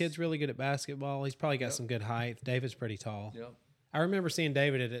 Undoubtedly, his kid's really good at basketball. He's probably got some good height. David's pretty tall. Yep. I remember seeing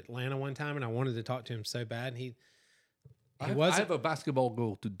David at Atlanta one time, and I wanted to talk to him so bad. And I wasn't have a basketball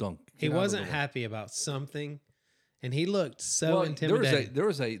goal to dunk. he Get out of wasn't the way. happy about something, and he looked so Well, intimidating. There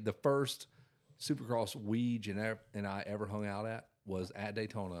was the first Supercross Weege and I ever hung out at was at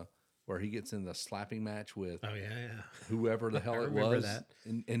Daytona, where he gets in the slapping match with Oh yeah. whoever the hell it remember was. that.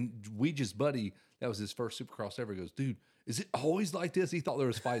 And Weege's buddy, that was his first Supercross ever. He goes, dude, is it always like this? He thought there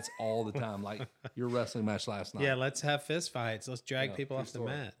was fights all the time, like your wrestling match last night. Yeah, let's have fist fights. Let's drag Yeah, people true off the story.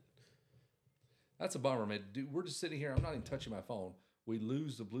 mat. That's a bummer, man. Dude, we're just sitting here. I'm not even touching my phone. We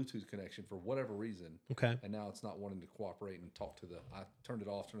lose the Bluetooth connection for whatever reason. Okay. And now it's not wanting to cooperate and talk to I turned it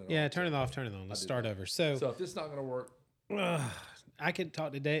off, turned it on. Yeah, turn it off, turn it on. Let's did start that. over. So, So if this is not going to work, I could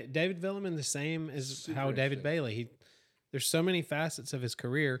talk to David Vuillemin the same as Super how David interesting. Bailey. There's so many facets of his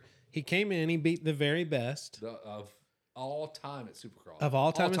career. He came in, he beat the very best of all time at Supercross. of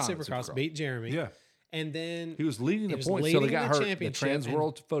all time in at Supercross, beat Jeremy. Yeah. And then He was leading He the was points until leading they got the hurt. The championship Trans and-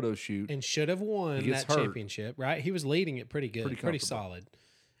 World photo shoot. and should have won He gets that hurt. championship, right? He was leading it pretty good, Pretty pretty comfortable. solid,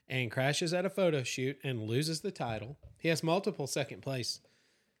 and crashes at a photo shoot and loses the title. He has multiple second place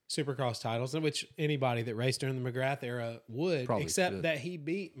Supercross titles, in which anybody that raced during the McGrath era would, Probably except should. that he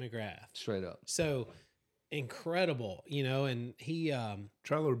beat McGrath. Straight up. So incredible, and he,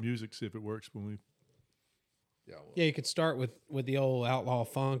 Try a little music, see if it works when we. Yeah. Well, yeah, you could start with the old outlaw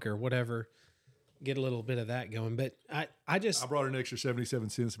funk or whatever, get a little bit of that going. But I just, I brought an extra 77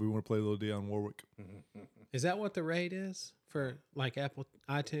 cents if we want to play a little Dionne Warwick. is that what the rate is for like Apple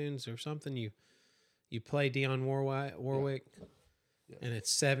iTunes or something? You play Dionne Warwick, and it's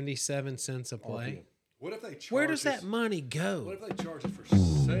 77 cents a play. What if they charge Where does that us- money go? What if they charge us for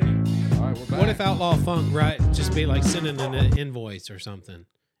saying? all right, we're back. What if Outlaw Funk just be like sending an invoice or something,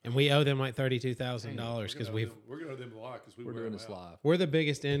 and we owe them like $32,000 because we're going to them live because we're doing this live? we're the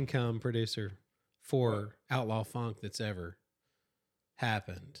biggest income producer for Outlaw Funk that's ever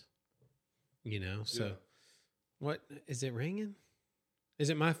happened. So What is it ringing? Is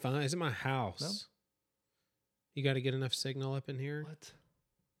it my phone? Is it my house? No. You got to get enough signal up in here. What?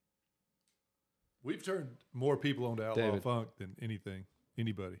 We've turned more people onto Outlaw David. Funk than anybody.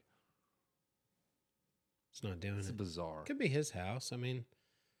 It's not doing It's it. bizarre. Could be his house. I mean,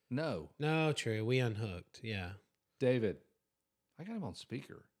 No, no, true. We unhooked. Yeah. David. I got him on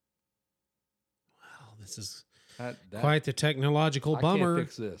speaker. Wow, this is That, quite the technological bummer. I can't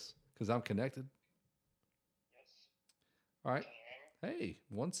fix this because I'm connected. All right. Hey,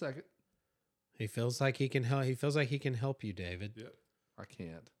 1 second. He feels like he can help. He feels like he can help you, David. Yep. I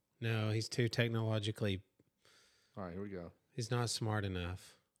can't. No, he's too technologically. All right, here we go. He's not smart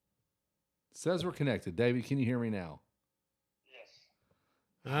enough. It says we're connected. David, can you hear me now?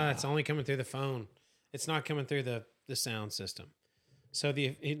 It's only coming through the phone. It's not coming through the sound system. So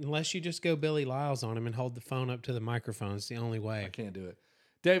unless you just go Billy Lyles on him and hold the phone up to the microphone, it's the only way. I can't do it.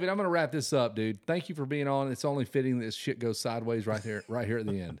 David, I'm going to wrap this up, dude. Thank you for being on. It's only fitting that this shit goes sideways right here at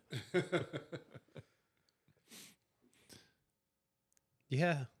the end.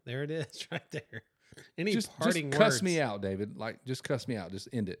 Yeah, there it is, right there. Any Just parting cuss words? me out, David. Like, just cuss me out. Just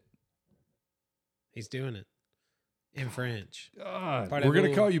end it. He's doing it in French. God, Parlez-vous. we're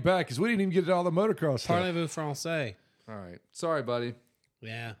gonna call you back because we didn't even get to all the motocross stuff. Parlez-vous français? All right. Sorry, buddy.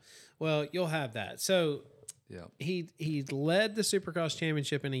 Yeah. Well, you'll have that. So Yeah. he led the Supercross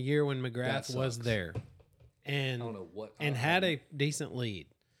Championship in a year when McGrath was sucks. there, and I don't know what. and had a decent lead.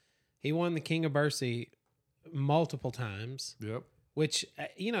 He won the King of Bercy multiple times, Yep. which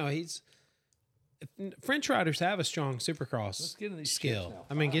he's French riders have a strong Supercross get into these skill. chips now.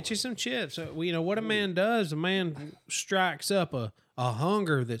 I mean, get you some chips. What a man does. A man strikes up a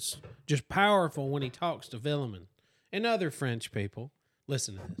hunger that's just powerful when he talks to Vuillemin and other French people.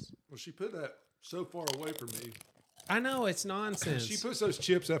 Listen to this. Well, she put that so far away from me. I know it's nonsense. She puts those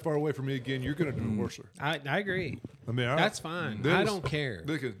chips that far away from me again. You're gonna divorce her. I agree. I mean, That's fine. that I was- don't care.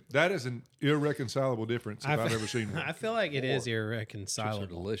 Look, that is an irreconcilable difference if I've ever seen one. I feel like it is Chips are irreconcilable.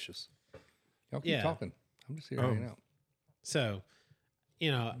 delicious. Y'all keep Yeah. talking. I'm just here Oh. hanging out. So,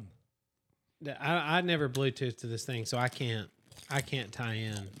 I never Bluetooth to this thing, so I can't tie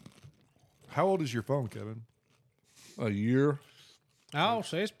in. How old is your phone, Kevin? A year. Oh,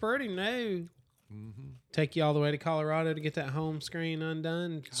 so it's pretty new. Take you all the way to Colorado to get that home screen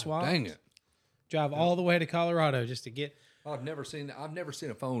undone. Swap. Dang it. Drive all the way to Colorado just to get. I've never seen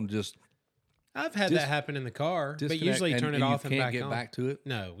a phone just I've had that happen in the car, but disconnect usually you turn it off you and can't back get on. back to it.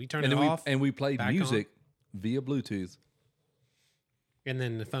 No, we turn And it then off, we played back music via Bluetooth. and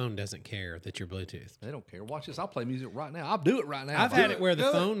then the phone doesn't care that you're Bluetooth. They don't care. Watch this. I'll play music right now. I'll do it right now. I've had it where the do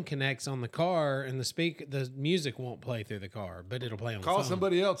it. phone connects on the car and the music won't play through the car, but it'll play on Call the phone.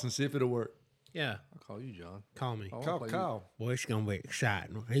 somebody else and see if it'll work. Yeah, I'll call you, John. call me. I'll Call play Kyle. Boy, it's gonna be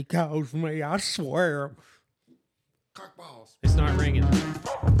exciting when he calls me. I swear, Cockballs. it's not ringing.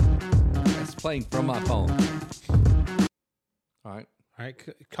 That's playing from my phone. All right. All right,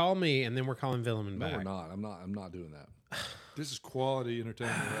 call me, and then we're calling Vuillemin No, back. we're not. I'm not doing that. This is quality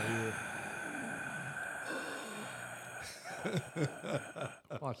entertainment right here.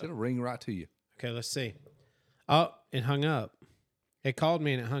 Watch, it'll ring right to you. Okay, let's see. Oh, it hung up. It called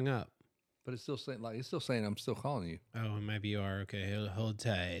me and it hung up. But it's still saying I'm still calling you. Oh, maybe you are. Okay, hold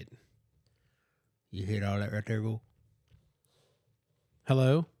tight. You hit all that right there, boo.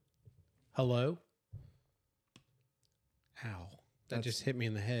 Hello? Hello? Ow. That just hit me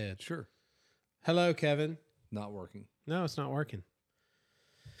in the head. Sure. Hello, Kevin. Not working. No, it's not working.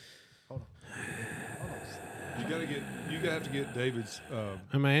 You gotta have to get David's.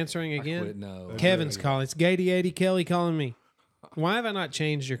 Am I answering I again? quit. No. Kevin's calling. It's Gady80 Kelly calling me. Why have I not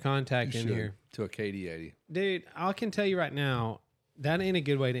changed your contact in Should. here? To a KD80. Dude, I can tell you right now, that ain't a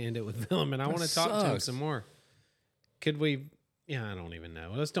good way to end it with Vuillemin. I want to talk to him sucks. some more. Could we? Yeah, I don't even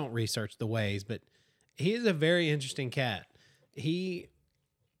know. Let's don't research the ways, but he is a very interesting cat. He,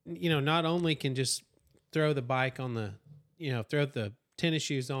 not only can just throw the bike on the, throw the tennis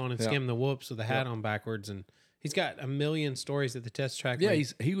shoes on and Yeah. skim the whoops with the hat on backwards, and he's got a million stories at the test track. Yeah, where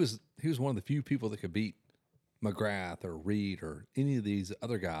he was one of the few people that could beat McGrath or Reed or any of these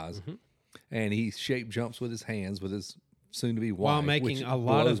other guys. Mm-hmm. And he shape jumps with his hands with his soon to be wife, while making which a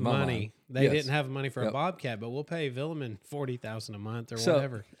lot blows of my money. mind. They Yes. didn't have money for a Yep. Bobcat, but we'll pay Vuillemin $40,000 a month or So,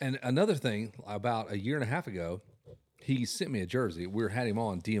 whatever. and another thing, about a year and a half ago, he sent me a jersey. We had him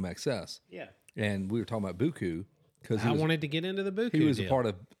on DMXS, Yeah. and we were talking about Buku because I wanted to get into the Buku he was deal. a part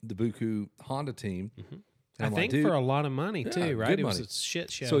of the Buku Honda team. And I I'm like, think dude, for a lot of money too, yeah, right? good It was money. a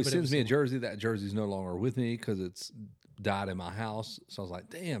shit show. so he but it sends was me a jersey. That jersey's no longer with me because it's died in my house. So I was like,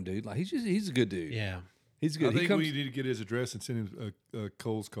 damn, dude, like he's a good dude. Yeah. He's I good. think He comes. we need to get his address and send him a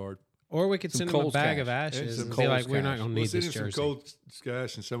Cole's card. Or we could Some send him a Kohl's bag cash. of ashes some and be like, Kohl's we're not cash. going to We'll need send this him jersey. some cold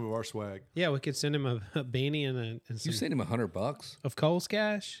cash and some of our swag. Yeah, we could send him a beanie and You some send him $100, of Kohl's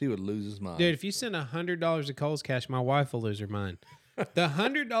cash. he would lose his mind. Dude, if you send $100 of Kohl's cash, my wife will lose her mind. The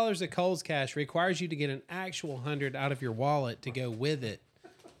 $100 of Kohl's cash requires you to get an actual 100 out of your wallet to go with it,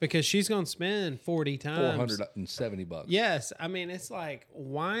 because she's going to spend 40 times. $470. Yes, I mean it's like,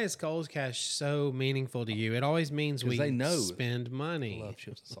 why is Kohl's cash so meaningful to you? It always means we they know. spend money. I love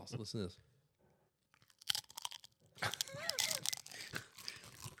chips and sauce. Listen to this.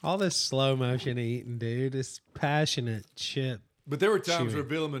 All this slow motion eating, dude. This passionate chip. But there were times Chewing.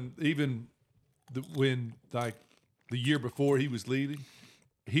 where Vuillemin, even when like the year before he was leading,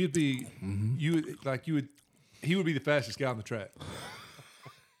 he'd be he would be the fastest guy on the track.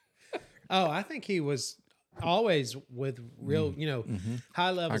 Oh, I think he was always with real,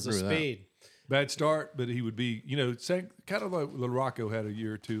 high levels of agree with that. speed. Bad start, but he would be, same kind of like LaRocco had a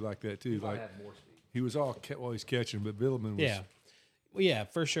year or two like that too. Like he was always catching, but Vuillemin was, Yeah,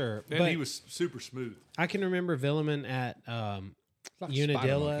 for sure. and But he was super smooth. I can remember Vuillemin at Like a spider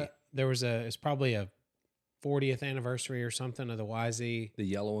Unadilla. monkey. There was it's probably a 40th anniversary or something of the YZ. The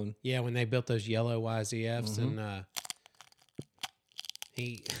yellow one. Yeah, when they built those yellow YZFs, and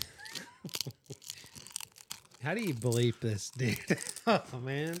he. How do you bleep this, dude? Oh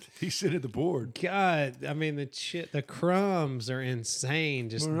man, He sit at the board. God! I mean, the crumbs are insane.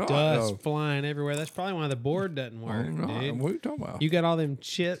 Just We're not, dust no. flying everywhere. That's probably why the board doesn't work, dude. What are you talking about? You got all them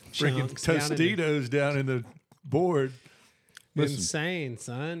chip Freaking chunks down in the- Tostitos down in the board. Listen. insane,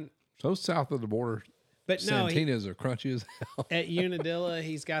 son. So south of the border, But no, Santina's are crunchy as hell. at Unadilla,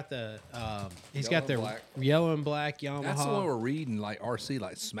 he's got the Yellow and black. yellow and black Yamaha. That's the one we're reading, like RC,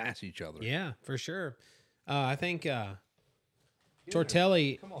 like smash each other. Yeah, for sure. I think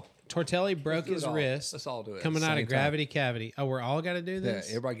Tortelli broke do it his all. wrist. Let's all do it at coming the out same of Gravity Cavity. Oh, we're all got to do Yeah, this.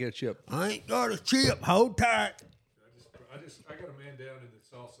 everybody get a chip. I ain't got a chip. Hold tight. I got a man down in the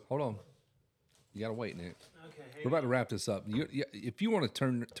salsa. Hold on. You gotta wait, Nick. Okay. We're about to wrap this up. If you want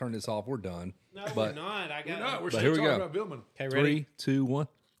to turn this off, we're done. No, but we're not. I We're got. not. We're But still here we talking go. about Vuillemin. Okay, ready? 3, 2, 1.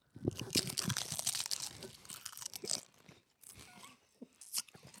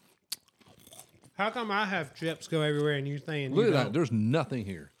 How come I have chips go everywhere and you saying Look you at that. don't? There's nothing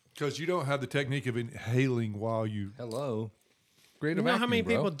here. Because you don't have the technique of inhaling while you. Hello. Great You know how vacuum, many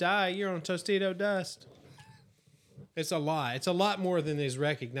bro. people die a year on Tostito dust? It's a lot. It's a lot more than is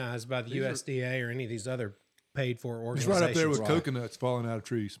recognized by the USDA or any of these other paid for It's organizations. right up there with Right. coconuts falling out of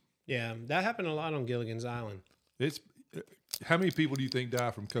trees. Yeah, that happened a lot on Gilligan's Island. It's how many people do you think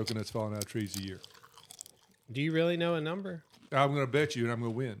die from coconuts falling out of trees a year? Do you really know a number? I'm going to bet you, and I'm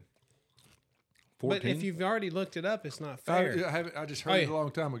going to win. 14? But if you've already looked it up, it's not I, fair. haven't. I just heard Oh, it yeah. a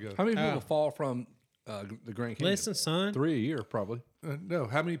long time ago. How many people fall from the Grand Canyon? Listen, son. 3 a year, probably. No,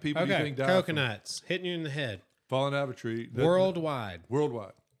 how many people do you Okay, think die coconuts hitting you in the head from falling out of a tree worldwide.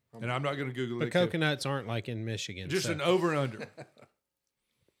 worldwide? And I'm not going to Google But it. coconuts aren't like in Michigan. Just so an over and under.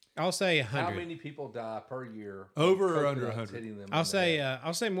 I'll say How 100. many people die per year? Over from or under coconuts 100? hitting them I'll in the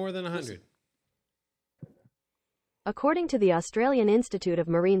head? say more than 100. According to the Australian Institute of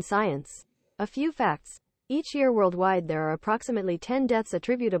Marine Science, a few facts. Each year worldwide there are approximately 10 deaths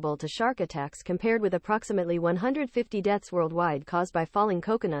attributable to shark attacks compared with approximately 150 deaths worldwide caused by falling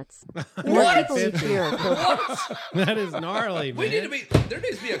coconuts. More people each year are killed. That is gnarly, man. We need to be. There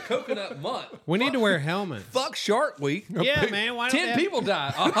needs to be a coconut month. We need to wear helmets. Fuck Shark Week. Yeah, man. Why don't 10 people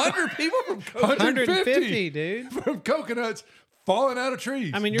die. 100 people from coconuts. 150, dude. From coconuts falling out of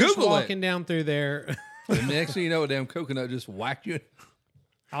trees. I mean, you're just Google it. walking down through there. The next thing you know, a damn coconut just whacked you.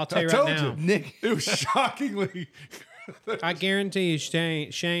 I'll tell I you told right now. you. Nick. It was shockingly. I guarantee you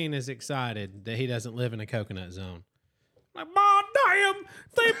Shane is excited that he doesn't live in a coconut zone. Like, oh, damn,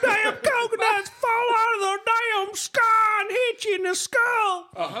 them damn coconuts fall out of the damn sky and hit you in the skull.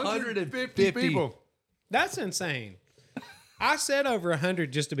 150 people. That's insane. I said over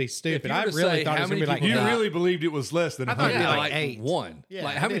 100 just to be stupid. you were I to really say thought it how was going to many be like, people You died. really believed it was less than I thought it'd 100. be like 8. one. Yeah,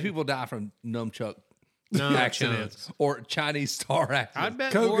 like I how many did. people die from nunchuck no, accidents or Chinese star accidents? I'd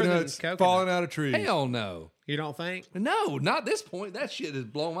bet more than Coconuts coconut. falling out of trees. Hell no. You don't think? No, not at this point. That shit is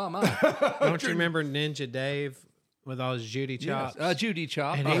blowing my mind. Don't you remember Ninja Dave with all his Judy chops? Judy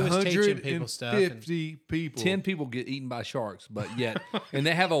Chop. And he was teaching people stuff. 150 people. 10 people get eaten by sharks, but yet, and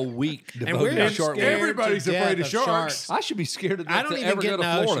they have a week And devoted we're to shark scared week. Everybody's to afraid death of sharks. I should be scared to death I don't to even ever get go in the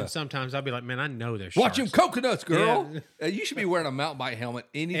to ocean Florida. sometimes. I'll be like, man, I know there's Watch them sharks. coconuts, girl. Yeah. You should be wearing a mountain bike helmet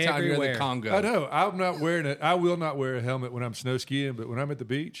anytime you're in Everywhere. the Congo. I know. I'm not wearing it. I will not wear a helmet when I'm snow skiing, but when I'm at the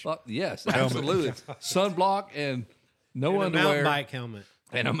beach, Yes, absolutely. Sunblock and no And a underwear. mountain bike helmet.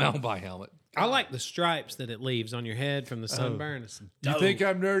 And a mountain bike helmet. I like the stripes that it leaves on your head from the sunburn. It's You dope. think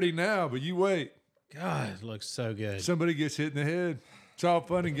I'm nerdy now, but you wait. God, it looks so good. Somebody gets hit in the head. It's all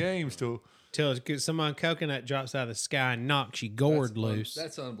fun and games till Till someone coconut drops out of the sky and knocks you gourd loose.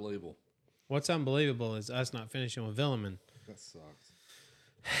 That's unbelievable. What's unbelievable is us not finishing with Vuillemin. That sucks.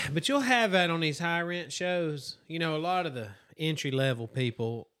 But you'll have that on these high rent shows. You know, a lot of the entry level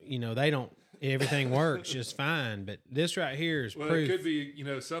people, you know, they don't. Everything works just fine, but this right here is well, proof. it could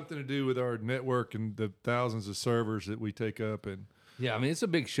be something to do with our network and the thousands of servers that we take up and. Yeah, I mean, it's a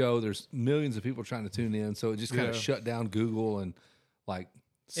big show. There's millions of people trying to tune in, so it just kind of shut down Google and like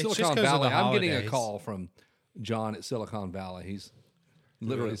just Silicon 'cause of Valley. the I'm getting a holidays. call from John at Silicon Valley. He's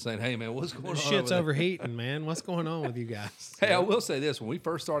literally saying, "Hey, man, what's going on? Shit's over there?" overheating, man. What's going on with you guys? Hey, I will say this: when we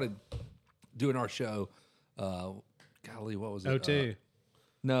first started doing our show, golly, what was it? 02.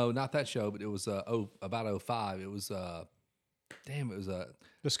 No, not that show, but it was about 05. It was it was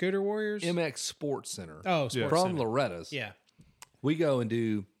The Scooter Warriors? MX Sports Center. Oh, Sports from Center. Loretta's. Yeah. We go and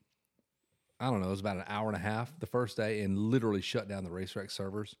do, I don't know, it was about an hour and a half the first day and literally shut down the racetrack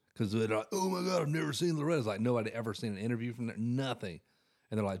servers because they're like, oh my God, I've never seen Loretta's. Like, nobody ever seen an interview from there, nothing.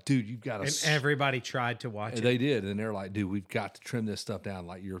 And they're like, dude, you've got to. And everybody tried to watch it. They did. And they're like, dude, we've got to trim this stuff down.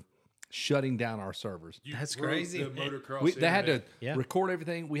 Like, you're shutting down our servers. You That's broke crazy. The motocross They had to Yeah. record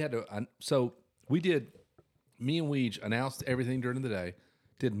everything. We had to, so we did, me and Weege announced everything during the day,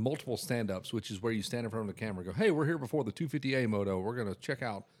 did multiple stand-ups, which is where you stand in front of the camera and go, hey, we're here before the 250A moto. We're going to check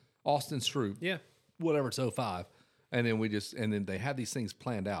out Austin Stroop. Yeah. Whatever, it's 05. And then they had these things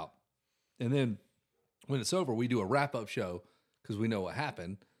planned out. And then when it's over, we do a wrap-up show because we know what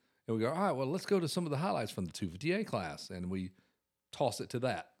happened. And we go, all right, well, let's go to some of the highlights from the 250A class. And we toss it to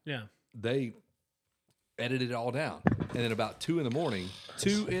that. Yeah. They edited it all down. And then about 2 in the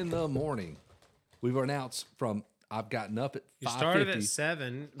morning, we've announced from, I've gotten up at 5:50. You started at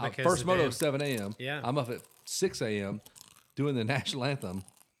 7 because First the moto damn- at 7 a.m. Yeah. I'm up at 6 a.m. doing the national anthem.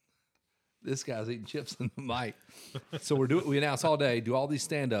 This guy's eating chips in the mic. So we announce all day, do all these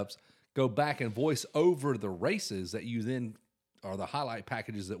stand-ups, go back and voice over the races that you then are the highlight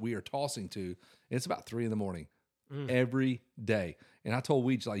packages that we are tossing to. And it's about 3 in the morning every day. And I told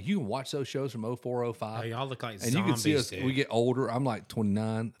Weege, like, you can watch those shows from 04, 05. Oh, y'all look like and zombies, you can see us, dude. we get older. I'm like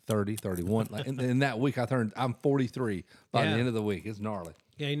 29, 30, 31. Like, in that week, I'm 43 by the Yeah. end of the week. It's gnarly.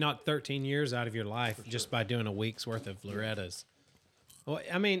 Yeah, you knocked 13 years out of your life just by doing a week's worth of Loretta's. Well,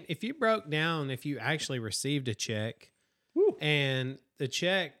 I mean, if you broke down, if you actually received a check and the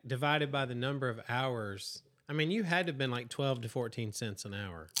check divided by the number of hours, I mean, you had to have been like 12 to 14 cents an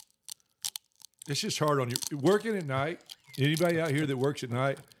hour. It's just hard on you. Working at night, anybody out here that works at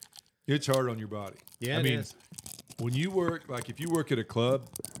night, it's hard on your body. Yeah, I it mean, is. when you work, like if you work at a club,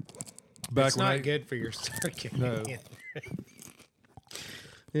 back It's when not I, good for your circadian. No.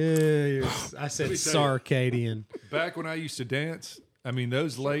 I said me tell you. circadian. back when I used to dance, I mean,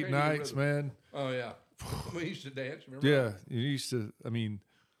 those late Circadian nights, rhythm. man. Oh, yeah. We used to dance, remember? Yeah, you used to. I mean,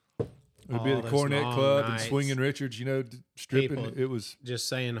 it would be All at the those Cornet long Club and nights. Swinging Richards. Stripping. People- It was. Just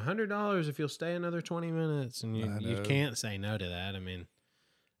saying $100 if you'll stay another 20 minutes, and I you know. can't say no to that. I mean,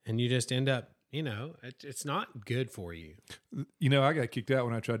 and you just end up, it's not good for you. I got kicked out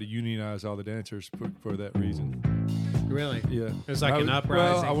when I tried to unionize all the dancers for that reason. Really? Yeah, It was like an Well,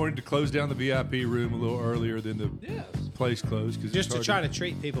 uprising. I wanted to close down the VIP room a little earlier than the Yes. place closed because Just to try to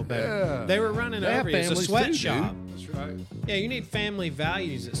treat people better. Yeah. They were running They have over you. It's a families too, sweatshop. That's right. Yeah, you need family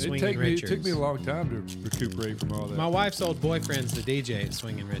values at It Swinging Richards. took me a long time to recuperate from all that. My wife's old boyfriend's the DJ at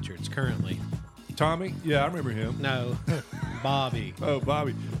Swinging Richards currently. Tommy, yeah, I remember him. No, Bobby. Oh,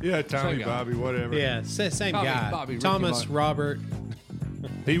 Bobby, yeah, Tommy, Same guy. Bobby, whatever. Yeah, same Tommy, guy. Bobby, Ricky Thomas, Martin. Robert.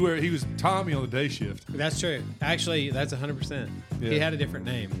 he was Tommy on the day shift. That's true. Actually, that's 100%. He Yeah. had a different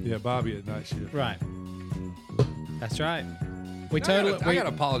name. Yeah, Bobby at night shift. Right. That's right. We I totally. gotta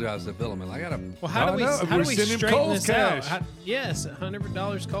apologize to Vuillemin. I gotta. Well, how do I we know. how We're do we sending straighten Coles this out? cash. Yes,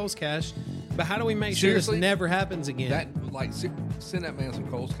 $100 Coles cash. But how do we make sure Seriously? this never happens again? Send that man some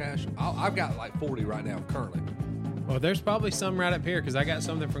Coles cash. I've got like 40 right now currently. Well, there's probably some right up here because I got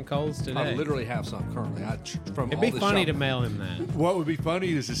something from Coles today. I literally have some currently. From It'd all be this funny to shopping. mail him that. What would be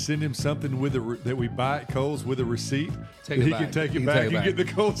funny is to send him something with that we buy at Kohl's with a receipt. Take that it he back. can take He it can back take it and back. get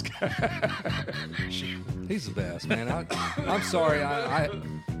the Kohl's cash. He's the best, man. I'm sorry.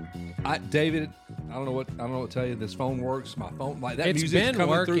 I David. I don't know what to tell you. This phone works. My phone, like that It's music's been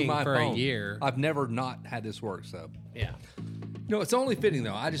coming through working my for a phone. year. I've never not had this work. So Yeah. no, it's only fitting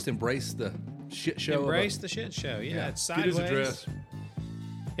though. I just embrace the shit show. Embrace the shit show. Yeah, it's Get sideways. his address.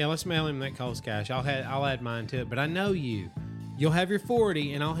 Yeah, let's mail him that Coles cash. I'll add mine to it. But I know you. You'll have your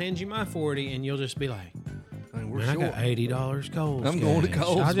 40, and I'll hand you my 40, and you'll just be like, I mean, we're Man, I short. got $80 Kohl's. I'm going to cash.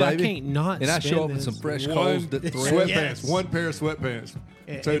 Kohl's, I baby. can't not. And I show up spend with some this. fresh One Kohl's that thread. sweatpants, Yes. one pair of sweatpants.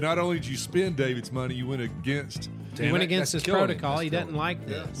 So not only did you spend David's money, you went against. He Damn went it, against that's his killing me. protocol. That's He killing doesn't me. like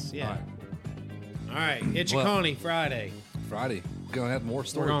this. Yeah. All right. All right. It's Well- Coney Friday. Friday. We're going to have more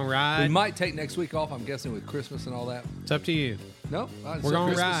stories. gonna ride. We might take next week off, I'm guessing, with Christmas and all that. It's up to you. No? We're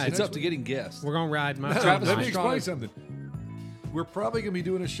gonna ride. It's up to getting guests. We're gonna ride my. Travis, Let me Armstrong. explain something. We're probably going to be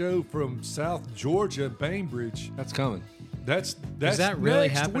doing a show from South Georgia, Bainbridge. That's coming. That's that really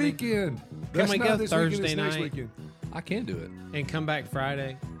next happening? weekend. Can That's we not go this Thursday weekend, it's night? Next weekend. I can do it. And come back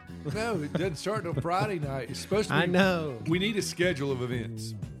Friday. No, it doesn't start till Friday night. It's supposed to be. I know. We need a schedule of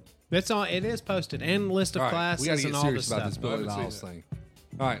events. That's all. It is posted and list of All right. classes We got to and get all serious this about stuff. this Billy I haven't Niles seen thing.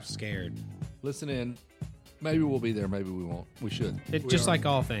 All right. Scared. Listen in. Maybe we'll be there. Maybe we won't. We should. It, We just are. like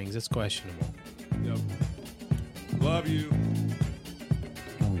all things, it's questionable. Yep. Love you.